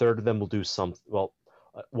 A third of them will do something. Well,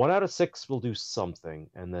 1 out of 6 will do something,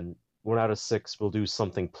 and then 1 out of 6 will do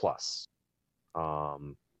something plus.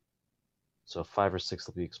 So 5 or 6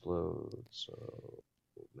 will be explode. So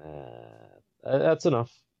that's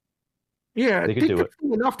enough. yeah, They I can think do that's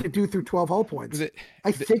enough to do through 12 hull points.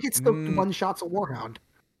 I think it's the one shots of Warhound.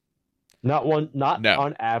 Not No.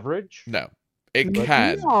 on average. No, it But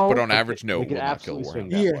can, no. but on average, no, They it can will not kill absolutely swing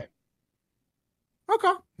Warhound. that Yeah. way.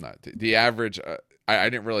 Okay. No, the average. I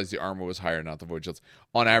didn't realize the armor was higher, not the void shields.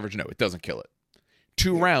 On average, no, it doesn't kill it.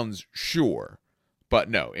 2 rounds, sure, but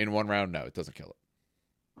no, in 1 round, no, it doesn't kill it.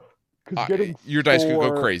 Your dice could go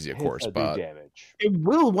 4 crazy, of hits course, that do but damage. It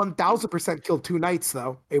will 1000% kill 2 knights,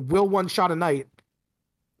 though. It will one shot a knight.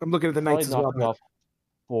 I'm looking at the Probably knights as well. knocking off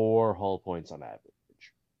 4 hull points on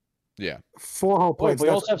average. yeah, 4 hull Wait, points. we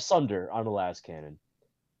also have Sunder on the last cannon.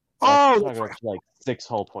 Oh, That's talking about like 6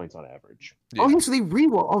 hull points on average. yeah. Oh, yeah, so they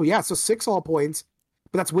reroll. Oh, yeah, so 6 hull points,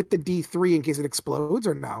 but that's with the D3 in case it explodes,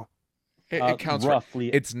 or no? It counts roughly.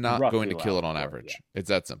 It's not going to kill it on allowed, average. yeah. It's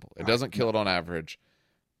that simple. It doesn't kill it on average.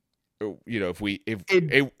 You know, if we It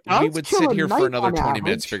we does would kill sit a here for knight another on 20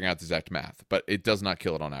 minutes average. figuring out the exact math, but it does not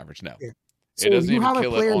kill it on average. No, Yeah. it So if doesn't you even have a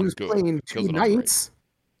kill it player on who's good. playing It kills 2 it on great. knights,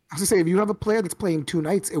 I was gonna say, if you have a player that's playing 2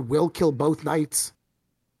 knights, it will kill both knights,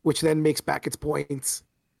 which then makes back its points.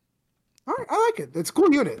 All right, I like it. It's a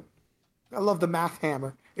cool unit. I love the math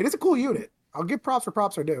hammer. It is a cool unit. I'll give props where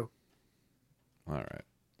props are due. All right.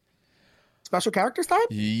 Special characters time?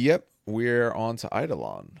 Yep, we're on to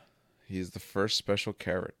Eidolon. He's the first special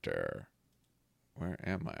character. Where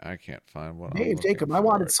am I? I can't find what. Hey, I'm Jacob, looking I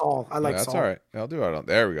wanted for. Saul. I like That's Saul. all right. I'll do it.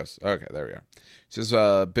 There we go. Okay, there we are. This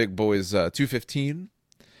is Big Boy's 215.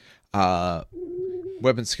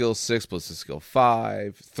 Weapon skill 6, ballistic skill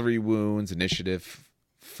 5, 3 wounds, initiative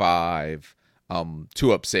 5,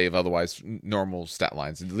 2 up save, otherwise normal stat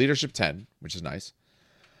lines. And leadership 10, which is nice.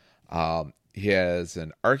 He has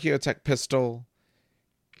an Archaeotech pistol.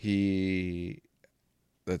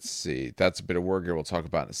 Let's see, that's a bit of War Gear we'll talk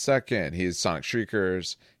about in a second. He has Sonic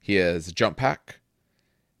Shriekers. He has a jump pack.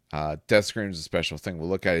 Death Scream is a special thing we'll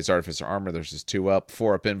look at. His Artificer armor, there's his 2 up,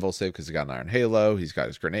 4 up invul save because he got an Iron Halo. He's got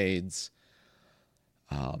his grenades.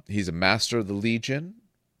 He's a Master of the Legion.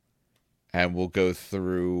 And we'll go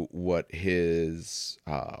through what his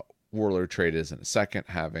Warlord trait is in a second,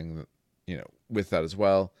 having, with that as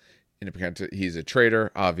well. He's a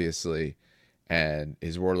traitor, obviously. And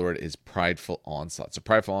his Warlord is Prideful Onslaught. So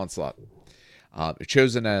Prideful Onslaught,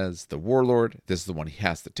 chosen as the Warlord. This is the one he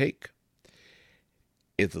has to take.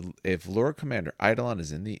 If Lord Commander Eidolon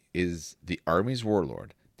is the army's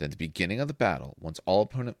Warlord, then at the beginning of the battle, once all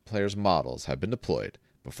opponent players' models have been deployed,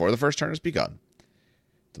 before the first turn has begun,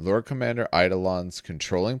 the Lord Commander Eidolon's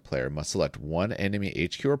controlling player must select one enemy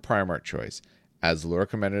HQ or Primarch choice as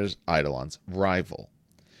Lord Commander Eidolon's rival.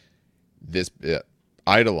 This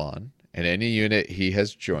Eidolon and any unit he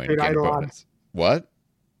has joined get a bonus. What?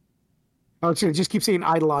 Oh, just keep saying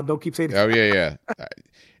Eidolon. Don't keep saying. Oh yeah.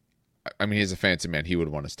 I mean, he's a fancy man. He would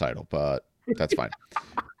want his title, but that's fine.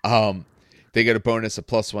 They get a bonus of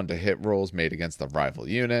 +1 to hit rolls made against the rival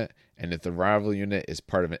unit, and if the rival unit is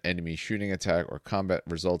part of an enemy shooting attack or combat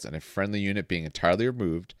results in a friendly unit being entirely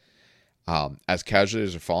removed, as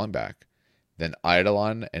casualties are falling back, then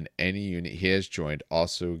Eidolon and any unit he has joined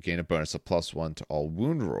also gain a bonus of +1 to all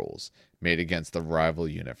wound rolls made against the rival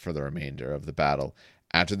unit for the remainder of the battle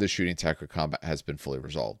after the shooting attack or combat has been fully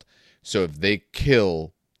resolved. So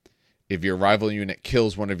if your rival unit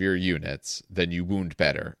kills one of your units, then you wound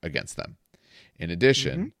better against them. In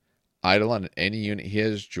addition, Eidolon and any unit he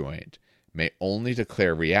has joined may only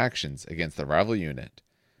declare reactions against the rival unit,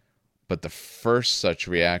 but the first such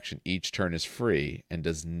reaction each turn is free and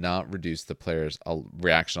does not reduce the player's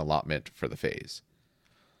reaction allotment for the phase.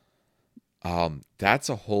 That's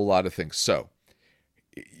a whole lot of things. So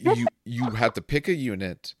you have to pick a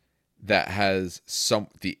unit that has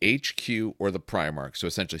the HQ or the Primarch, so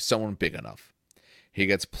essentially someone big enough. He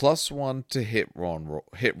gets +1 to hit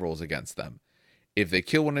rolls against them. If they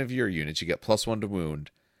kill one of your units, you get +1 to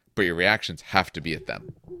wound, but your reactions have to be at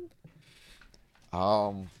them.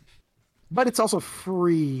 But it's also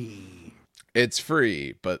free. It's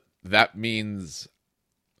free, but that means,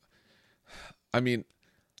 I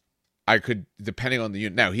could, depending on the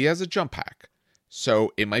unit. Now, he has a jump pack,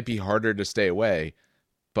 so it might be harder to stay away,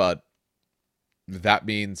 but that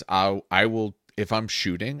means I will, if I'm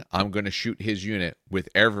shooting, I'm going to shoot his unit with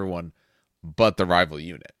everyone but the rival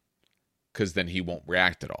unit, because then he won't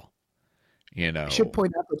react at all. You know, I should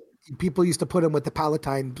point out that people used to put him with the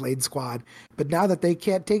Palatine Blade Squad, but now that they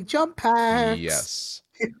can't take jump packs, yes.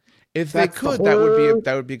 If they That's could, that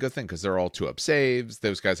would be a good thing, because they're all 2-up saves.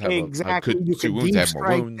 Those guys have exactly. a You two can wounds, deep have more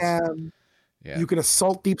strike wounds. them. Yeah. You can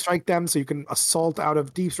assault deep strike them, so you can assault out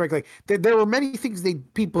of deep strike. Like there were many things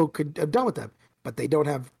people could have done with them, but they don't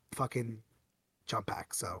have fucking jump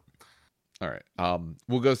packs. So, all right.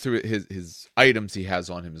 We'll go through his items he has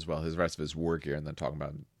on him as well, his rest of his war gear, and then talk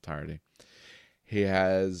about entirety. He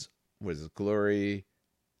has, what is it, Glory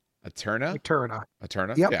Eterna? Eterna?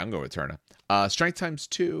 Yep. Yeah, I'm going with Eterna. Strength times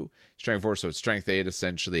 2, Strength 4, so it's Strength 8,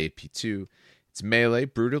 essentially AP2. It's melee,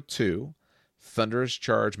 Brutal 2, Thunderous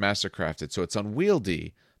Charge, Mastercrafted, so it's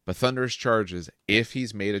unwieldy, but Thunderous Charges, if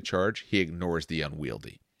he's made a charge, he ignores the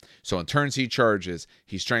unwieldy. So in turns he charges,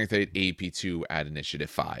 he's Strength 8, AP2 at Initiative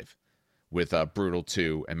 5, with Brutal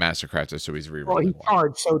 2 and Mastercrafted, so he's rerolling. Well, he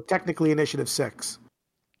charged, so technically Initiative 6.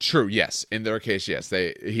 True, yes. In their case, yes.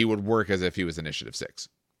 He would work as if he was Initiative 6.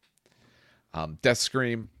 Death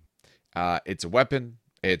Scream. It's a weapon.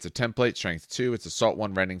 It's a template, Strength 2. It's Assault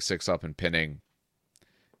 1, Rending 6 up, and Pinning.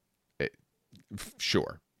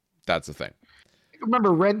 Sure. That's the thing.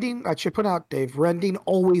 Remember, Rending, I should put out, Dave, Rending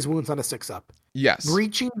always wounds on a 6-up. Yes.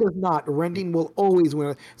 Breaching does not. Rending will always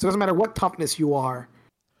wound. So it doesn't matter what toughness you are,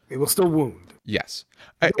 it will still wound. Yes.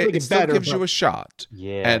 It It still gives you a shot.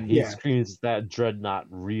 Yeah, and he screams that Dreadnought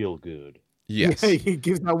real good. Yes. Yeah, he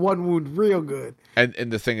gives that one wound real good. And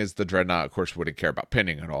the thing is, the Dreadnought, of course, wouldn't care about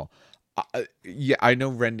pinning at all. Yeah, I know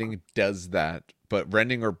Rending does that, but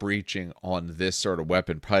Rending or Breaching on this sort of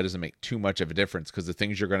weapon probably doesn't make too much of a difference, because the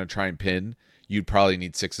things you're going to try and pin, you'd probably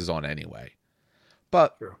need 6s on anyway.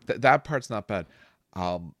 But that part's not bad.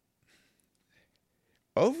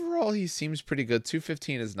 Overall, he seems pretty good.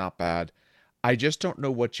 215 is not bad. I just don't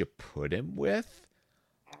know what you put him with.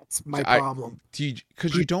 That's my problem.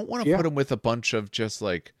 Because you don't want to put him with a bunch of just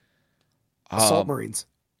like Assault Marines.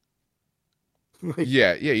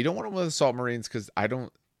 Yeah, you don't want him with Assault Marines, because I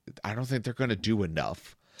don't think they're going to do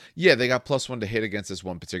enough. Yeah, they got +1 to hit against this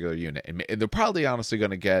one particular unit, and they're probably honestly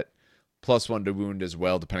going to get +1 to wound as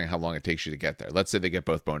well, depending on how long it takes you to get there. Let's say they get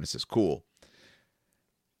both bonuses. Cool.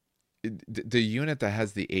 The unit that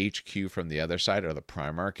has the HQ from the other side, or the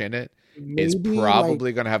Primarch in it, is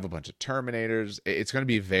probably going to have a bunch of Terminators. It's going to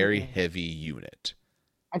be a very heavy unit.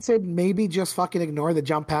 I'd say maybe just fucking ignore the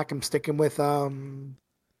jump pack and sticking with the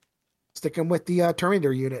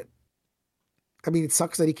Terminator unit. I mean, it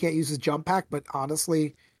sucks that he can't use his jump pack, but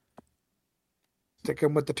honestly, stick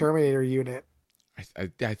him with the Terminator unit.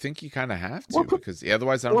 I think you kind of have to, because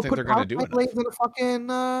otherwise I don't think they're going to do it.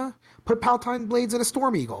 Put Palatine Blades in a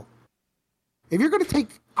Storm Eagle. If you're going to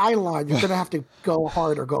take Eidolon, you're going to have to go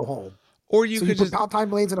hard or go home. Or you could put Palatine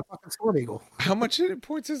Blades in a fucking Storm Eagle. How much hit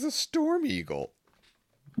points is a Storm Eagle?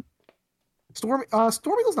 Storm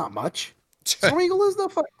Eagle's not much. Storm Eagle is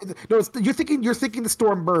you're thinking the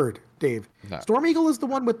Storm Bird, Dave. No. Storm Eagle is the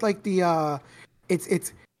one with like the how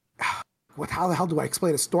the hell do I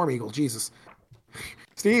explain a Storm Eagle? Jesus.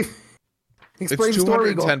 Steve, explain it's 210 Storm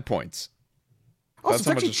Eagle. Points. Oh, it's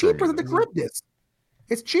actually cheaper than the Charybdis.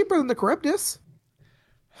 It's cheaper than the Charybdis.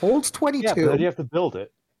 Holds 22. Yeah, but then you have to build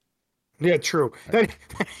it. Yeah, true.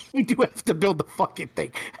 You do have to build the fucking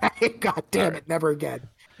thing. God damn it, never again.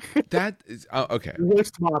 That is okay.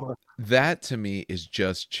 Worst model. That to me is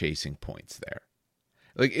just chasing points there.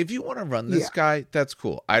 Like, if you want to run this guy, that's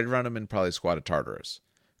cool. I'd run him in probably Squad of Tartarus,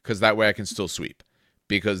 because that way I can still sweep.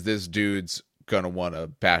 Because this dude's gonna want to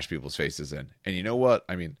bash people's faces in. And you know what?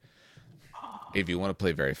 I mean, if you want to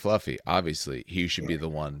play very fluffy, obviously he should be the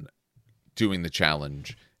one doing the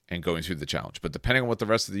challenge and going through the challenge. But depending on what the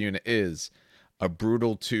rest of the unit is, a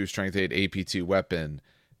Brutal 2 Strength 8 AP2 weapon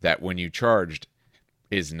that when you charged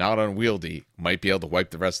is not unwieldy might be able to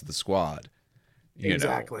wipe the rest of the squad.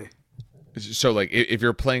 Exactly. So, like, if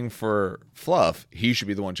you're playing for fluff, he should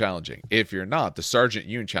be the one challenging. If you're not, the Sergeant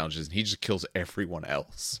Yoon challenges, and he just kills everyone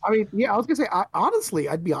else. I mean, yeah, I was going to say, honestly,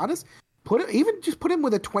 I'd be honest, put him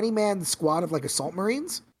with a 20-man squad of, like, Assault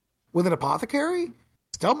Marines with an Apothecary.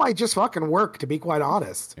 Still might just fucking work, to be quite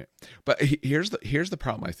honest. Yeah. But here's the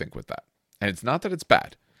problem, I think, with that. And it's not that it's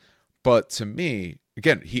bad. But to me,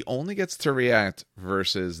 again, he only gets to react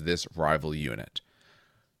versus this rival unit.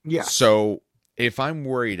 Yeah. So if I'm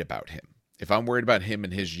worried about him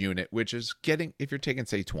and his unit, which is getting, if you're taking,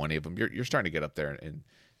 say, 20 of them, you're starting to get up there in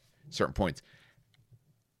certain points.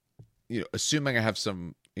 Assuming I have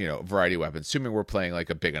some, variety of weapons, assuming we're playing like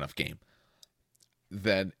a big enough game,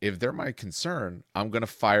 then if they're my concern, I'm going to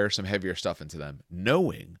fire some heavier stuff into them,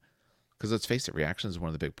 knowing, because let's face it, reaction is one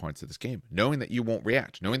of the big points of this game, knowing that you won't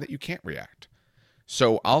react, knowing that you can't react.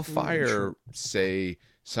 So I'll fire, say,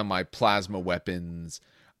 some of my plasma weapons.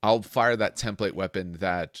 I'll fire that template weapon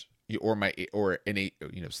that, or any,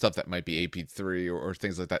 stuff that might be AP3 or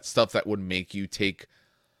things like that, stuff that would make you take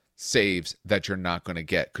saves that you're not going to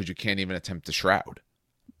get because you can't even attempt the shroud.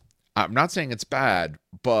 I'm not saying it's bad,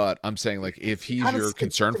 but I'm saying, like, if he's your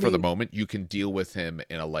concern for the moment, you can deal with him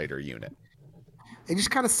in a lighter unit. It just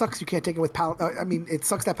kind of sucks you can't take it with it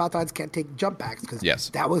sucks that Paladins can't take jump backs because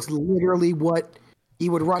that was literally what he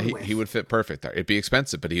would run with. He would fit perfect there. It'd be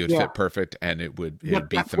expensive, but he would fit perfect, and it would be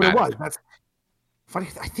thematic. What it was. That's funny.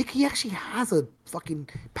 I think he actually has a fucking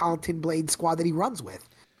Paladin Blade squad that he runs with.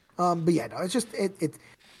 But yeah, no, it's just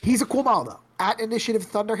he's a cool model though. At Initiative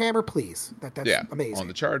Thunderhammer, please. That's amazing. On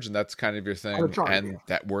the charge, and that's kind of your thing,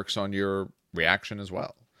 that works on your reaction as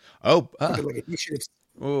well. Oh, actually,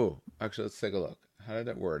 let's take a look. How did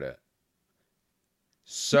it word it?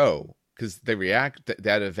 So, because they react,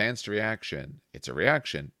 that advanced reaction, it's a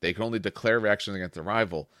reaction. They can only declare reactions against a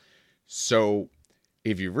rival. So,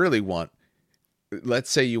 if you really want,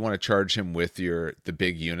 let's say you want to charge him with the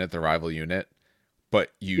big unit, the rival unit,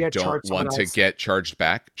 but you don't want to get charged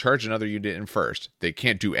back, charge another unit in first. They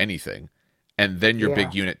can't do anything. And then your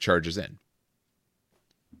big unit charges in.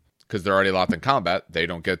 Because they're already locked in combat. They're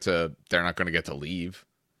not going to get to leave.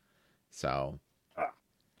 So,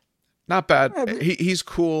 not bad. He's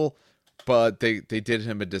cool, but they did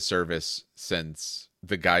him a disservice since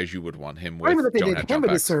the guys you would want him with don't have jump backs. They did him a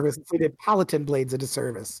disservice. They did Paladin Blades a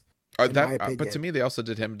disservice. But to me, they also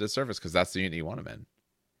did him a disservice because that's the unit you want him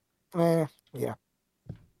in. Yeah.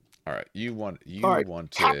 All right, you want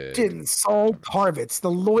Captain Saul Tarvitz,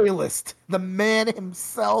 the loyalist, the man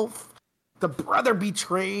himself, the brother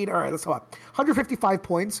betrayed. All right, let's go up. 155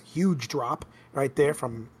 points, huge drop right there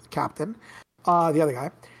from Captain. The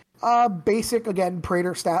other guy, basic again,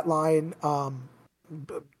 Praetor stat line.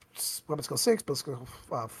 Weapon skill 6, skill skill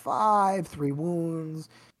 5, 3 wounds,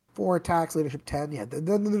 4 attacks, leadership 10. Yeah, the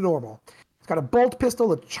normal. He's got a bolt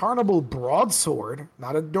pistol, a charnable broadsword,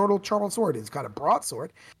 not a normal charnel sword. He's got a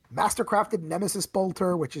broadsword. Mastercrafted Nemesis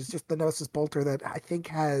Bolter, which is just the Nemesis Bolter that I think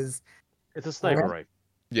has... It's a sniper rifle.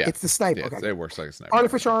 Yeah. It's the sniper. Yeah, okay. It works like a sniper.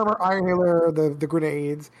 Artificial armor, Iron Hailer, the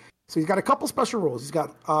grenades. So he's got a couple special rules. He's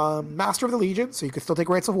got Master of the Legion, so you can still take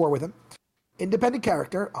Rites of War with him. Independent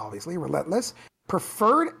character, obviously, relentless.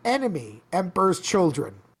 Preferred enemy, Emperor's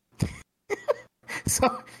Children.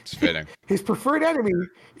 So it's fitting. His preferred enemy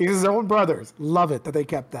is his own brothers. Love it that they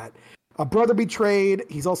kept that. A brother betrayed.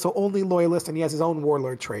 He's also only loyalist, and he has his own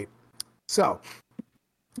warlord trait. So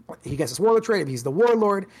he gets his warlord trait. If he's the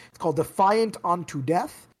warlord, it's called Defiant Unto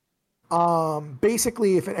Death.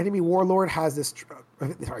 Basically, if an enemy warlord has this,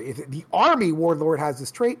 if the army warlord has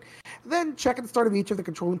this trait, then check at the start of each of the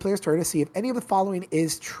controlling player's turn to see if any of the following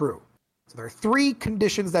is true. So there are 3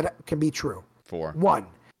 conditions that can be true. 4. 1.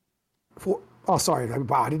 4. Oh, sorry.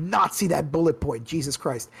 Wow, I did not see that bullet point. Jesus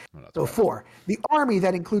Christ. So 4. The army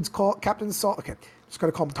that includes Captain Saul... Okay, just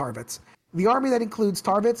going to call him Tarvitz. The army that includes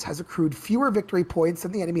Tarvitz has accrued fewer victory points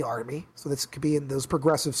than the enemy army. So this could be in those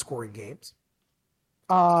progressive scoring games.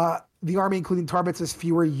 The army including Tarvitz has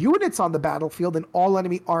fewer units on the battlefield than all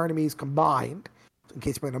enemy armies combined. So in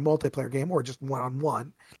case you're playing a multiplayer game or just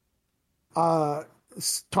one-on-one.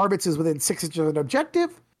 Tarvitz is within 6 inches of an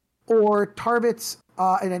objective. Or Tarvitz...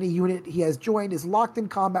 in any unit he has joined is locked in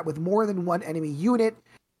combat with more than one enemy unit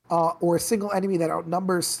or a single enemy that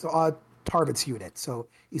outnumbers Tarvit's unit. So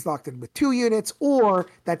he's locked in with 2 units or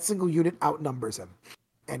that single unit outnumbers him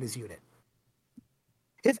and his unit.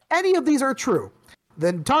 If any of these are true,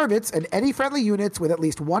 then Tarvitz and any friendly units with at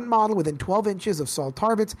least one model within 12 inches of Saul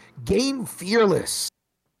Tarvitz gain Fearless.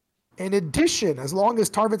 In addition, as long as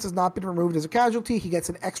Tarvitz has not been removed as a casualty, he gets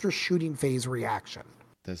an extra shooting phase reaction.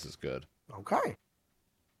 This is good. Okay.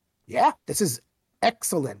 Yeah, this is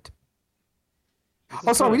excellent.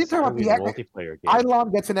 Sorry, we didn't talk about the multiplayer game.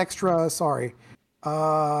 Eidolon gets an extra. Sorry.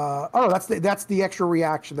 That's the extra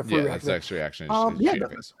reaction. The free reaction. That's the extra reaction.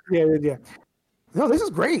 Yeah. No, this is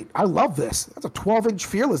great. I love this. That's a 12-inch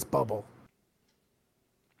Fearless bubble.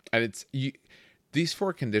 And these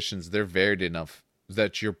 4 conditions, they're varied enough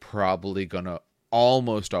that you're probably gonna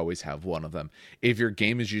almost always have one of them. If your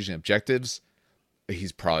game is using objectives,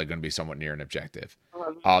 he's probably going to be somewhat near an objective.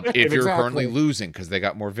 If you're currently losing because they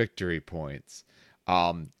got more victory points,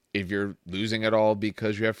 if you're losing at all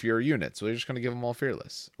because you have fewer units, so you're just going to give them all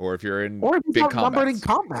Fearless. Or if you're in big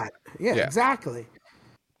combat. Yeah, exactly.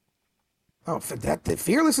 Oh, the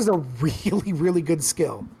Fearless is a really, really good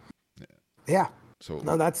skill. Yeah. So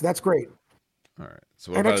no, that's great. All right.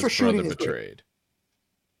 So what And about extra his brother shooting is great. betrayed?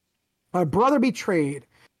 My brother betrayed.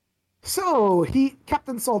 So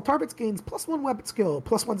Captain Saul Tarbitz gains +1 weapon skill,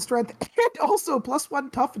 +1 strength, and also +1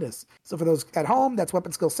 toughness. So for those at home, that's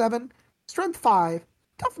weapon skill 7, strength 5,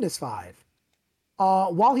 toughness 5.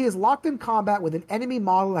 While he is locked in combat with an enemy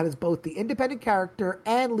model that has both the independent character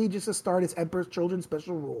and Legis Astartes Emperor's Children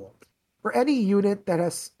special rule. For any unit that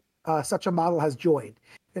has such a model has joined,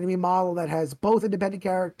 an enemy model that has both independent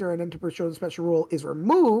character and Emperor's Children special rule is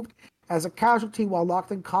removed as a casualty while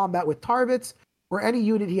locked in combat with Tarbitz. For any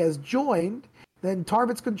unit he has joined, then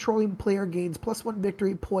Tarbit's controlling player gains +1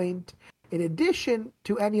 victory point in addition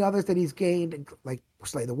to any others that he's gained, like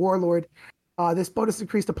Slay the Warlord. This bonus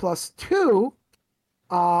increased to +2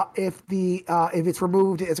 if it's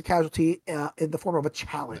removed as a casualty in the form of a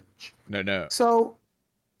challenge. No. So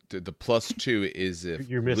The +2 is if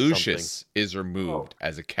You missed Lucius is removed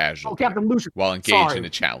as a casualty Captain Lucius. while engaged Sorry. in a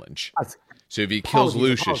challenge. That's- So if he kills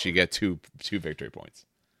Apologies. Lucius, you get two victory points.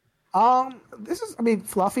 This is,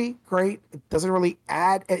 fluffy, great. It doesn't really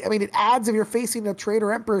add. It adds if you're facing a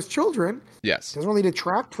traitor Emperor's Children. Yes. It doesn't really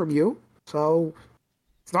detract from you. So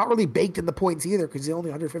it's not really baked in the points either because he's only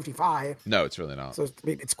 155. No, it's really not. So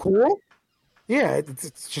it's cool. Yeah,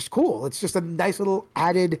 it's just cool. It's just a nice little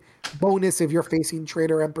added bonus if you're facing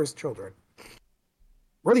traitor Emperor's Children.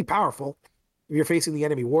 Really powerful if you're facing the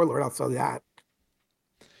enemy warlord. I'll tell you that.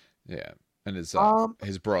 Yeah. And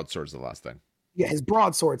his broadsword's the last thing. Yeah, his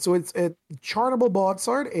broadsword. So it's a chartable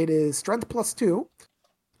broadsword. It is strength +2,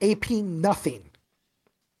 AP nothing,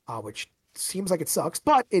 which seems like it sucks,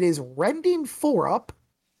 but it is rending 4 up,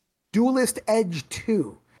 duelist edge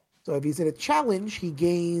 2. So if he's in a challenge, he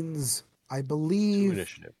gains, I believe,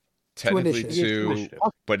 Initiative. Technically initiative. two, Initiative.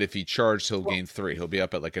 but if he charged, he'll gain 3. He'll be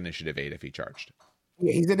up at like initiative 8 if he charged.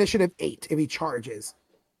 Yeah, he's initiative 8 if he charges.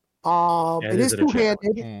 And It is is it a challenge?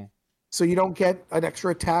 two-handed, so you don't get an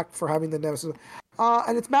extra attack for having the nemesis.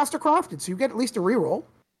 And it's mastercrafted, so you get at least a reroll.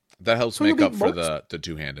 That helps So you'll make up be for most- the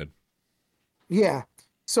two-handed. Yeah.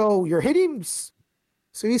 So you're hitting.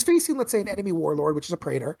 So he's facing, let's say, an enemy warlord, which is a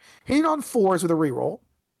praetor, hitting on 4s with a reroll.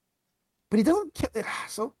 But he doesn't.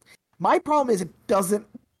 So my problem is it doesn't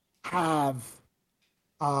have.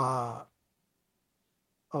 Oh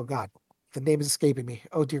God, the name is escaping me.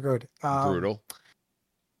 Oh dear God. Brutal.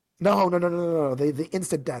 No. The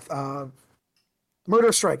instant death.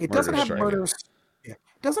 Murder strike. It doesn't Murder have strike, murder. Yeah.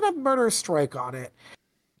 It doesn't have murder strike on it.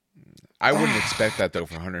 I wouldn't expect that though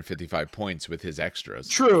for 155 points with his extras.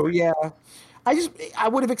 True, yeah. I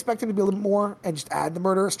would have expected to be a little more and just add the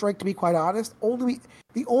murder strike, to be quite honest.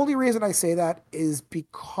 The only reason I say that is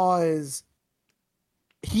because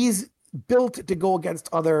he's built to go against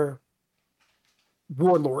other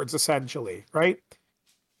warlords, essentially, right?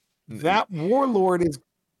 That warlord is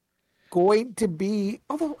going to be,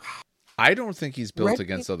 although I don't think he's built Red-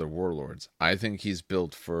 against other warlords. I think he's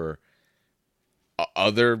built for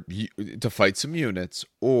to fight some units,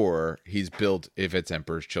 or he's built if it's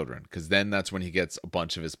Emperor's Children, because then that's when he gets a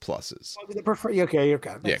bunch of his pluses. okay, you're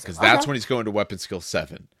kind of Yeah, because that's when he's going to weapon skill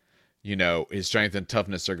 7. You know, his strength and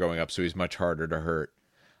toughness are going up, so he's much harder to hurt.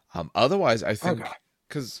 Otherwise, I think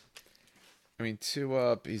because 2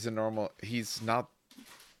 up, he's a normal. He's not.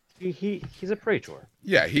 He's a praetor.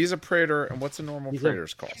 Yeah, he's a praetor, and what's a normal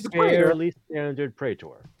praetor's cost? praetor. Fairly standard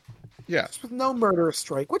praetor. Yeah, with no murder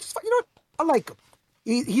strike, which is fine. You know what? I like him.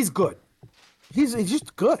 He's good. He's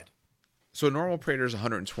just good. so a normal praetor is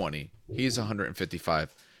 120. He's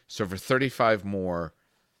 155. So for 35 more,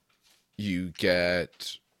 you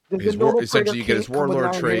get his essentially you get his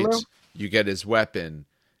warlord traits, you get his weapon,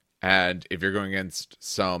 and if you're going against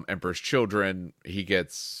some Emperor's Children, he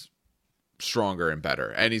gets stronger and better.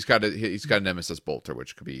 And he's got a Nemesis Bolter,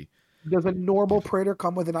 which could be. Does a normal praetor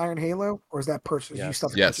come with an iron halo, or is that purchase? Yes. You still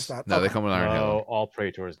have to Yes, purchase that? no, they Okay. come with Iron No, Halo. all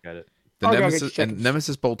praetors get it. The Okay, Nemesis just checking. and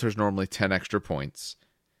Nemesis Bolter is normally 10 extra points.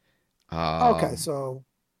 Okay, so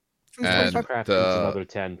and Mastercraft is the- another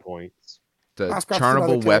 10 points. The Mastercraft's another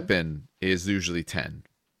charnable 10. weapon is usually 10.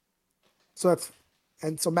 so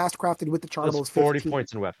mastercrafted with the charnable Plus is 40 15.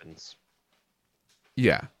 points in weapons.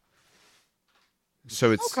 Yeah.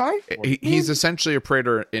 So it's Okay. he's essentially a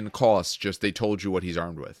praetor in cost. Just they told you what he's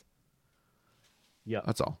armed with. Yeah.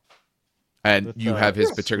 That's all. And With, you have his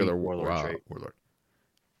sweet particular warlord trait. warlord.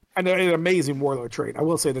 And an amazing warlord trait. I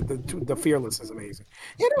will say that the fearless is amazing.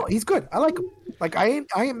 He's good. I like him. Like I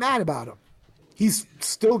ain't mad about him. He's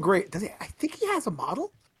still great. I think he has a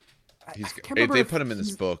model? He's can't if remember they if put him in this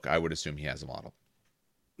he's- book, I would assume he has a model.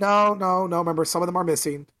 No. Remember, some of them are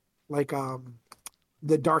missing. Like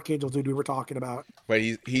the Dark Angel dude we were talking about. But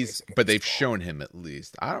he's but they've shown him at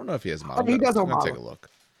least. I don't know if he has a model. he does have I'm a gonna take a model. look.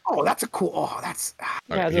 Oh, that's a cool. Oh, that's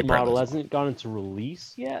He has a probably model. has Hasn't gone into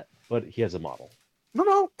release yet, but he has a model.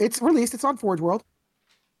 no. It's released. It's on Forge World.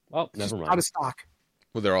 Oh, It's just never out mind. of stock.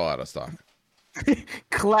 Well, they're all out of stock.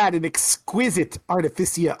 Clad in exquisite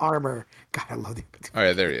Artificia armor. God, I love the. Oh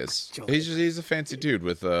yeah, there he is. He's a fancy dude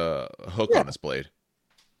with a hook on his blade.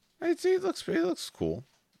 He looks cool.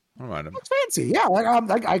 I don't mind him. Looks fancy. Yeah,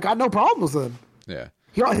 I got no problems with him. Yeah.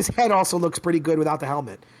 His head also looks pretty good without the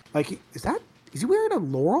helmet. Like, is he wearing a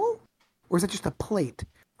laurel, or is that just a plate?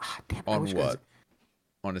 Ah, damn, On what?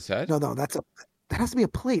 On his head? No, that has to be a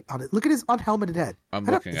plate on it. Look at his unhelmeted head. I'm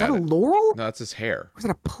looking at it. Is that a laurel? No, that's his hair. Or is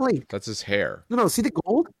that a plate? That's his hair. No. See the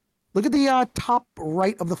gold? Look at the top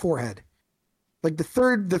right of the forehead. Like the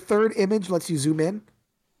third image lets you zoom in.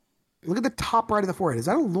 Look at the top right of the forehead. Is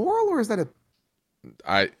that a laurel or is that a?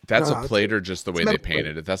 That's a plate or just the way they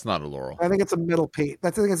painted it. That's not a laurel. I think it's a metal plate.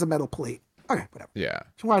 I think it's a metal plate. Okay, whatever. Yeah.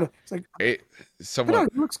 It's like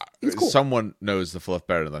someone knows the fluff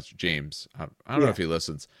better than that's James. I don't know if he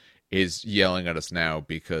listens. Is yelling at us now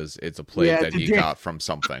because it's a plate that he got from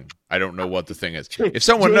something. I don't know what the thing is. If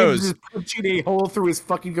someone James knows, is punching a hole through his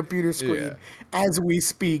fucking computer screen as we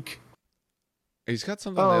speak. He's got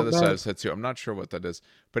something on the other side of his head too. I'm not sure what that is.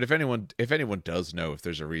 But if anyone does know if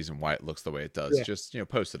there's a reason why it looks the way it does, just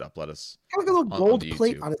post it up. Let us. Got like a little gold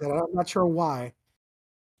plate on his head. I'm not sure why.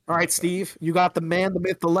 All right, Steve, you got the man, the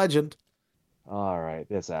myth, the legend. All right,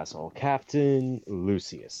 this asshole, Captain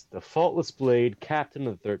Lucius, the Faultless Blade, Captain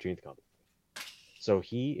of the 13th Company. So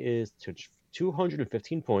he is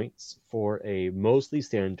 215 points for a mostly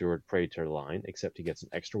standard Praetor line, except he gets an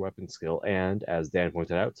extra weapon skill and, as Dan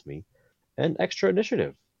pointed out to me, an extra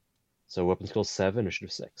initiative. So weapon skill 7,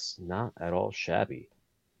 initiative 6. Not at all shabby.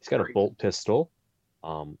 He's got a bolt pistol,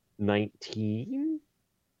 19.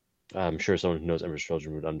 I'm sure someone who knows Emperor's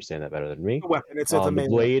Children would understand that better than me. The weapon, it's the main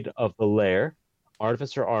Blade of the Lair,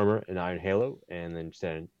 Artificer Armor, and Iron Halo, and then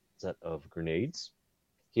standard set of grenades.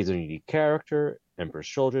 He's a unique character, Emperor's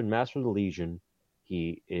Children, Master of the Legion.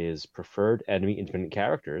 He is preferred enemy independent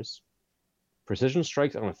characters. Precision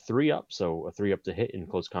strikes on a 3-up, so a 3-up to hit in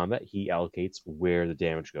close combat. He allocates where the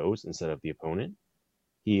damage goes instead of the opponent.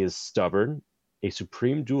 He is stubborn, a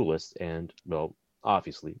supreme duelist, and, well,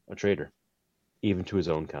 obviously, a traitor, even to his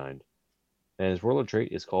own kind. And his warlord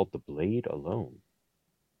trait is called the Blade Alone.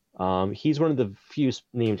 He's one of the few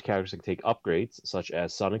named characters that can take upgrades, such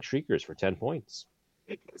as Sonic Shriekers for 10 points.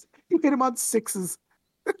 You hit him on 6s.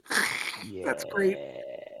 That's great.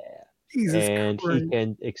 Jesus and Christ. he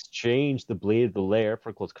can exchange the Blade of the Lair for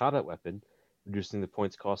a close combat weapon, reducing the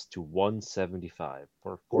points cost to 175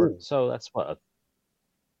 for 4. So that's what, a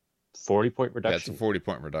 40-point reduction? That's a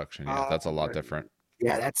 40-point reduction. Yeah, that's a lot different.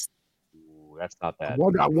 Yeah, that's not bad.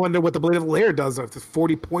 I wonder what the Blade of the Lair does. If it's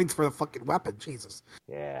 40 points for the fucking weapon, Jesus.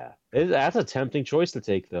 Yeah, that's a tempting choice to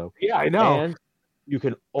take, though. Yeah, I know. And you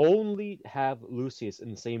can only have Lucius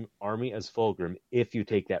in the same army as Fulgrim if you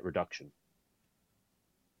take that reduction.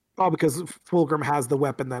 Oh, because Fulgrim has the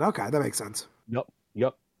weapon then. Okay, that makes sense.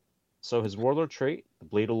 Yep. So his warlord trait, the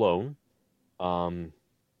Blade Alone,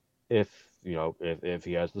 if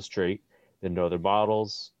he has this trait, then no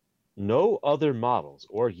other models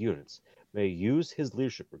or units may use his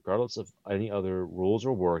leadership regardless of any other rules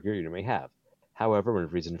or war gear unit may have. However, when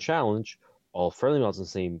freezing a challenge, all friendly models in the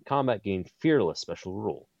same combat gain Fearless special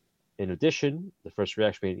rule. In addition, the first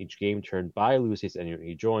reaction made in each game turned by Lucius and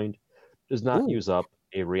he joined does not use up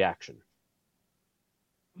a reaction.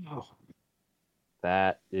 Oh.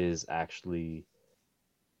 That is actually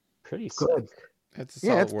pretty good.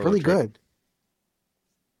 Sick. It's really good.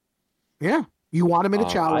 Yeah. You want him in a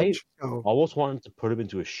challenge. I almost wanted to put him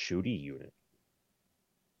into a shooty unit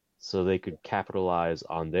so they could capitalize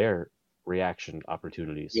on their reaction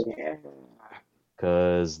opportunities. Yeah.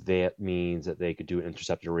 Because that means that they could do an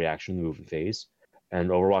interceptor reaction in the movement phase and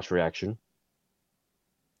Overwatch reaction.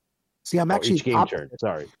 See, I'm actually each game turn.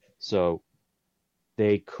 Sorry. So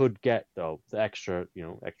they could get the extra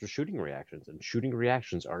shooting reactions, and shooting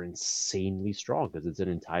reactions are insanely strong because it's an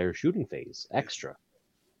entire shooting phase extra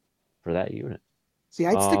for that unit. See,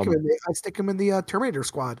 I'd stick him in the Terminator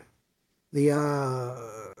squad. The I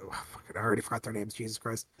already forgot their names. Jesus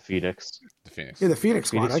Christ. Phoenix. Yeah, the Phoenix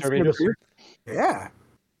squad. Yeah.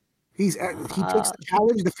 He takes the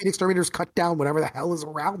challenge. The Phoenix Terminators cut down whatever the hell is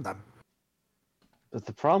around them. But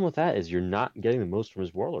the problem with that is you're not getting the most from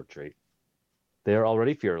his warlord trait. They're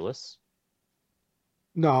already fearless.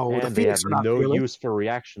 No, and they have no use for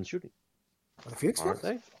reaction shooting. The Phoenix aren't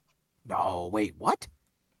they? No, wait, what?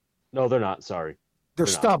 No, they're not. Sorry, they're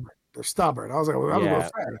stubborn. Not. They're stubborn. I was like,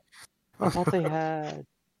 I thought they had.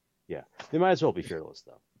 Yeah, they might as well be fearless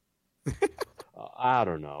though. I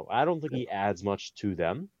don't know. I don't think he adds much to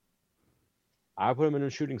them. I put him in a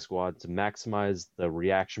shooting squad to maximize the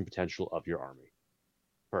reaction potential of your army,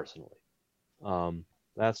 personally.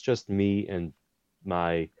 That's just me and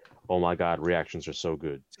my, oh my god, reactions are so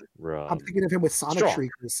good. I'm thinking of him with Sonic strong.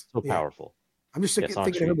 Shriekers. So powerful. I'm just thinking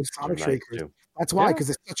Sonic of him with Shriekers Sonic are nice, Shriekers. too. That's why, Yeah. because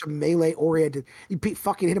it's such a melee oriented. You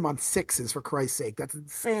fucking hit him on 6s, for Christ's sake. That's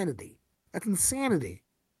insanity. That's insanity.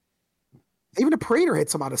 Even a Praetor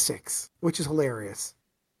hits him on a 6, which is hilarious.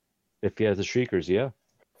 If he has the Shriekers, yeah.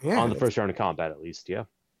 Yeah. On the first round of combat, at least, yeah.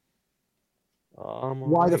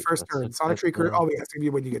 Why the first turn? Sonic Shrieker. Oh, yes,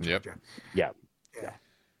 when you get Yep. charged. Yeah.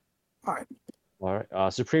 All right. All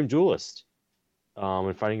right. Supreme Duelist.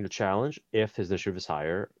 When fighting the challenge, if his initiative is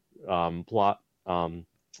higher,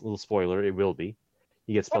 little spoiler, it will be.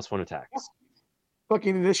 He gets +1 attacks.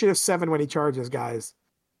 Fucking initiative 7 when he charges, guys.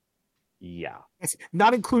 Yeah. It's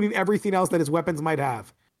not including everything else that his weapons might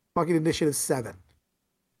have. Fucking initiative 7.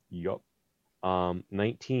 Yup.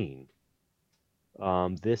 19.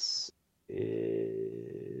 This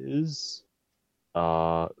is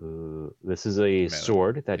this is a Melee.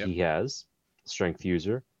 sword that Yep. he has, strength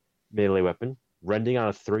user, melee weapon, rending on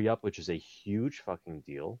a 3-up, which is a huge fucking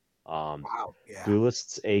deal. Wow. Yeah.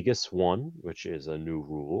 Duelist's Aegis 1, which is a new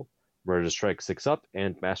rule, Murder Strike 6-up,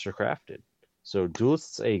 and Master Crafted. So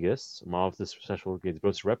Duelist's Aegis, a model of this special gains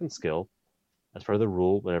bonus weapon skill as part of the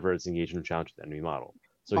rule whenever it's engaged in a challenge with the enemy model.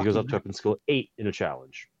 So he goes up to weapon skill 8 in a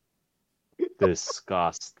challenge.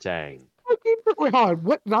 Disgusting. Wait, hold on.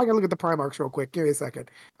 What? Now I gotta look at the Primarchs real quick. Give me a second.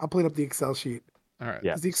 I'm pulling up the Excel sheet. All right.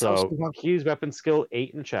 Yeah. Does the Excel So sheet have- he's weapon skill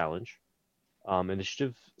 8 in a challenge.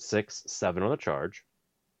 Initiative 6, 7 on the charge.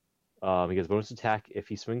 He gets bonus attack if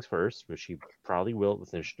he swings first, which he probably will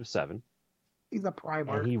with initiative 7. He's a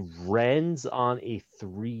Primarch. And he rends on a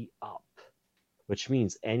 3-up, which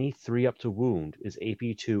means any 3-up to wound is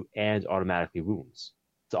AP2 and automatically wounds.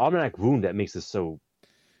 It's an automatic wound that makes this so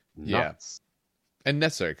nuts. And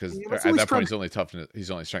necessary, because Yeah, that's at only that point strength-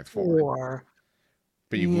 he's only strength 4. 4.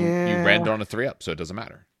 But you Yeah. rend on a 3-up, so it doesn't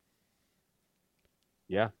matter.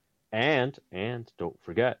 Yeah. And don't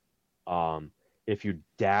forget, if you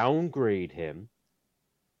downgrade him,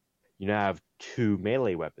 you now have 2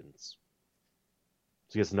 melee weapons.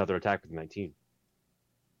 So he gets another attack with 19.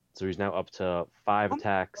 So he's now up to 5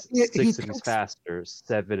 attacks, Yeah, 6 if he's takes- faster,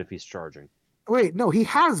 7 if he's charging. Wait, no, he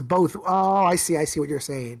has both. Oh, I see what you're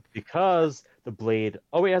saying. Because the blade...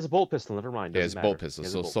 Oh, he has a bolt pistol. Never mind. Yeah, Doesn't his bolt matter. pistol, He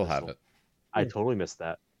has so a he'll bolt still have pistol. it. I totally missed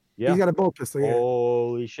that. Yeah. He's got a bolt pistol. Yeah.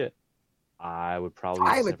 Holy shit. I would probably use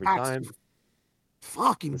 5 this every attacks. time.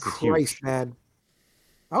 Fucking This is Christ, huge. man.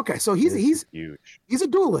 Okay, so This he's is huge. he's a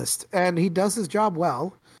duelist and he does his job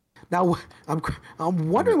well. Now I'm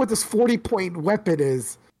wondering what this 40-point weapon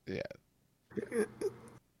is. Yeah.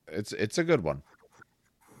 It's a good one.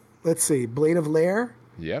 Let's see, Blade of Lair.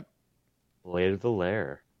 Yep. Blade of the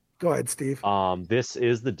Lair. Go ahead, Steve. This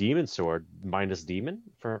is the demon sword minus demon,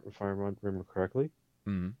 if I remember correctly.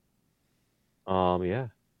 Mhm. Yeah.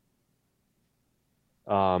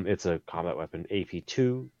 It's a combat weapon,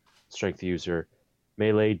 AP2, strength user,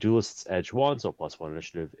 melee, duelist's edge 1, so +1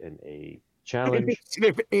 initiative in a challenge.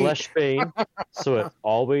 Flesh Bane, so it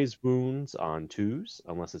always wounds on 2s,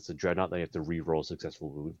 unless it's a Dreadnought, then you have to re-roll successful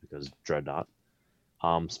wounds because Dreadnought.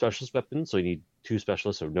 Specialist weapon, so you need 2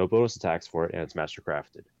 specialists, so no bonus attacks for it, and it's Master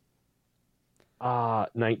Crafted.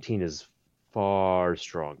 19 is far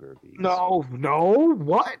stronger. Bees. No,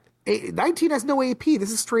 what? 19 has no AP.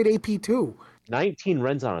 This is straight AP2. 19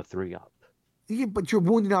 rends on a 3-up. Yeah, but you're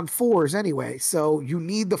wounding on 4s anyway, so you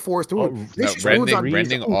need the 4s to wound. Oh, This No, just wounds on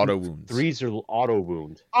rending auto wounds. 3s are auto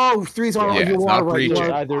wound. Oh, 3s are Yeah, you it's are not right, breaching. you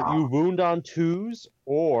It's are- either you Oh. wound on 2s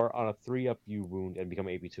or on a 3-up you wound and become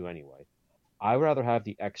AP2 anyway. I would rather have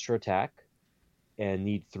the extra attack and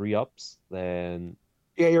need 3-ups than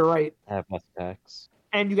Yeah, you're right. have less attacks.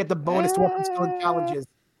 And you get the bonus to weapon skill and challenges.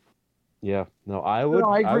 Yeah, no, I would.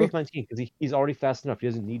 I I agree. would 19 because he's already fast enough. He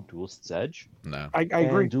doesn't need Duelist's Edge. No. I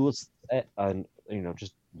agree. And Duelist's, and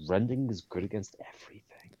just rending is good against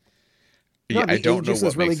everything. No, Yeah, I the don't know Aegis what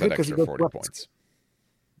is really makes good that 'cause he extra goes 40 weapons. points.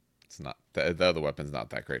 It's not the other weapon's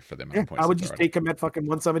not that great for the amount Yeah, of points. I would it's just already. take him at fucking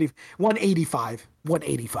 185.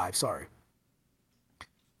 185, sorry.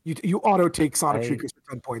 You auto take Sonic I- Shriekers for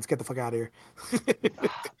 10 points. Get the fuck out of here.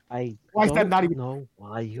 I Why is that don't not even- know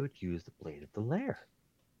why you would use the Blade of the Lair.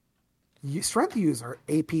 Strength user,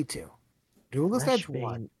 AP2. Duelist Edge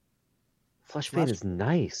 1. Fleshbane is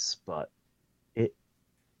nice, but I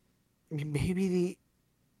mean, maybe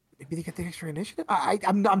they get the extra initiative.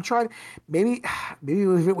 I'm trying. Maybe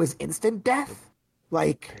if it was instant death,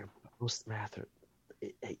 like most math.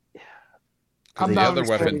 I'm The not other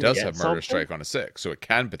weapon understanding does it. have Get murder something? strike on a 6, so it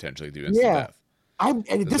can potentially do instant Yeah. death. And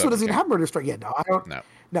this one doesn't even have Murder Strike yet. No, I don't. No.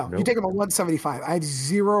 No, you take him at 175. I have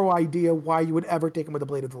zero idea why you would ever take him with a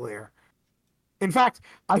Blade of the Lair. In fact,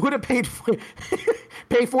 I would have pay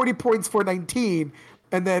 40 points for 19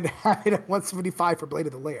 and then have it at 175 for Blade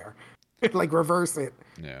of the Lair. Like reverse it.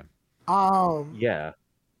 Yeah. Yeah.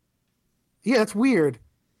 Yeah, that's weird.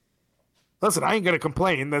 Listen, I ain't gonna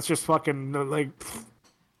complain. That's just fucking like.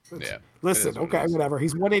 Yeah. Listen, okay, whatever.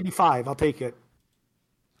 He's 185. I'll take it.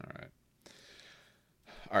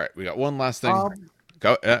 All right. We got one last thing.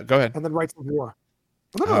 Go ahead. And then Rights of War.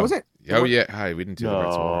 No, that was it. Oh yeah. Hi. We didn't do the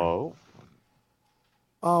Rights of War.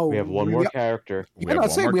 Oh, we have one more character. We have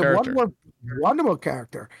one more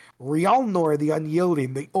character. Rialnor the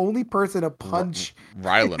Unyielding, the only person to punch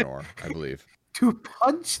Rylanor, I believe. To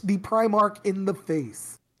punch the Primarch in the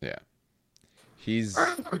face. Yeah. He's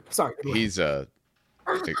sorry. He's a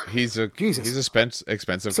expensive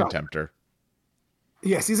contemptor.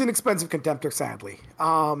 Yes, he's an expensive contemptor, sadly.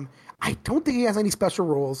 I don't think he has any special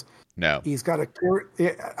rules. No. He's got a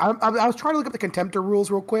I was trying to look up the contemptor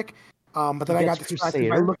rules real quick. But then I got distracted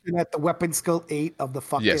by looking at the weapon skill 8 of the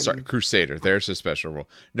fucking... Yeah, sorry, Crusader. There's a special rule.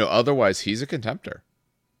 No, otherwise, he's a contemptor.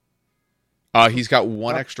 He's got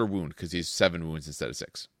one extra wound because he's 7 wounds instead of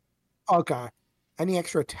 6. Okay. Any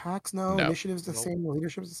extra attacks? No. Initiative's the same.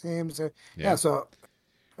 Leadership's the same. So, so...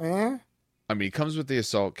 I mean, he comes with the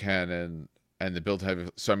assault cannon and the build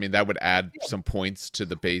type. So, I mean, that would add some points to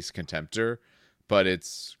the base contemptor. But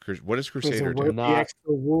it's... What does Crusader do? The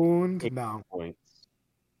extra wound? No. Points.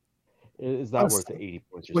 Is that worth the 80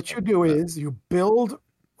 points? What you do is you build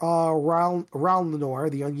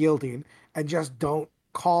Ralnor, the Unyielding, and just don't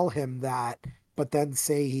call him that, but then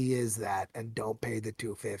say he is that, and don't pay the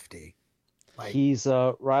 250. Like, he's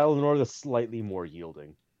Ralnor that's slightly more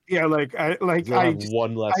yielding. Yeah,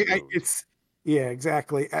 one less.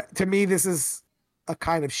 Exactly. To me, this is a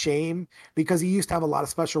kind of shame because he used to have a lot of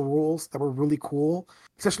special rules that were really cool,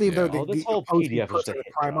 especially if they're the whole PDF person of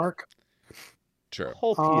Primarch. Sure. The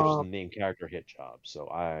whole PDF is the main character hit job, so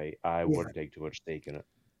I wouldn't take too much stake in it.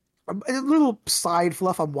 A little side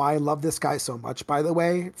fluff on why I love this guy so much, by the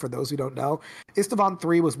way, for those who don't know. Istvan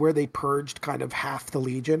 3 was where they purged kind of half the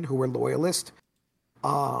Legion who were loyalist.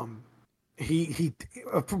 He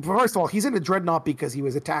first of all, he's in a Dreadnought because he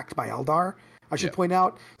was attacked by Eldar, I should point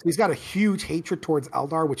out. So he's got a huge hatred towards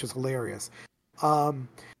Eldar, which is hilarious. But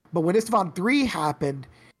when Istvan 3 happened,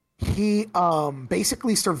 he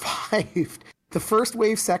basically survived the first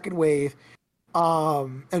wave, second wave,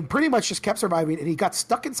 and pretty much just kept surviving. And he got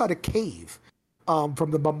stuck inside a cave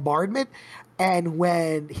from the bombardment. And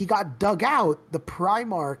when he got dug out, the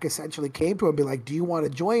Primarch essentially came to him and be like, "Do you want to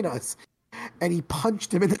join us?" And he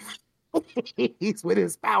punched him in the face with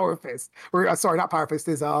his Power Fist. Or sorry, not Power Fist.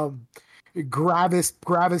 His Gravis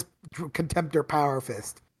Contemptor Power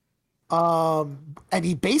Fist. And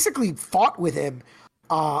he basically fought with him.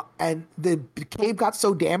 And the cave got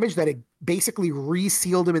so damaged that it basically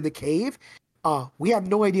resealed him in the cave. We have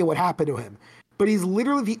no idea what happened to him, but he's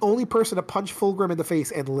literally the only person to punch Fulgrim in the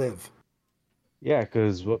face and live. Yeah,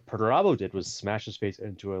 because what Perturabo did was smash his face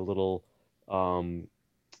into a little,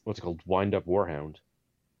 what's it called, wind-up Warhound.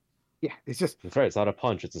 Yeah, it's just... That's right, it's not a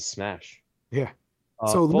punch, it's a smash. Yeah.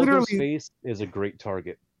 So literally... Fulgrim's face is a great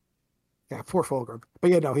target. Yeah, poor Fulgrim. But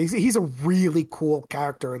yeah, no, he's a really cool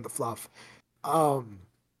character in the fluff. Yeah,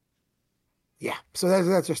 so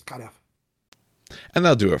that's just kind of... And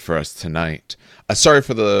that'll do it for us tonight. Sorry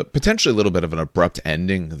for the potentially a little bit of an abrupt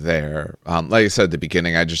ending there. Like I said at the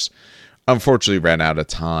beginning, I just unfortunately ran out of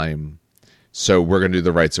time. So we're going to do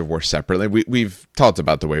the Rights of War separately. We've talked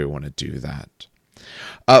about the way we want to do that.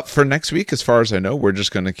 For next week, as far as I know, we're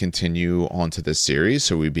just going to continue on to this series.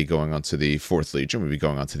 So we'd be going on to the 4th Legion. We'd be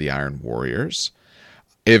going on to the Iron Warriors.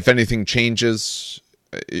 If anything changes,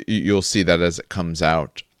 you'll see that as it comes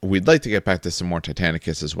out. We'd like to get back to some more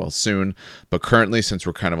Titanicus as well soon, but currently, since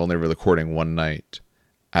we're kind of only recording one night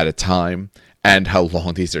at a time, and how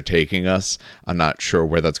long these are taking us, I'm not sure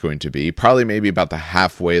where that's going to be. Probably maybe about the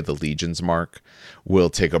halfway of the Legions mark, we'll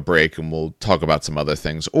take a break and we'll talk about some other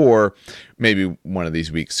things, or maybe one of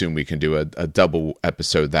these weeks soon we can do a double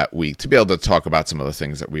episode that week to be able to talk about some other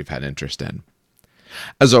things that we've had interest in.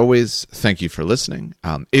 As always, thank you for listening.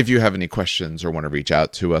 If you have any questions or want to reach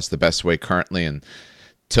out to us, the best way currently, and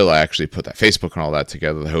till I actually put that Facebook and all that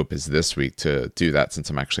together, the hope is this week to do that since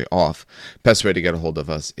I'm actually off. Best way to get a hold of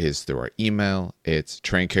us is through our email. It's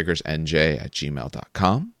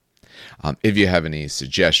trainkickersnj@gmail.com. If you have any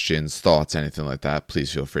suggestions, thoughts, anything like that,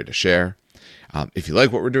 please feel free to share. If you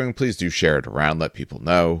like what we're doing, please do share it around. Let people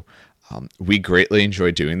know. We greatly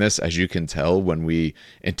enjoy doing this, as you can tell when we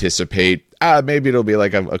anticipate, maybe it'll be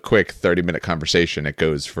like a quick 30-minute conversation. It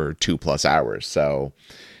goes for 2+ hours. So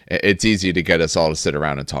it's easy to get us all to sit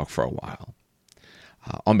around and talk for a while.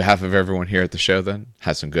 On behalf of everyone here at the show, then,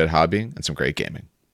 have some good hobbying and some great gaming.